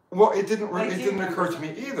 Well, it didn't occur to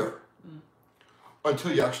me either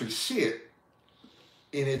until you actually see it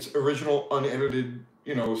in its original, unedited,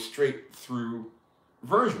 straight through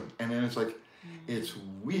version, and then it's like. It's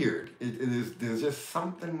weird. There's just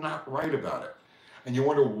something not right about it. And you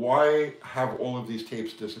wonder why have all of these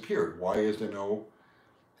tapes disappeared? Why is there no...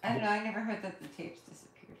 I don't know. I never heard that the tapes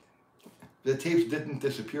disappeared. The tapes didn't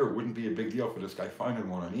disappear. It wouldn't be a big deal for this guy finding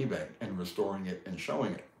one on eBay and restoring it and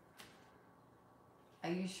showing it.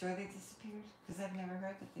 Are you sure they disappeared? Because I've never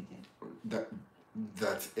heard that they did.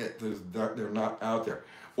 That's it. They're not out there.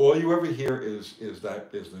 All you ever hear is the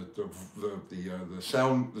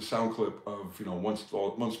sound clip of one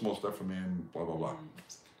small step for man, blah blah blah.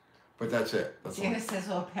 But that's it. That's Jim says,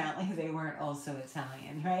 well, apparently they weren't also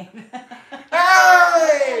Italian, right?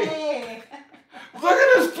 Hey! Look at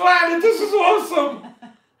this planet. This is awesome.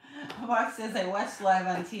 Mark says, I watched live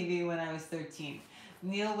on TV when I was 13.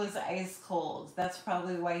 Neil was ice cold. That's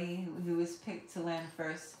probably why he was picked to land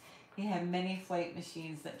first. He had many flight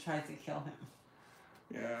machines that tried to kill him.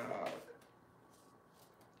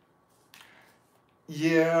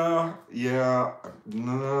 Yeah.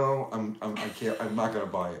 No, I can't. I'm not gonna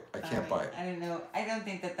buy it. I can't buy it. I don't know. I don't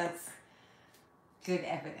think that that's good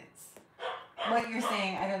evidence. What you're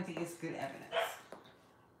saying, I don't think is good evidence.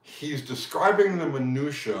 He's describing the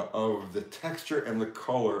minutia of the texture and the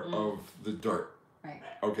color of the dirt. Right.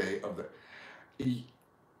 Okay.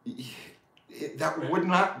 That would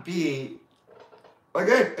not be, like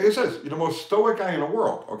it says, you're the most stoic guy in the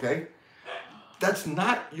world, okay? That's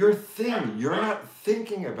not your thing. You're not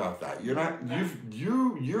thinking about that. You're not,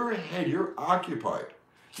 your head, you're occupied.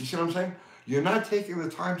 You see what I'm saying? You're not taking the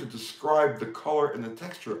time to describe the color and the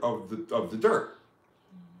texture of the dirt.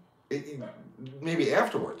 Maybe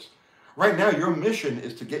afterwards. Right now, your mission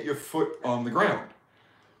is to get your foot on the ground.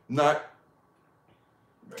 Not,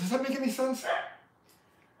 does that make any sense?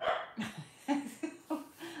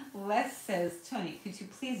 Les says, Tony, could you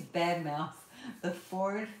please badmouth the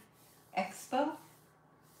Ford Expo?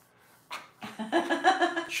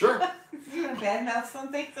 Sure. You want to badmouth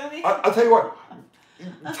something, Tony? I'll tell you what.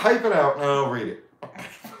 Type it out and I'll read it.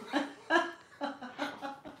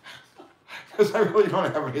 Because I really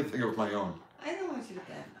don't have anything of my own. I don't want you to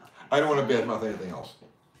badmouth. I don't want to badmouth anything else.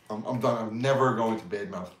 I'm done. I'm never going to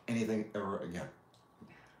badmouth anything ever again.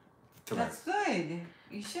 Tonight. That's good.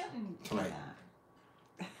 You shouldn't Tonight. do that.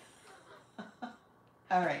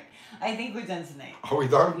 All right. I think we're done tonight. Are we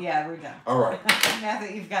done? Yeah, we're done. All right. Now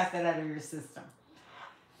that you've got that out of your system.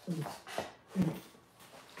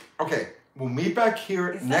 Okay. We'll meet back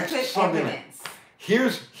here next Sunday night.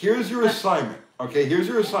 Evidence. Here's your assignment. Okay, here's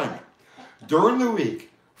your assignment. During the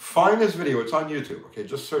week, find this video. It's on YouTube. Okay,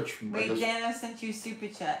 just search. Wait, Dano sent you a super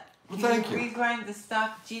chat. Well, thank you. Regrind the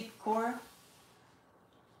stock Jeep core.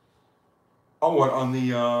 Oh, what on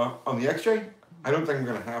the XJ? I don't think I'm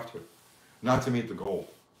gonna have to, not to meet the goal.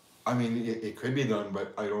 I mean, it could be done,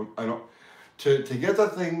 but I don't. To get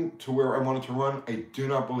that thing to where I want it to run, I do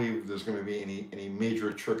not believe there's going to be any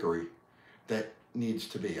major trickery that needs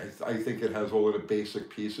to be. I think it has all of the basic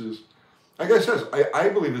pieces. Like I said, I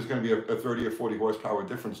believe there's going to be a 30 or 40 horsepower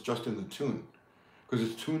difference just in the tune, because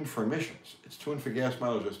it's tuned for emissions. It's tuned for gas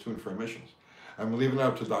mileage. It's tuned for emissions. I'm leaving it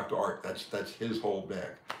up to Dr. Art. That's his whole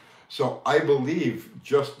bag. So I believe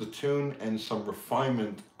just the tune and some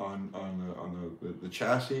refinement on the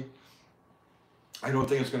chassis. I don't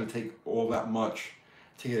think it's going to take all that much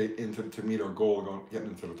to get it to meet our goal of getting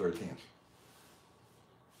into the 13s.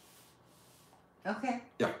 Okay.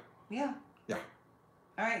 Yeah. Yeah. Yeah.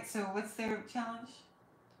 All right. So what's their challenge?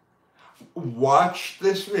 Watch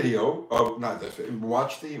this video of not this.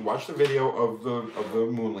 Watch the video of the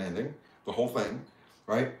moon landing, the whole thing,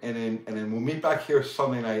 right? And then we'll meet back here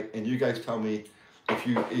Sunday night, and you guys tell me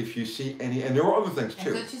if you see any. And there were other things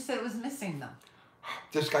too. I thought you said it was missing though.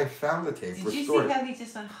 This guy found the tape. Did you see how he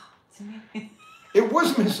just went to me? It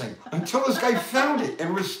was missing until this guy found it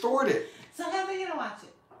and restored it. So how are they gonna watch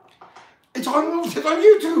it? It's on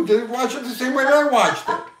YouTube. They watch it the same way that I watched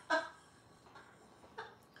it.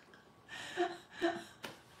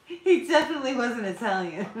 He definitely wasn't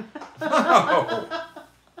Italian. No.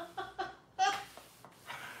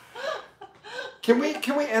 Can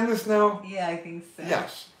we end this now? Yeah, I think so.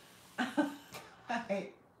 Yes. All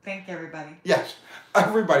right. Thank everybody. Yes.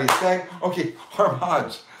 Everybody, okay,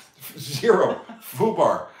 Harmods, Zero,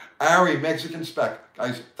 Fubar, Ari, Mexican Spec.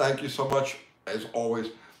 Guys, thank you so much, as always.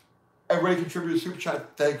 Everybody contributed Super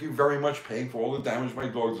Chat. Thank you very much, paying for all the damage my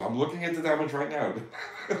dog does. I'm looking at the damage right now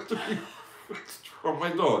from my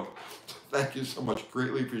dog. Thank you so much.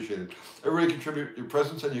 Greatly appreciated. Everybody contribute your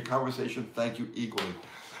presence and your conversation. Thank you equally.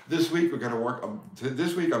 This week, we're going to work.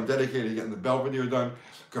 This week, I'm dedicated to getting the Belvedere done.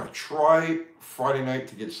 Going to try Friday night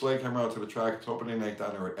to get Sledgehammer out to the track. It's opening night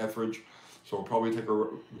down there at Etheridge. So we'll probably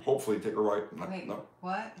hopefully take a ride. Wait,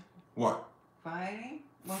 what? What? Friday?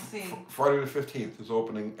 We'll see. Friday the 15th is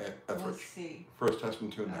opening at Etheridge. We'll see. First test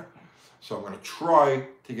and tune there. Okay. So I'm going to try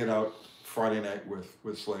to get out Friday night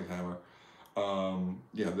with Sledgehammer.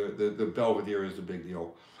 Yeah, the Belvedere is the big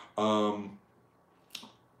deal.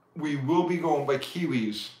 We will be going by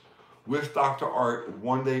Kiwis with Dr. Art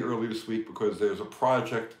one day early this week, because there's a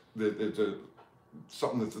project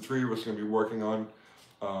something that the three of us are going to be working on,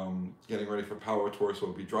 getting ready for Power Tour. So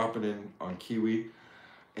we'll be dropping in on Kiwi,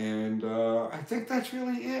 and I think that's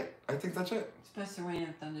really it. I think that's it. It's supposed to rain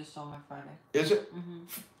and thunderstorm on Friday. Is it? Mm-hmm.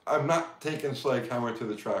 I'm not taking Sledgehammer to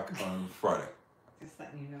the track on Friday. Just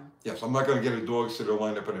letting you know. Yes, I'm not going to get a dog sitter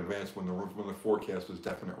lined up in advance when the forecast is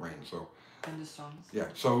definite rain. So. Thunderstorms. Yeah,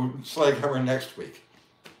 so Sledgehammer next week.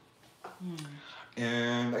 Hmm.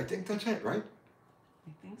 And I think that's it, right?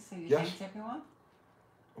 I think so. You Yes. thanked everyone?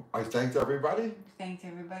 I thanked everybody. You thanked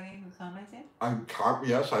everybody who commented?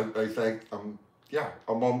 Yes, I thanked, yeah,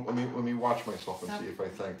 let me watch myself and Stop. see if I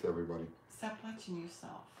thanked everybody. Stop watching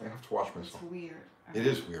yourself. I have to watch It's myself. weird. It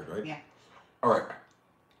is weird, right? Yeah. All right.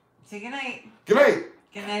 So good night. Good night.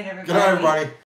 Good night, everybody. Good night, everybody.